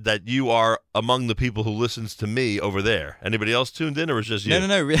flattered that you are among the people who listens to me over there. Anybody else tuned in, or was it just you?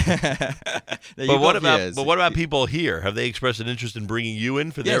 No. But what about people here? Have they expressed an interest in bringing you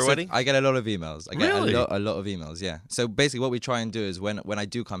in for their wedding? I get a lot of emails. I get Really? a lot of emails. Yeah. So basically, what we try and do is when I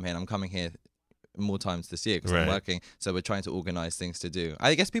do come here, and I'm coming here more times this year because I'm working. So we're trying to organize things to do.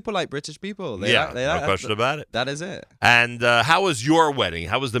 I guess people like British people. No question about it. That is it. And how was your wedding?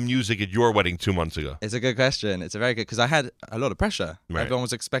 How was the music at your wedding 2 months ago? It's a good question. It's a very good because I had a lot of pressure. Right. Everyone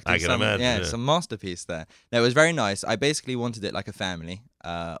was expecting I can imagine, some masterpiece there. No, it was very nice. I basically wanted it like a family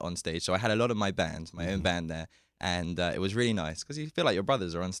on stage. So I had a lot of my band, my own band there. And it was really nice because you feel like your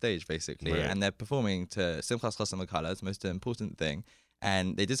brothers are on stage basically, and they're performing to Simchas Chosam Akala. It's the most important thing.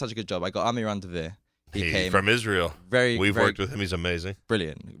 And they did such a good job. I got Amiran Devir. He came from Israel. We've worked with him. He's amazing.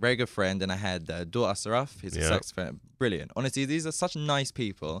 Brilliant. Very good friend. And I had Dor Asaraf. He's a saxophone. Brilliant. Honestly, these are such nice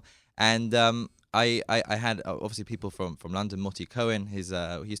people. And I had obviously people from London. Moti Cohen. He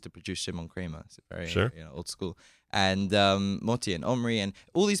used to produce Shimon Kramer. It's very old school. And Moti and Omri and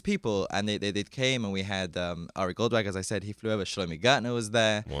all these people. And they came, and we had Ari Goldwag, as I said. He flew over. Shlomi Gartner was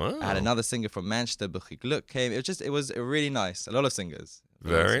there. Wow. I had another singer from Manchester. Buchi Gluck came. It was really nice. A lot of singers.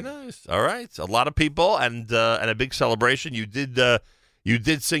 Very nice. All right, a lot of people and a big celebration. You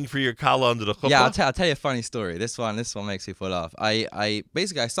did sing for your kala under the chuppah. Yeah, I'll tell you a funny story. This one makes people laugh. I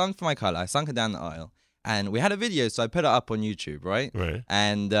basically sung for my kala. I sung her down the aisle, and we had a video, so I put it up on YouTube, right? Right.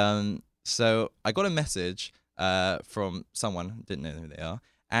 And so I got a message from someone, didn't know who they are,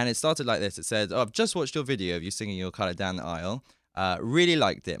 and it started like this. It said, "Oh, I've just watched your video of you singing your kala down the aisle. Really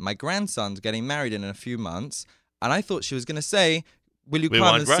liked it. My grandson's getting married in a few months, and I thought she was going to say, will you We come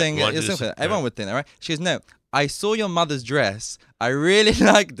want- and right, sing we want your you to song? sing, Everyone right. would think that, right? She goes, no, I saw your mother's dress. I really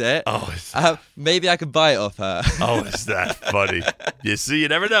liked it. Oh, maybe I could buy it off her. Oh, is that funny? You see, you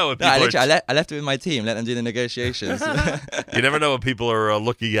never know what No, people I left it with my team. Let them do the negotiations. You never know what people are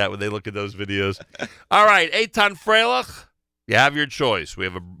looking at when they look at those videos. All right, Eitan Freilich, you have your choice. We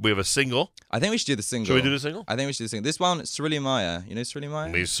have a single. I think we should do the single. Should we do the single? I think we should do the single. This one, Srilly Meyer. You know Srilly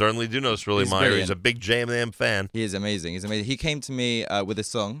Meyer? We certainly do know Srilly He's Meyer. brilliant. He's a big JM fan. He is amazing. He's amazing. He came to me with a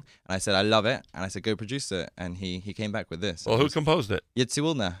song, and I said, I love it. And I said, go produce it. And he came back with this. Well, who composed it? Yitzi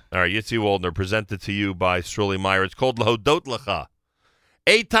Wilner. All right, Yitzi Waldner, presented to you by Srilly Meyer. It's called Lahodot Lecha.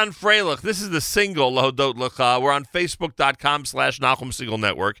 Eitan Freilich, this is the single, Lahodot Lecha. We're on Facebook.com/Nachum Siegel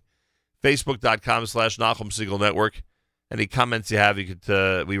Network. Facebook.com/Nachum Siegel Network. Any comments you have,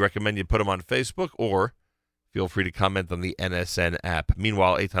 we recommend you put them on Facebook, or feel free to comment on the NSN app.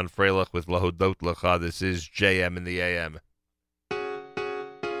 Meanwhile, Eitan Freilich with Lahodot Lecha. This is JM in the AM.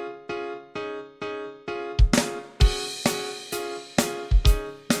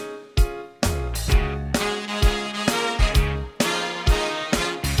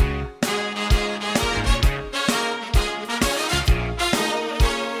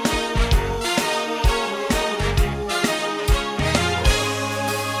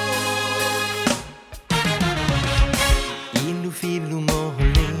 אילו פילו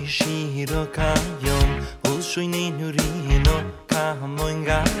מולי שירו כיום ושעיננו רינו כהמון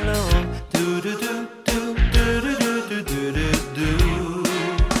גלו דו דו דו דו דו דו דו דו דו דו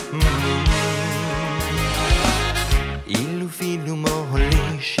אילו פילו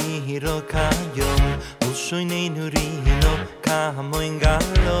מולי שירו כיום ושעיננו רינו כהמון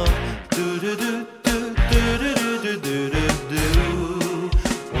גלו דו דו דו דו דו דו דו דו דו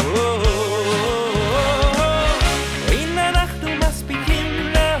אין אנחנו מספיקים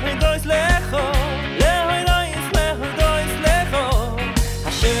להודות לך להודות לך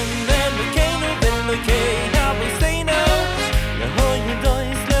השם אלוקינו ואלוקי אבותינו להודות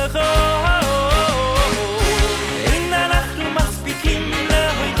לך אין אנחנו מספיקים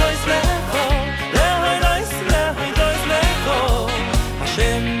להודות לך להודות לך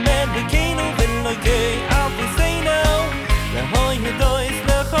השם אלוקינו ואלוקי אבותינו להודות לך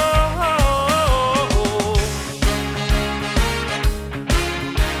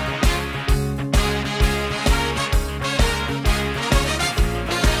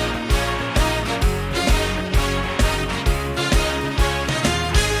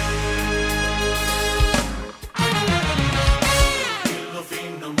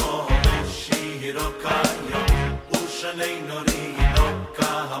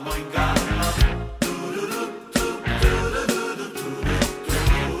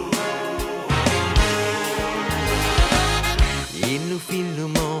אילו פילו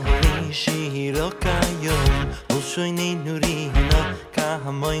מולי שירו כיום ושעיננו רינו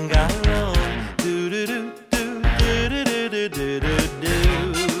כהמון גלו דו דו דו דו דו דו דו דו דו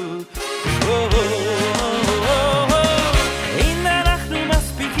אין אנחנו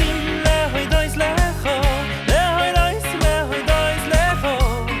מספיקים להודות לך להודות לך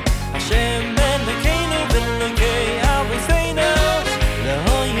השם אלוקינו ואלוקי אבותינו להודות לך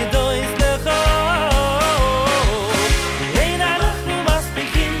אין אנחנו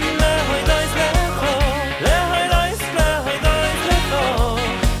מספיקים להודות לך לך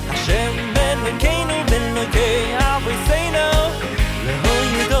השם אלוקינו ואלוקי אבותינו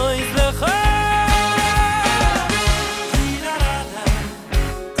להודות לך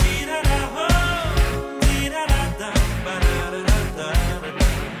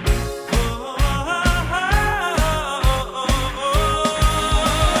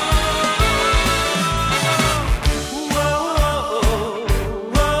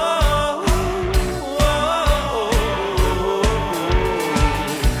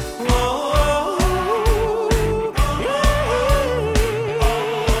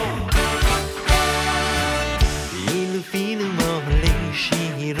אילו פילו מולי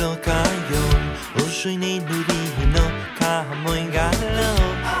שירו כיום ושעיננו רינו כהמון גלו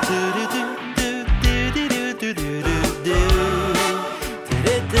דו דו דו דו דו דו דו דו דו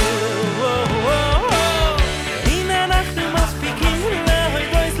אין אנחנו מספיקים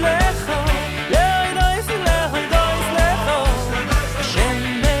להודות לך להודות לך השם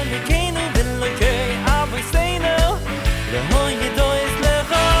אלוקינו ואלוקי אבותינו להודות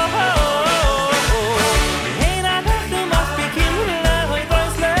לך אין אנחנו מספיקים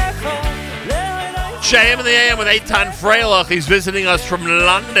להודות לך JM in the AM with Eitan Freilich. He's visiting us from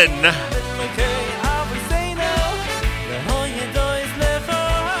London.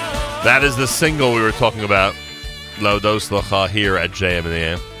 That is the single we were talking about, Lahodot Lecha, here at JM in the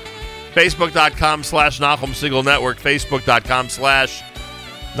AM. Facebook.com/Nachum Single Network.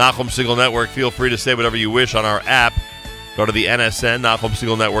 Facebook.com/Nachum Single Network. Feel free to say whatever you wish on our app. Go to the NSN, Nachum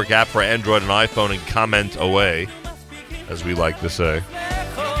Single Network app for Android and iPhone and comment away, as we like to say.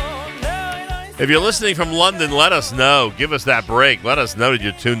 If you're listening from London, let us know. Give us that break. Let us know that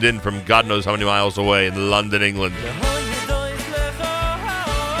you're tuned in from God knows how many miles away in London, England.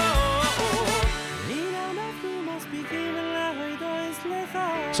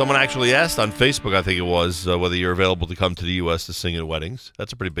 Someone actually asked on Facebook, I think it was, whether you're available to come to the U.S. to sing at weddings.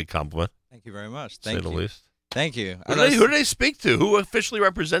 That's a pretty big compliment. Thank you very much. To say the least. Thank you. Who do they speak to? Who officially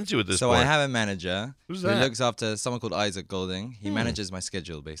represents you at this point? So I have a manager. Who's who that? looks after someone called Isaac Golding. He manages my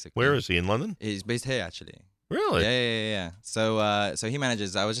schedule, basically. Where is he? In London? He's based here, actually. Really? Yeah. So he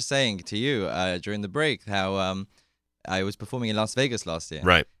manages. I was just saying to you during the break how I was performing in Las Vegas last year.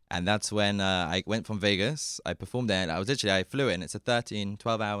 Right. And that's when I went from Vegas. I performed there. And I flew in. It's a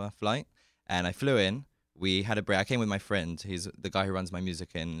 12-hour flight. And I flew in. We had a break. I came with my friend. He's the guy who runs my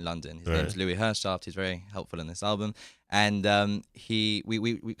music in London. His name's Louis Hershaft. He's very helpful in this album. And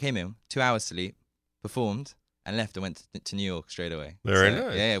we came in, 2 hours sleep, performed, and left and went to New York straight away. Very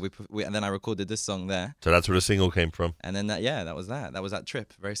nice. Yeah. And then I recorded this song there. So that's where the single came from. And then that was that. That was that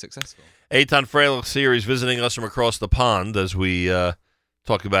trip. Very successful. Eitan Freilich series visiting us from across the pond as we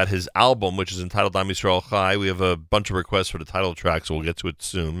talk about his album, which is entitled Am Yisrael Chai. We have a bunch of requests for the title track, so we'll get to it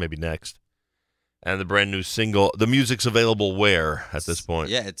soon, maybe next. And the brand new single. The music's available where at this point?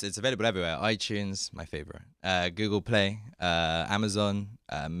 Yeah, it's available everywhere. iTunes, my favorite. Google Play, Amazon,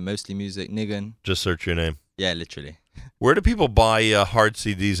 Mostly Music, Niggin. Just search your name. Yeah, literally. Where do people buy hard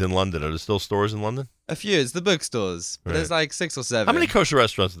CDs in London? Are there still stores in London? A few. It's the bookstores. But there's like 6 or 7. How many kosher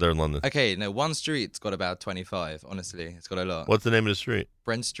restaurants are there in London? Okay, no, one street's got about 25, honestly. It's got a lot. What's the name of the street?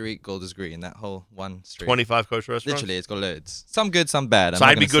 Brent Street, Golders Green, that whole one street. 25 kosher restaurants? Literally, it's got loads. Some good, some bad. So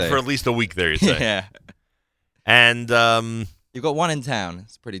I'd be good for at least a week there, you'd say? Yeah. And you've got one in town.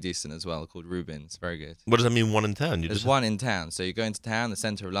 It's pretty decent as well, called Rubens. Very good. What does that mean, one in town? There's one in town. So you go into town, the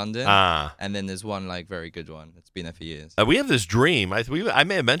center of London, and then there's one like very good one. It's been there for years. We have this dream. I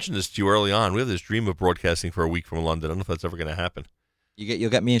may have mentioned this to you early on. We have this dream of broadcasting for a week from London. I don't know if that's ever going to happen. You'll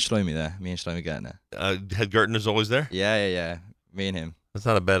get me and Shlomi there. Me and Shlomi Gertner. Head Gertner is always there? Yeah. Me and him. That's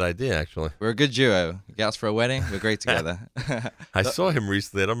not a bad idea, actually. We're a good duo. Get us for a wedding. We're great together. I saw him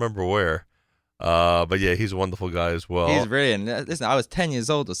recently. I don't remember where. But yeah, he's a wonderful guy as well. He's brilliant. Listen, I was 10 years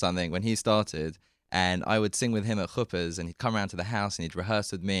old or something when he started, and I would sing with him at chuppahs, and he'd come around to the house and he'd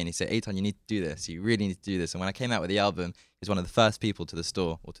rehearse with me, and he'd say, Eitan, you need to do this. You really need to do this. And when I came out with the album, he was one of the first people to the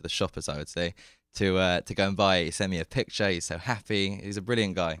store, or to the shop, as I would say, to go and buy it. He sent me a picture. He's so happy. He's a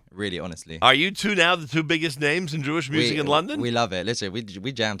brilliant guy, really, honestly. Are you two now the two biggest names in Jewish music in London? We love it. Literally,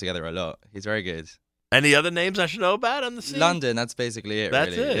 we jam together a lot. He's very good. Any other names I should know about on the scene? London, that's basically it,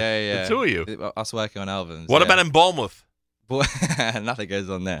 That's really. it? Yeah. The two of you? Us working on albums. What about in Bournemouth? Nothing goes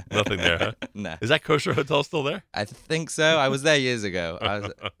on there. Nothing there, huh? No. Is that kosher hotel still there? I think so. I was there years ago.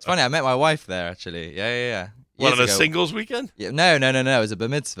 It's funny, I met my wife there, actually. Yeah. What, on a singles weekend? Yeah, no. It was a bar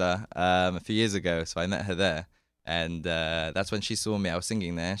mitzvah a few years ago, so I met her there. And that's when she saw me. I was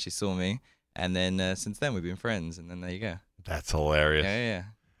singing there. She saw me. And then since then, we've been friends. And then there you go. That's hilarious. Yeah.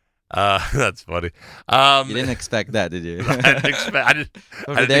 That's funny. You didn't expect that, did you? I didn't expect.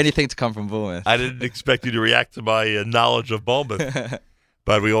 The only thing to come from Bournemouth. I didn't expect you to react to my knowledge of Bournemouth,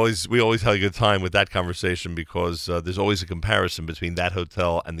 but we always had a good time with that conversation because there's always a comparison between that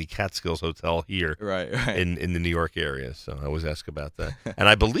hotel and the Catskills Hotel here, right. in the New York area. So I always ask about that. And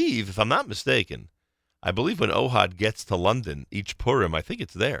I believe, if I'm not mistaken, when Ohad gets to London, each Purim, I think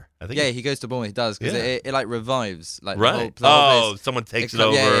it's there. He goes to Bournemouth. He does because it like revives like right. The whole place. Someone takes it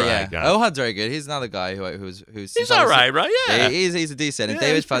over. Yeah. Ohad's very good. He's another guy who's he's all right, right? Yeah, he's a decent. And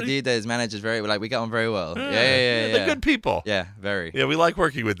David Fadida, his manager's very we get on very well. Yeah. They're good people. Yeah, very. Yeah, we like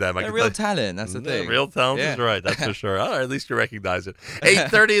working with them. They're real talent. That's the thing. Real talent is right. That's for sure. All right, at least you recognize it.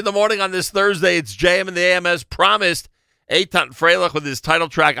 8:30 in the morning on this Thursday. It's JM and the AM as promised. Eitan Freilich with his title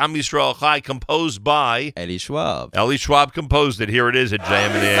track, Am Yisrael Chai, composed by Eli Schwab. Eli Schwab composed it. Here it is at JM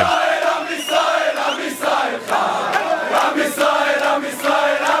and the AM.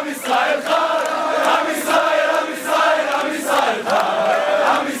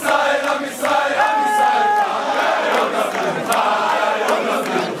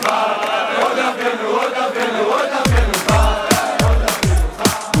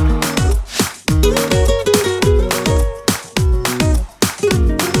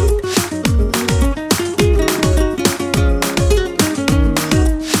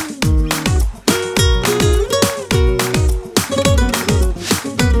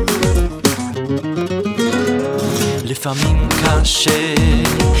 לפעמים קשה,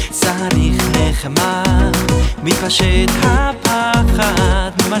 צריך מלחמה מתפשט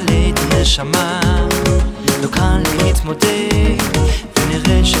הפחד ממלא את הנשמה לא קל להתמודד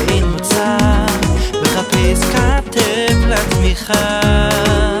ונראה שאין מוצא מחפש כתף לתמיכה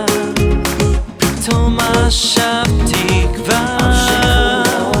פתאום עכשיו תקווה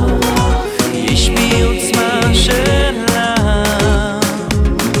יש בי עוצמה שלה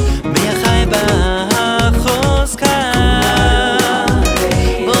מי החי בחוזקה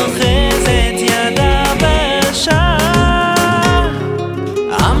אוחזת ידה בשער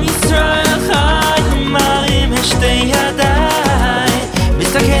עם ישראל חי מרים את שתי ידיי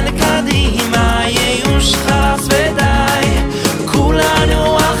מסתכל קדימה ייאוש חס ודי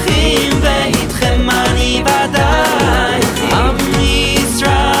כולנו אחים ואיתכם אני ודאי עם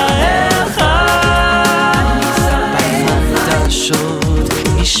ישראל חי בחדשות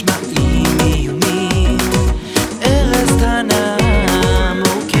נשמעים איומים ארץ קטנה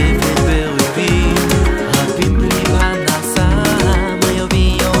מורכבת בריבים רבים בלי פרנסה מה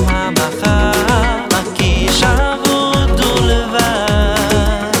יביא יום המחר מרגיש אבוד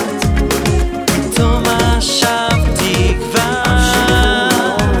ולבד פתאום עכשיו תקווה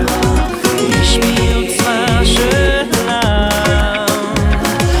יש בי עוצמה שלה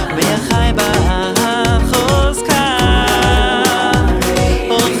ביחי בחוזקה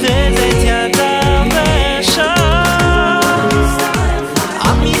אוחזת ידה בשער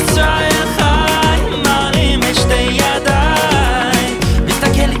עם ישראל חי מרים את שתי ידיי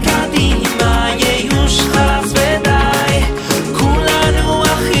מסתכל קדימה ייאוש חס ודי כולנו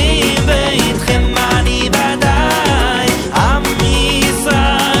אחים ואיתכם אני ודאי עם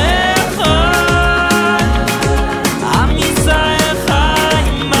ישראל חי עם ישראל חי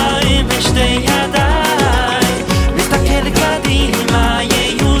מרים את שתי ידיי מסתכל קדימה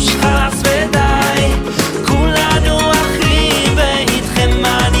ייאוש חס ודי כולנו אחים ואיתכם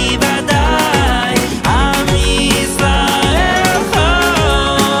אני ודאי עם ישראל חי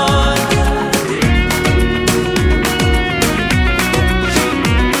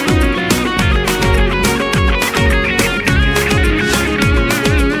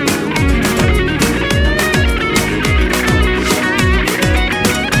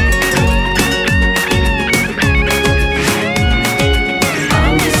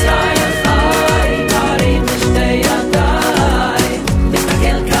עם ישראל חי מרים את שתי ידיי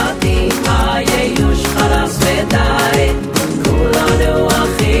מסתכל קדימה ייאוש חלאס ודי כולנו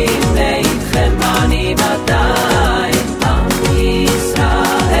אחים ואיתכם אני ודאי עם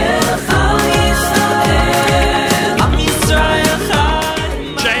ישראל חי עם ישראל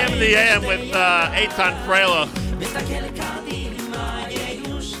חי JM the AM with Eitan Freilich. מסתכל קדימה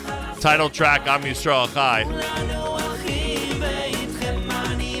ייאוש חלאס Title track, Am Yisrael Chai. כולנו אחים ואיתכם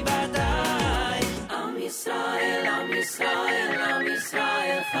אני ודאי עם ישראל עם ישראל עם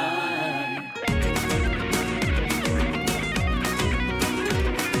ישראל חי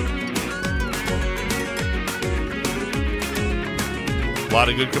A lot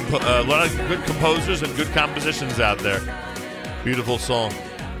of good composers and good compositions out there. Beautiful song.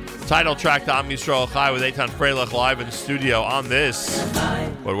 Title track to Am Yisrael Chai with Eitan Freilich live in studio on this,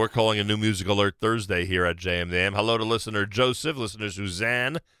 what we're calling a New Music Alert Thursday here at JMDM. Hello to listener Joseph, listener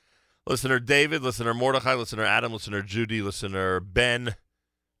Suzanne, listener David, listener Mordechai, listener Adam, listener Judy, listener Ben.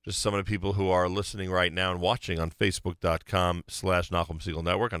 Just some of the people who are listening right now and watching on Facebook.com/Nachum Segal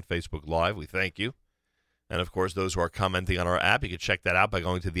Network on Facebook Live. We thank you. And, of course, those who are commenting on our app, you can check that out by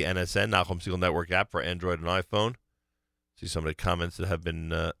going to the NSN, Nachum Segal Network app for Android and iPhone. See some of the comments that have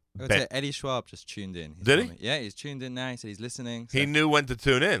been... Eddie Schwab just tuned in. Did he? Yeah, he's tuned in now. He said he's listening. He knew when to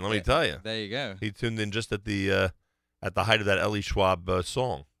tune in, let me tell you. There you go. He tuned in just at the height of that Eddie Schwab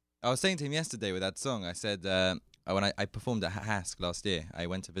song. I was saying to him yesterday with that song, I said, when I performed at Hask last year, I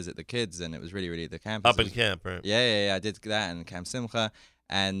went to visit the kids, and it was really, really the campus. Up in camp, right? Yeah, I did that in Camp Simcha.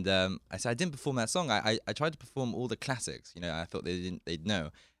 And I said I didn't perform that song. I tried to perform all the classics. You know, I thought they'd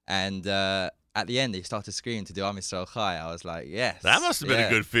know. And at the end, they started screaming to do Am Yisrael Chai. I was like, yes. That must have been a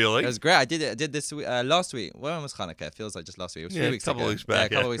good feeling. It was great. I did this last week. When was Hanukkah? It feels like just last week. It was 3 weeks ago. A couple weeks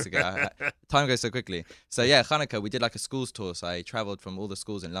back. Yeah, a couple weeks ago. Time goes so quickly. So yeah, Hanukkah, we did like a schools tour. So I traveled from all the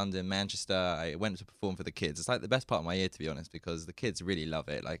schools in London, Manchester. I went to perform for the kids. It's like the best part of my year, to be honest, because the kids really love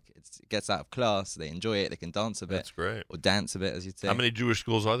it. Like it gets out of class. They enjoy it. They can dance a bit. That's great. Or dance a bit, as you'd say. How many Jewish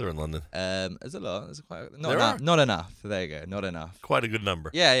schools are there in London? There's a lot. There's quite Not enough. There you go. Not enough. Quite a good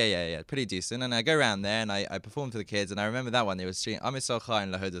number. Yeah. Pretty decent. And I go around there and I performed for the kids. And I remember that one. They were singing Am Yisrael Chai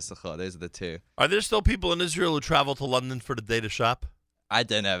and Lahoda Sacha. Those are the two. Are there still people in Israel who travel to London for the day to shop? I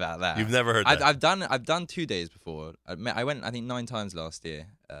don't know about that. You've never heard that? I've done 2 days before. I went, I think, 9 times last year.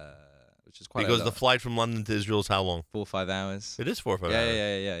 It which is quite Because a the lot. flight from London to Israel is how long? 4 or 5 hours. It is 4 or 5 yeah,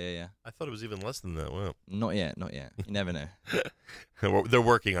 hours. Yeah. I thought it was even less than that. Wow. Not yet. You never know. They're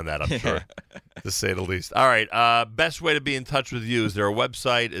working on that, I'm sure, to say the least. All right. Best way to be in touch with you. Is there a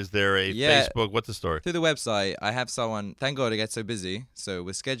website? Is there a Facebook? What's the story? Through the website, I have someone. Thank God I get so busy. So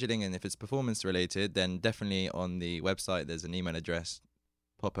with scheduling, and if it's performance related, then definitely on the website there's an email address.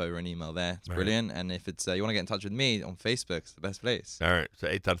 Pop over an email there. It's brilliant. And if it's you want to get in touch with me on Facebook, it's the best place. All right. So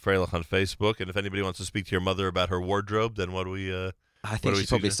Eitan Freilich on Facebook. And if anybody wants to speak to your mother about her wardrobe, then what do we... I think she's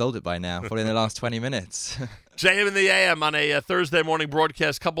probably sold it by now, probably in the last 20 minutes. JM in the AM on a Thursday morning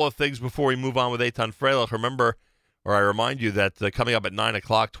broadcast. Couple of things before we move on with Eitan Freilich. Remember, or I remind you that coming up at 9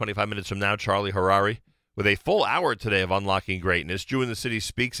 o'clock, 25 minutes from now, Charlie Harari with a full hour today of Unlocking Greatness. Jew in the City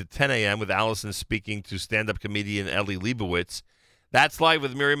speaks at 10 a.m. with Allison speaking to stand-up comedian Ellie Leibovitz. That's Live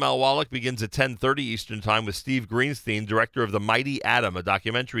with Miriam Al-Wallach begins at 10:30 Eastern Time with Steve Greenstein, director of The Mighty Adam, a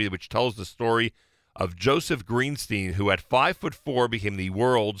documentary which tells the story of Joseph Greenstein, who at 5'4" became the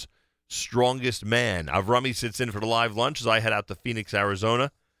world's strongest man. Avrami sits in for the live lunch as I head out to Phoenix,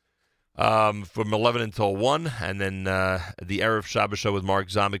 Arizona, from 11 until 1. And then the Erev Shabbos show with Mark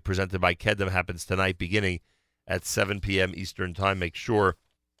Zomick, presented by Kedem, happens tonight beginning at 7 p.m. Eastern Time. Make sure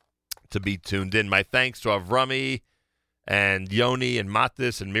to be tuned in. My thanks to Avrami and Yoni and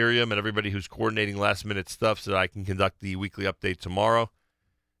Matis and Miriam and everybody who's coordinating last-minute stuff so that I can conduct the weekly update tomorrow.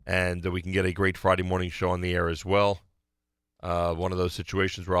 And we can get a great Friday morning show on the air as well. One of those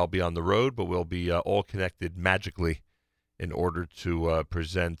situations where I'll be on the road, but we'll be all connected magically in order to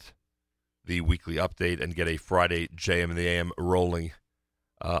present the weekly update and get a Friday JM in the AM rolling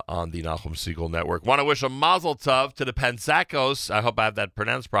on the Nachum Segal Network. Want to wish a mazel tov to the Panzakos, I hope I have that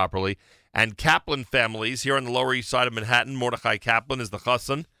pronounced properly, and Kaplan families here on the Lower East Side of Manhattan. Mordechai Kaplan is the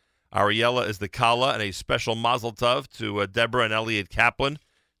chassan, Ariella is the kala, and a special mazel tov to Deborah and Elliot Kaplan.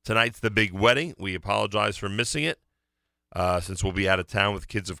 Tonight's the big wedding. We apologize for missing it since we'll be out of town with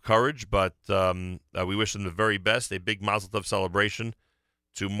Kids of Courage, but we wish them the very best. A big mazel tov celebration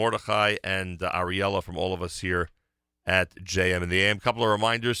to Mordechai and Ariella from all of us here at JM in the AM. Couple of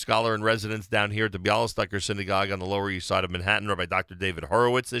reminders: scholar in residence down here at the Bialystoker Synagogue on the Lower East Side of Manhattan, Rabbi Dr. David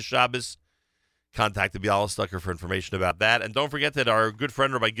Horowitz this Shabbos. Contact the Bialystoker for information about that. And don't forget that our good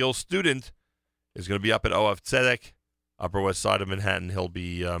friend Rabbi Gil Student is going to be up at OF Tzedek, Upper West Side of Manhattan. He'll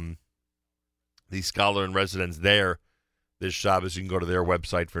be the scholar in residence there this Shabbos. You can go to their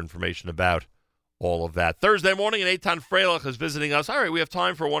website for information about all of that. Thursday morning, and Eitan Freilich is visiting us. All right, we have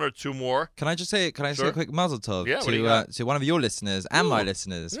time for one or two more. Can I say a quick mazel tov to one of your listeners and my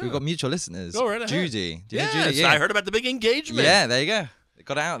listeners? Yeah. We've got mutual listeners. Go right ahead. Judy. Do you know Yes, Judy? Yeah. I heard about the big engagement. Yeah, there you go. It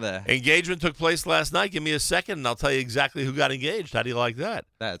got out there. Engagement took place last night. Give me a second, and I'll tell you exactly who got engaged. How do you like that?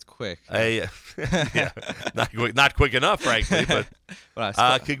 That's quick. Yeah, not quick enough, frankly.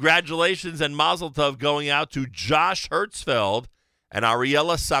 But congratulations and mazel tov going out to Josh Hertzfeld and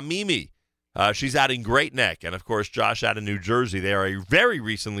Ariella Samimi. She's out in Great Neck, and of course, Josh out in New Jersey. They are a very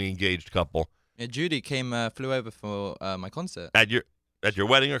recently engaged couple. Yeah, Judy flew over for my concert. At your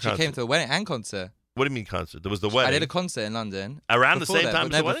wedding or concert? She came to a wedding and concert. What do you mean concert? There was the wedding. I did a concert in London. Around the same time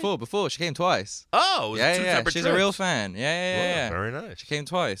as the wedding? Before. She came twice. Oh, it was two separate She's trips. a real fan. Yeah. Very nice. She came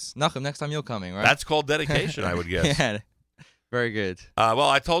twice. Nachum, next time you're coming, right? That's called dedication, I would guess. Yeah. Very good. Well,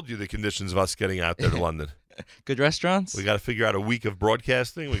 I told you the conditions of us getting out there to London. Good restaurants. We got to figure out a week of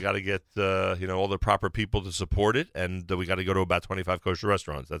broadcasting. We got to get all the proper people to support it, and we got to go to about 25 kosher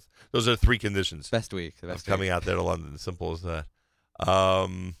restaurants. Those are the three conditions. Best week. Coming out there to London. Simple as that.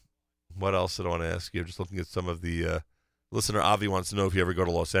 What else did I want to ask you? Just looking at some of the listener Avi wants to know if you ever go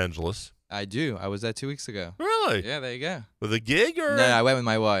to Los Angeles. I do. I was there 2 weeks ago. Really? Yeah, there you go. With a gig or? No, I went with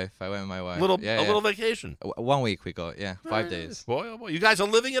my wife. Little vacation. 1 week we got. Yeah, 5 days. Boy, oh boy, you guys are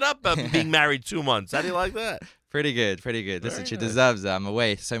living it up. Being married 2 months. How do you like that? Pretty good. Listen, she deserves it. I'm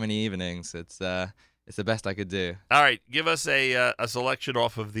away so many evenings. It's the best I could do. All right, give us a selection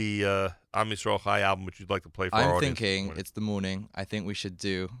off of the Am Yisrael Chai album, which you'd like to play for our audience. I'm thinking it's the morning. I think we should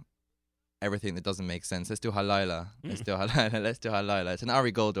do everything that doesn't make sense. Let's do Halayla. Let's do Halayla. It's an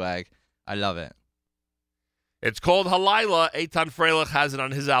Ari Goldwag. I love it. It's called Halayla. Eitan Freilich has it on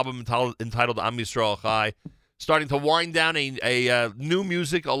his album entitled Am Yisrael Chai. Starting to wind down a new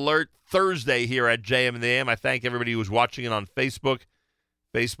music alert Thursday here at JM in the AM. I thank everybody who's watching it on Facebook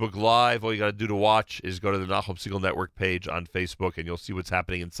Live. All you got to do to watch is go to the Nachum Segal Network page on Facebook, and you'll see what's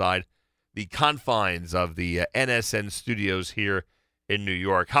happening inside the confines of the NSN studios here in New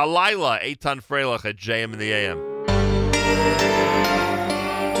York. Halayla, Eitan Freilich at JM in the AM.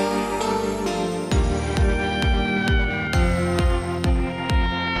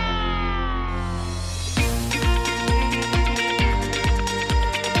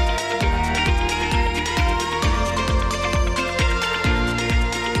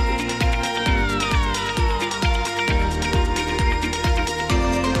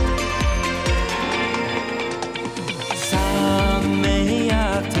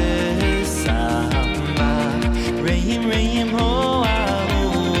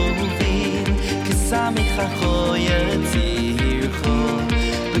 שמחכו יצירכו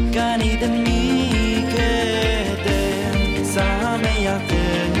בגן עדן מקדם שמח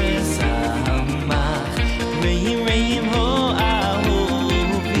ושמח רעים רעים הו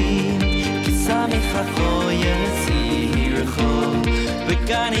אהובים כי שמחכו יצירכו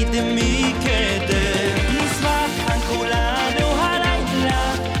בגן עדן מקדם נשמח כאן כולנו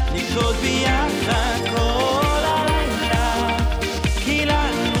הלילה נרקוד ביחד כל הלילה כי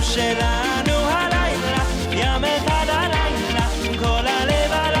לנו שלנו הלילה ים אחד הלילה כל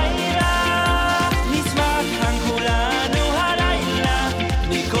הלב הלילה נשמח כאן כולנו הלילה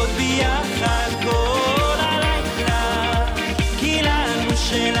נרקוד ביחד כל הלילה כי לנו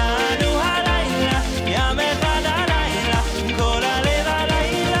שלנו הלילה ים אחד הלילה כל הלב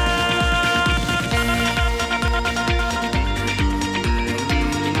הלילה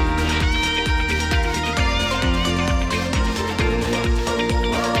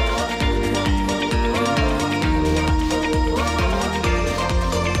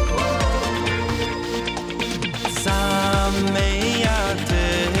שמח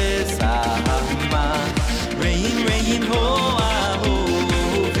תשמח רעים רעים הו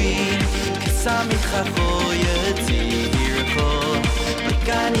אהובים כשמחכו יצירכו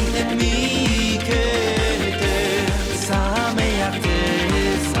בגן עדן מקדם שמח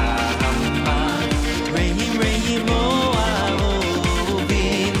תשמח רעים רעים הו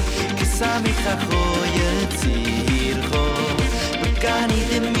אהובים כשמחכו יצירכו בגן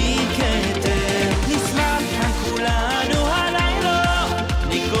עדן מקדם נשמח כאן כולנו הלילה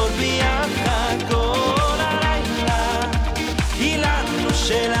נרקוד ביחד כל הלילה כי לנו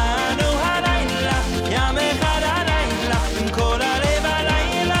שלנו הלילה ים אחד הלילה עם כל הלב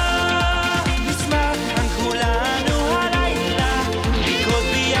הלילה נשמח כאן כולנו הלילה נרקוד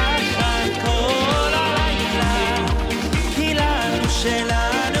ביחד כל הלילה כי לנו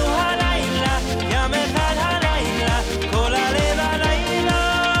שלנו הלילה ים אחד הלילה כל הלב הלילה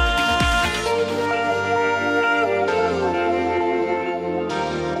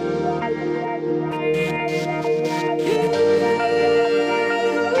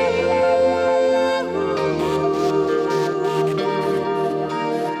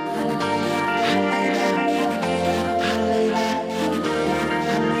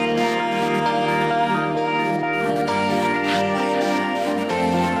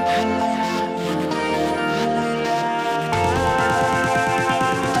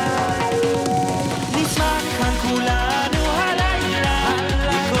נשמח כאן כולנו הלילה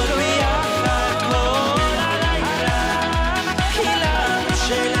נרקוד ביחד כל הלילה כי לנו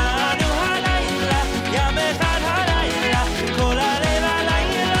שלנו הלילה ים אחד הלילה כל הלב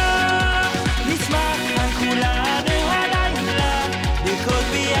הלילה נשמח כאן כולנו הלילה נרקוד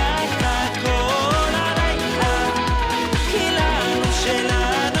ביחד כל הלילה כי לנו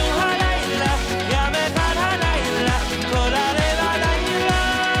שלנו הלילה ים אחד הלילה כל הלב הלילה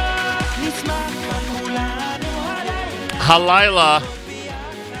נשמח כאן כולנו הלילה Halayla,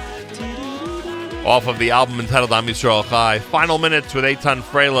 off of the album entitled Am Yisrael Chai. Final minutes with Eitan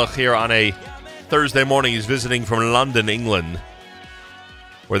Freilich here on a Thursday morning. He's visiting from London, England,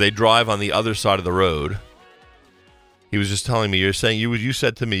 where they drive on the other side of the road. He was just telling me, you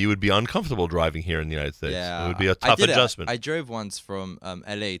said to me you would be uncomfortable driving here in the United States. Yeah, It would be a I tough did it. adjustment. I drove once from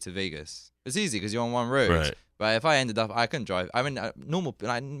LA to Vegas. It's easy because you're on one road. Right. But if I ended up, I couldn't drive. I mean,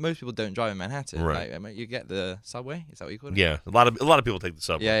 most people don't drive in Manhattan. Right. Like, I mean, you get the subway. Is that what you call it? Yeah, a lot of people take the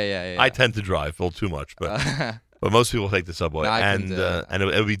subway. Yeah. I tend to drive a little too much, but most people take the subway, No, I and couldn't do it. and it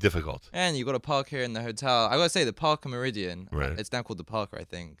would be difficult. And you got to park here in the hotel. I gotta say, the Parker Meridian. Right. It's now called the Parker, I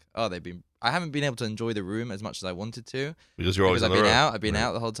think. Oh, I haven't been able to enjoy the room as much as I wanted to. Because you're always on I've the been road. out. I've been Right.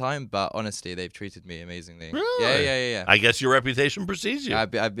 out the whole time. But honestly, they've treated me amazingly. Really? Yeah. I guess your reputation precedes you.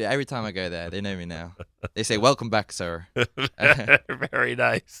 Every time I go there, they know me now. They say, "Welcome back, sir." Very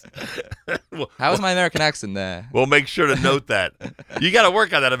nice. How was my American accent there? We'll make sure to note that. You got to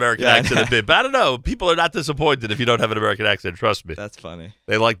work on that American Yeah, I accent know. a bit. But I don't know. People are not disappointed if you don't have an American accent. Trust me. That's funny.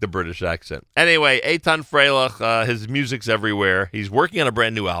 They like the British accent. Anyway, Eitan Freilich, his music's everywhere. He's working on a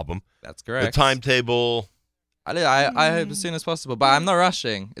brand new album. That's correct. The timetable. I hope as soon as possible, but I'm not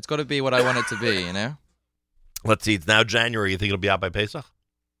rushing. It's got to be what I want it to be, you know? Let's see. It's now January. You think it'll be out by Pesach?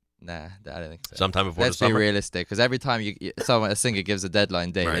 Nah, I don't think so. Sometime before Let's the summer? be realistic, because every time a singer gives a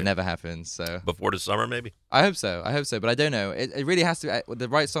deadline date, Right. it never happens. So Before the summer, maybe? I hope so, but I don't know. It really has to. The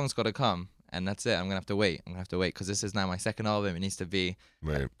right song's got to come, and that's it. I'm gonna have to wait. Because this is now my second album. It needs to be.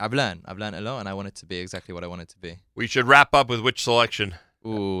 Right. I've learned a lot, and I want it to be exactly what I want it to be. We should wrap up with which selection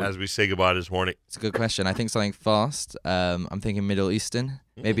Ooh, as we say goodbye this morning. it's a good question. I think something fast. I'm thinking Middle Eastern,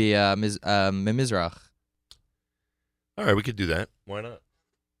 maybe Mizrach. All right, we could do that. Why not?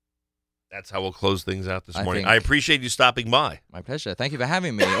 That's how we'll close things out this morning. think- I appreciate you stopping by. My pleasure. Thank you for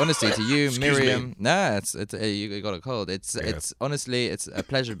having me. Honestly, to you, Excuse Miriam. me. No, it's you got a cold. It's honestly, it's a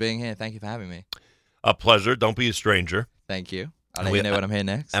pleasure being here. Thank you for having me. A pleasure. Don't be a stranger. Thank you. I'll let you know when I'm here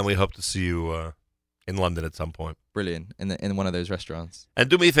next. And we hope to see you in London at some point. Brilliant. In one of those restaurants. And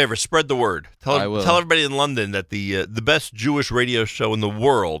do me a favor, spread the word. I will. Tell everybody in London that the best Jewish radio show in the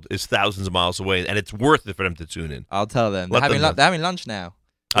world is thousands of miles away, and it's worth it for them to tune in. I'll tell them. Let They're them know. having lunch now.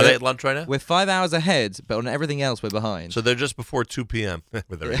 Are they at lunch right now? We're 5 hours ahead, but on everything else, we're behind. So they're just before 2 p.m.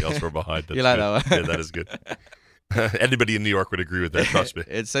 With everything else, we're behind. That's You like good. that one? Yeah, that is good. Anybody in New York would agree with that, trust me.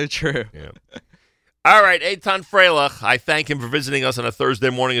 It's so true. Yeah. All right, Eitan Freilich. I thank him for visiting us on a Thursday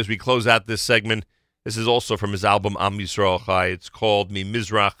morning as we close out this segment. This is also from his album Am Yisrael Chai. It's called Mi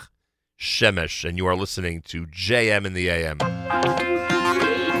Mizrach Shemesh, and you are listening to JM in the AM.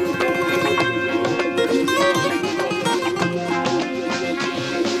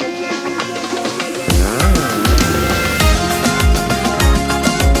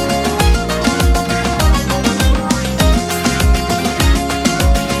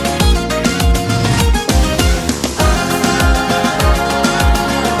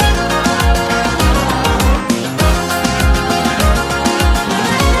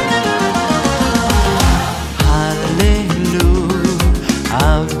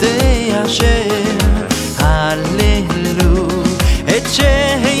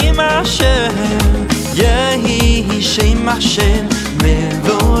 Hashem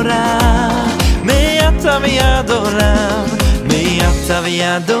mevorach me'atav yad olam me'atav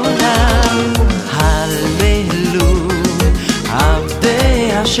yad olam Hallelu Avdei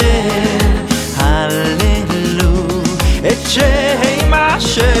Hashem Hallelu Et Shem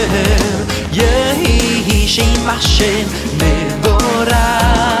Hashem Yehi Shem Hashem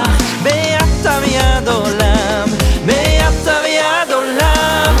mevorach me'atav yad olam me'atav yad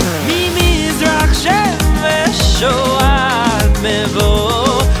olam Mimizrach shemesh shoat mevo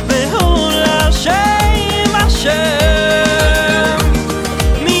behol Hashem Hashem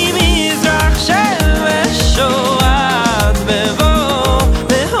Mimizrach shemesh shoat mevo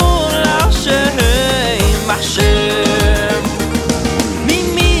behol Hashem Hashem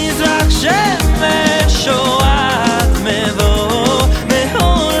Mimizrach shemesh shoat mevo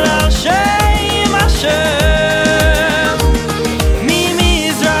behol Hashem Hashem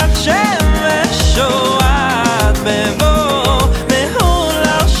Mimizrach shemesh shoat mevo behol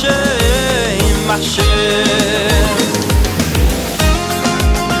Hashem Hashem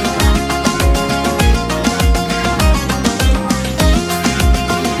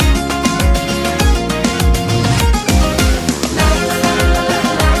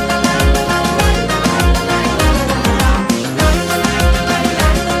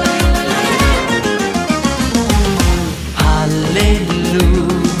Hallelu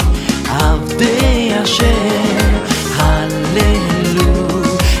Avdei Hashem Hallelu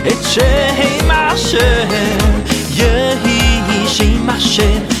Et Shem Hashem Yehi Shem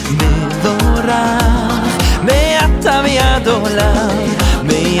Hashem mevorach me'atav yad olam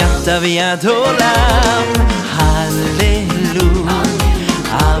me'atav yad olam Hallelu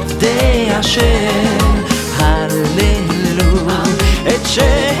Avdei Hashem Hallelu Et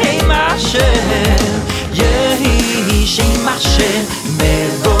Shem Hashem Yehi Shem Hashem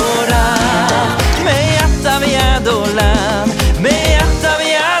mevorach me'atav yad olam me'atav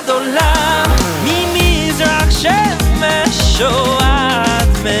yad olam Mimizrach shemesh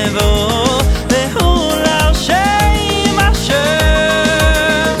shoat mevo behol Hashem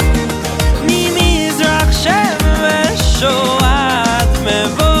Hashem Mimizrach shemesh shoat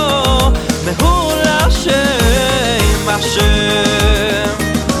mevo behol Hashem Hashem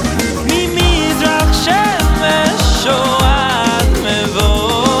Mimizrach shemesh shoat mevo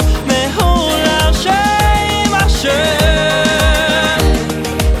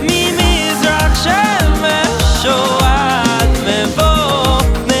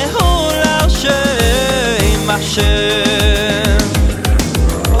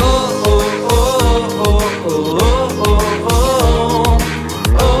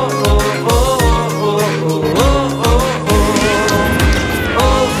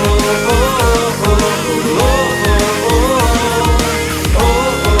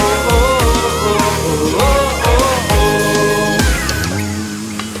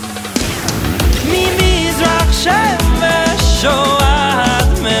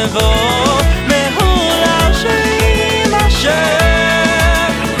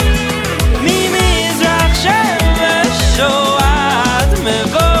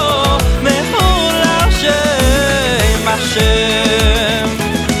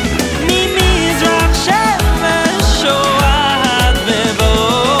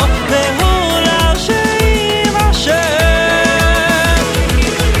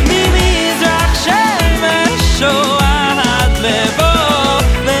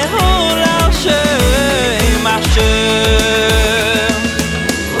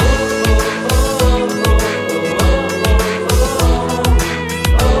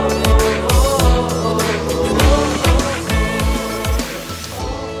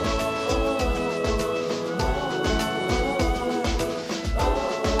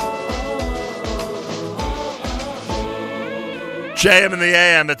JM in the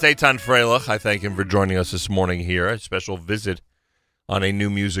AM, that's Eitan Freilich. I thank him for joining us this morning here. A special visit on a new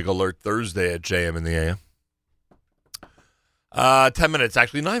Music Alert Thursday at JM in the AM. 10 minutes,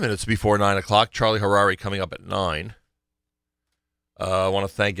 actually 9 minutes before 9 o'clock. Charlie Harari coming up at 9. I want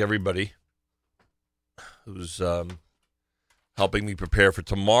to thank everybody who's helping me prepare for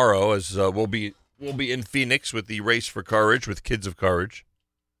tomorrow, as we'll be in Phoenix with the Race for Courage with Kids of Courage.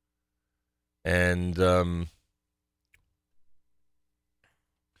 And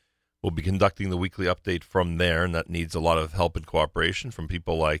we'll be conducting the weekly update from there, and that needs a lot of help and cooperation from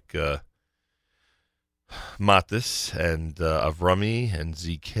people like Matis and Avrami and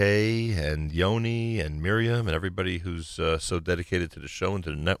ZK and Yoni and Miriam and everybody who's so dedicated to the show and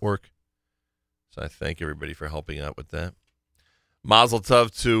to the network. So I thank everybody for helping out with that. Mazel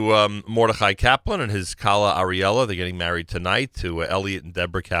tov to Mordechai Kaplan and his Kala Ariella. They're getting married tonight, to Elliot and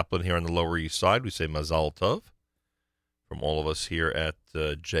Deborah Kaplan here on the Lower East Side. We say Mazal tov from all of us here at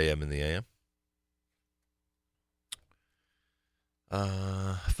JM in the AM.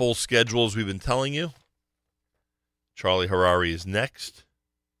 Full schedule as we've been telling you. Charlie Harari is next.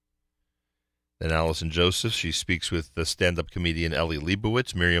 Then Allison Joseph, she speaks with the stand-up comedian Ellie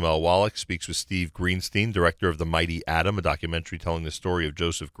Leibowitz. Miriam L. Wallach speaks with Steve Greenstein, director of The Mighty Atom, a documentary telling the story of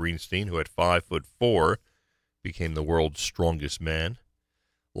Joseph Greenstein, who at 5'4" became the world's strongest man.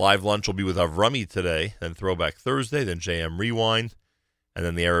 Live lunch will be with Avrami today, then Throwback Thursday, then JM Rewind, and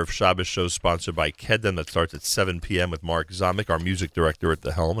then the Erev Shabbos show sponsored by Kedem that starts at 7 p.m. with Mark Zamek, our music director at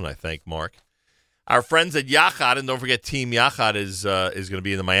the helm, and I thank Mark. Our friends at Yachad, and don't forget Team Yachad is going to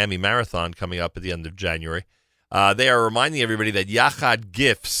be in the Miami Marathon coming up at the end of January. They are reminding everybody that Yachad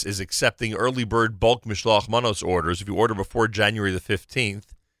Gifts is accepting early bird bulk Mishloach Manos orders. If you order before January the 15th,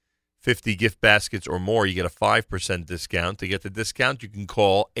 50 gift baskets or more, you get a 5% discount. To get the discount, you can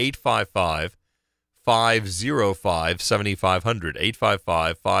call 855-505-7500,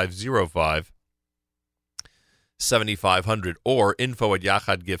 855-505-7500, or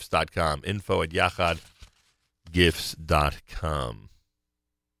info@yachadgifts.com, info@yachadgifts.com.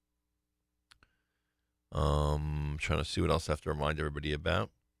 Trying to see what else I have to remind everybody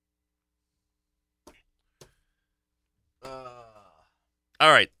about. All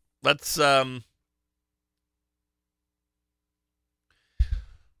right, let's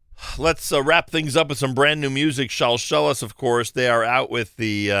wrap things up with some brand new music. Shall show us, of course. They are out with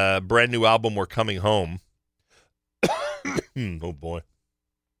the brand new album, We're Coming Home. Oh, boy.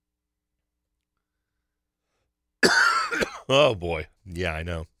 Oh, boy. Yeah, I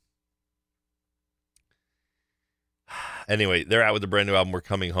know. Anyway, they're out with the brand new album, We're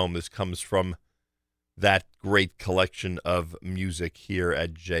Coming Home. This comes from that great collection of music here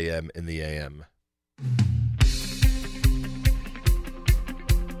at JM in the AM.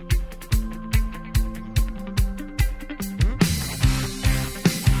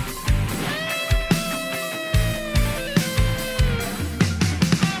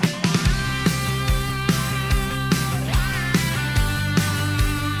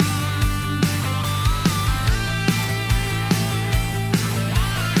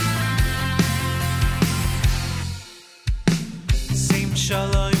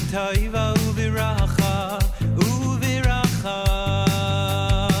 Shalom Taiva Uviracha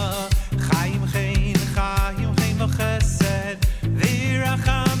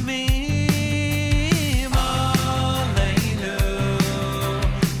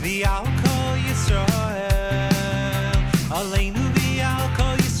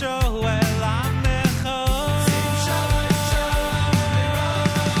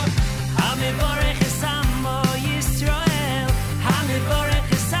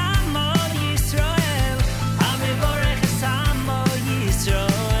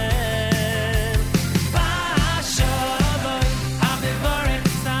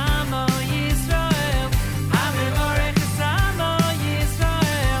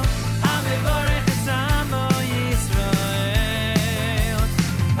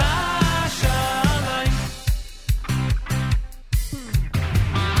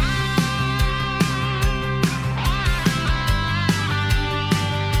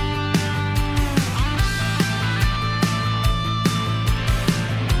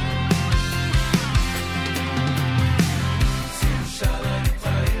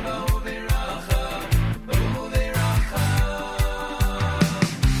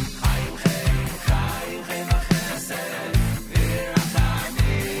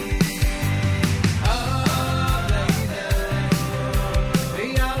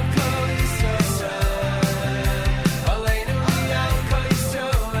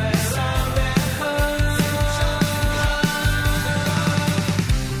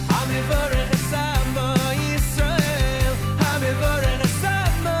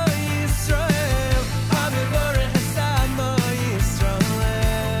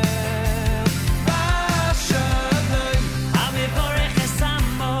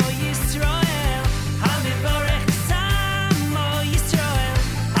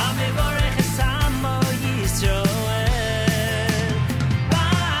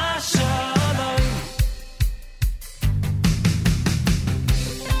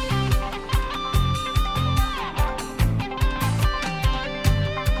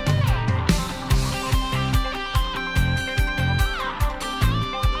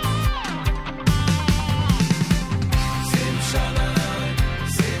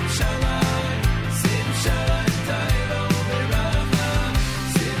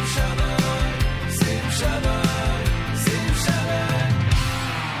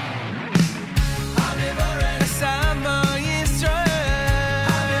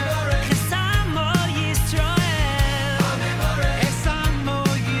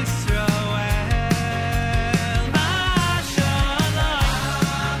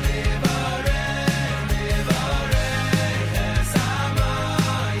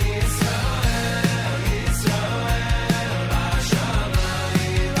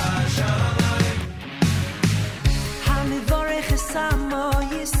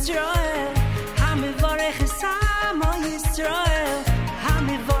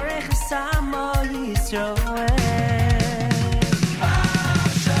mevarech Samo Yisroel.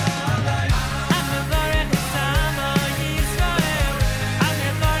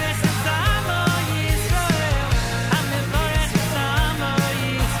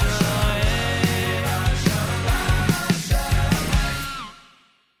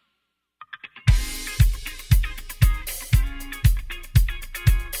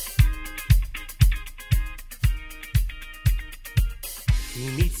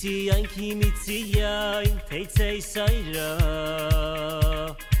 Kimitzion, Teitzei Soira.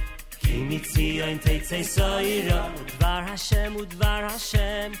 Kimitzion, Teitzei Soira. Udvar Hashem,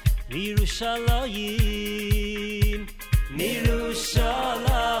 Mirushalayim,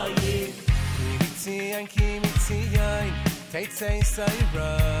 Mirushalayim. Kimitzion, Teitzei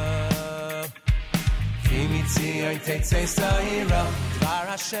Soira. Kimitzion, Teitzei Soira. Udvar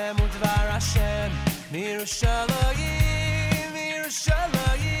Hashem, Mirushalayim,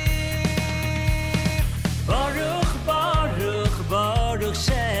 Mirushalayim. Baruch, Baruch, Baruch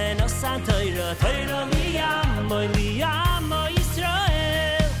Shen Osan Torah, Torah Liyamo, Liyamo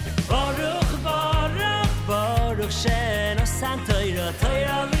Yisrael. Baruch, Baruch, Baruch Shen Osan Torah,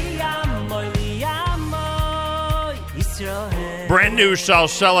 Torah Liyamo, Liyamo Yisrael. Brand new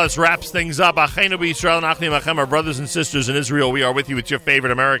Shalshelas wraps things up. Achenu b'Yisrael and Achim Achem, our brothers and sisters in Israel. We are with you. It's your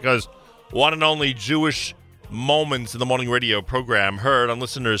favorite America's one and only Jewish Moments in the Morning radio program, heard on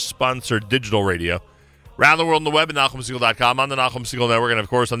listeners-sponsored digital radio. Around the world on the web at NachumSegal.com, on the Nachum Segal Network, and of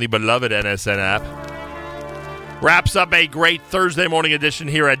course on the beloved NSN app. Wraps up a great Thursday morning edition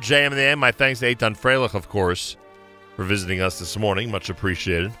here at JM in the AM. My thanks to Eitan Freilich, of course, for visiting us this morning. Much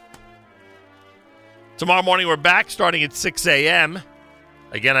appreciated. Tomorrow morning we're back starting at 6 a.m.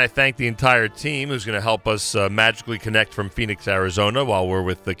 Again, I thank the entire team who's going to help us magically connect from Phoenix, Arizona while we're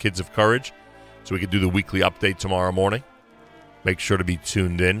with the Kids of Courage, so we can do the weekly update tomorrow morning. Make sure to be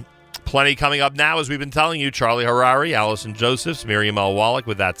tuned in. Plenty coming up now, as we've been telling you. Charlie Harari, Allison Josephs, Miriam L. Wallach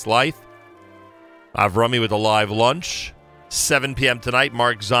with That's Life. Avrami with a live lunch. 7 p.m. tonight,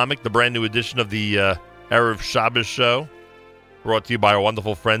 Mark Zomick, the brand new edition of the Erev Shabbos show. Brought to you by our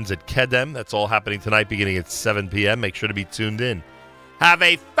wonderful friends at Kedem. That's all happening tonight beginning at 7 p.m. Make sure to be tuned in. Have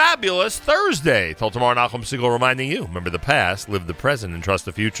a fabulous Thursday. Till tomorrow, Nachum Segal reminding you, remember the past, live the present, and trust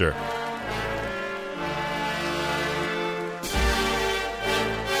the future.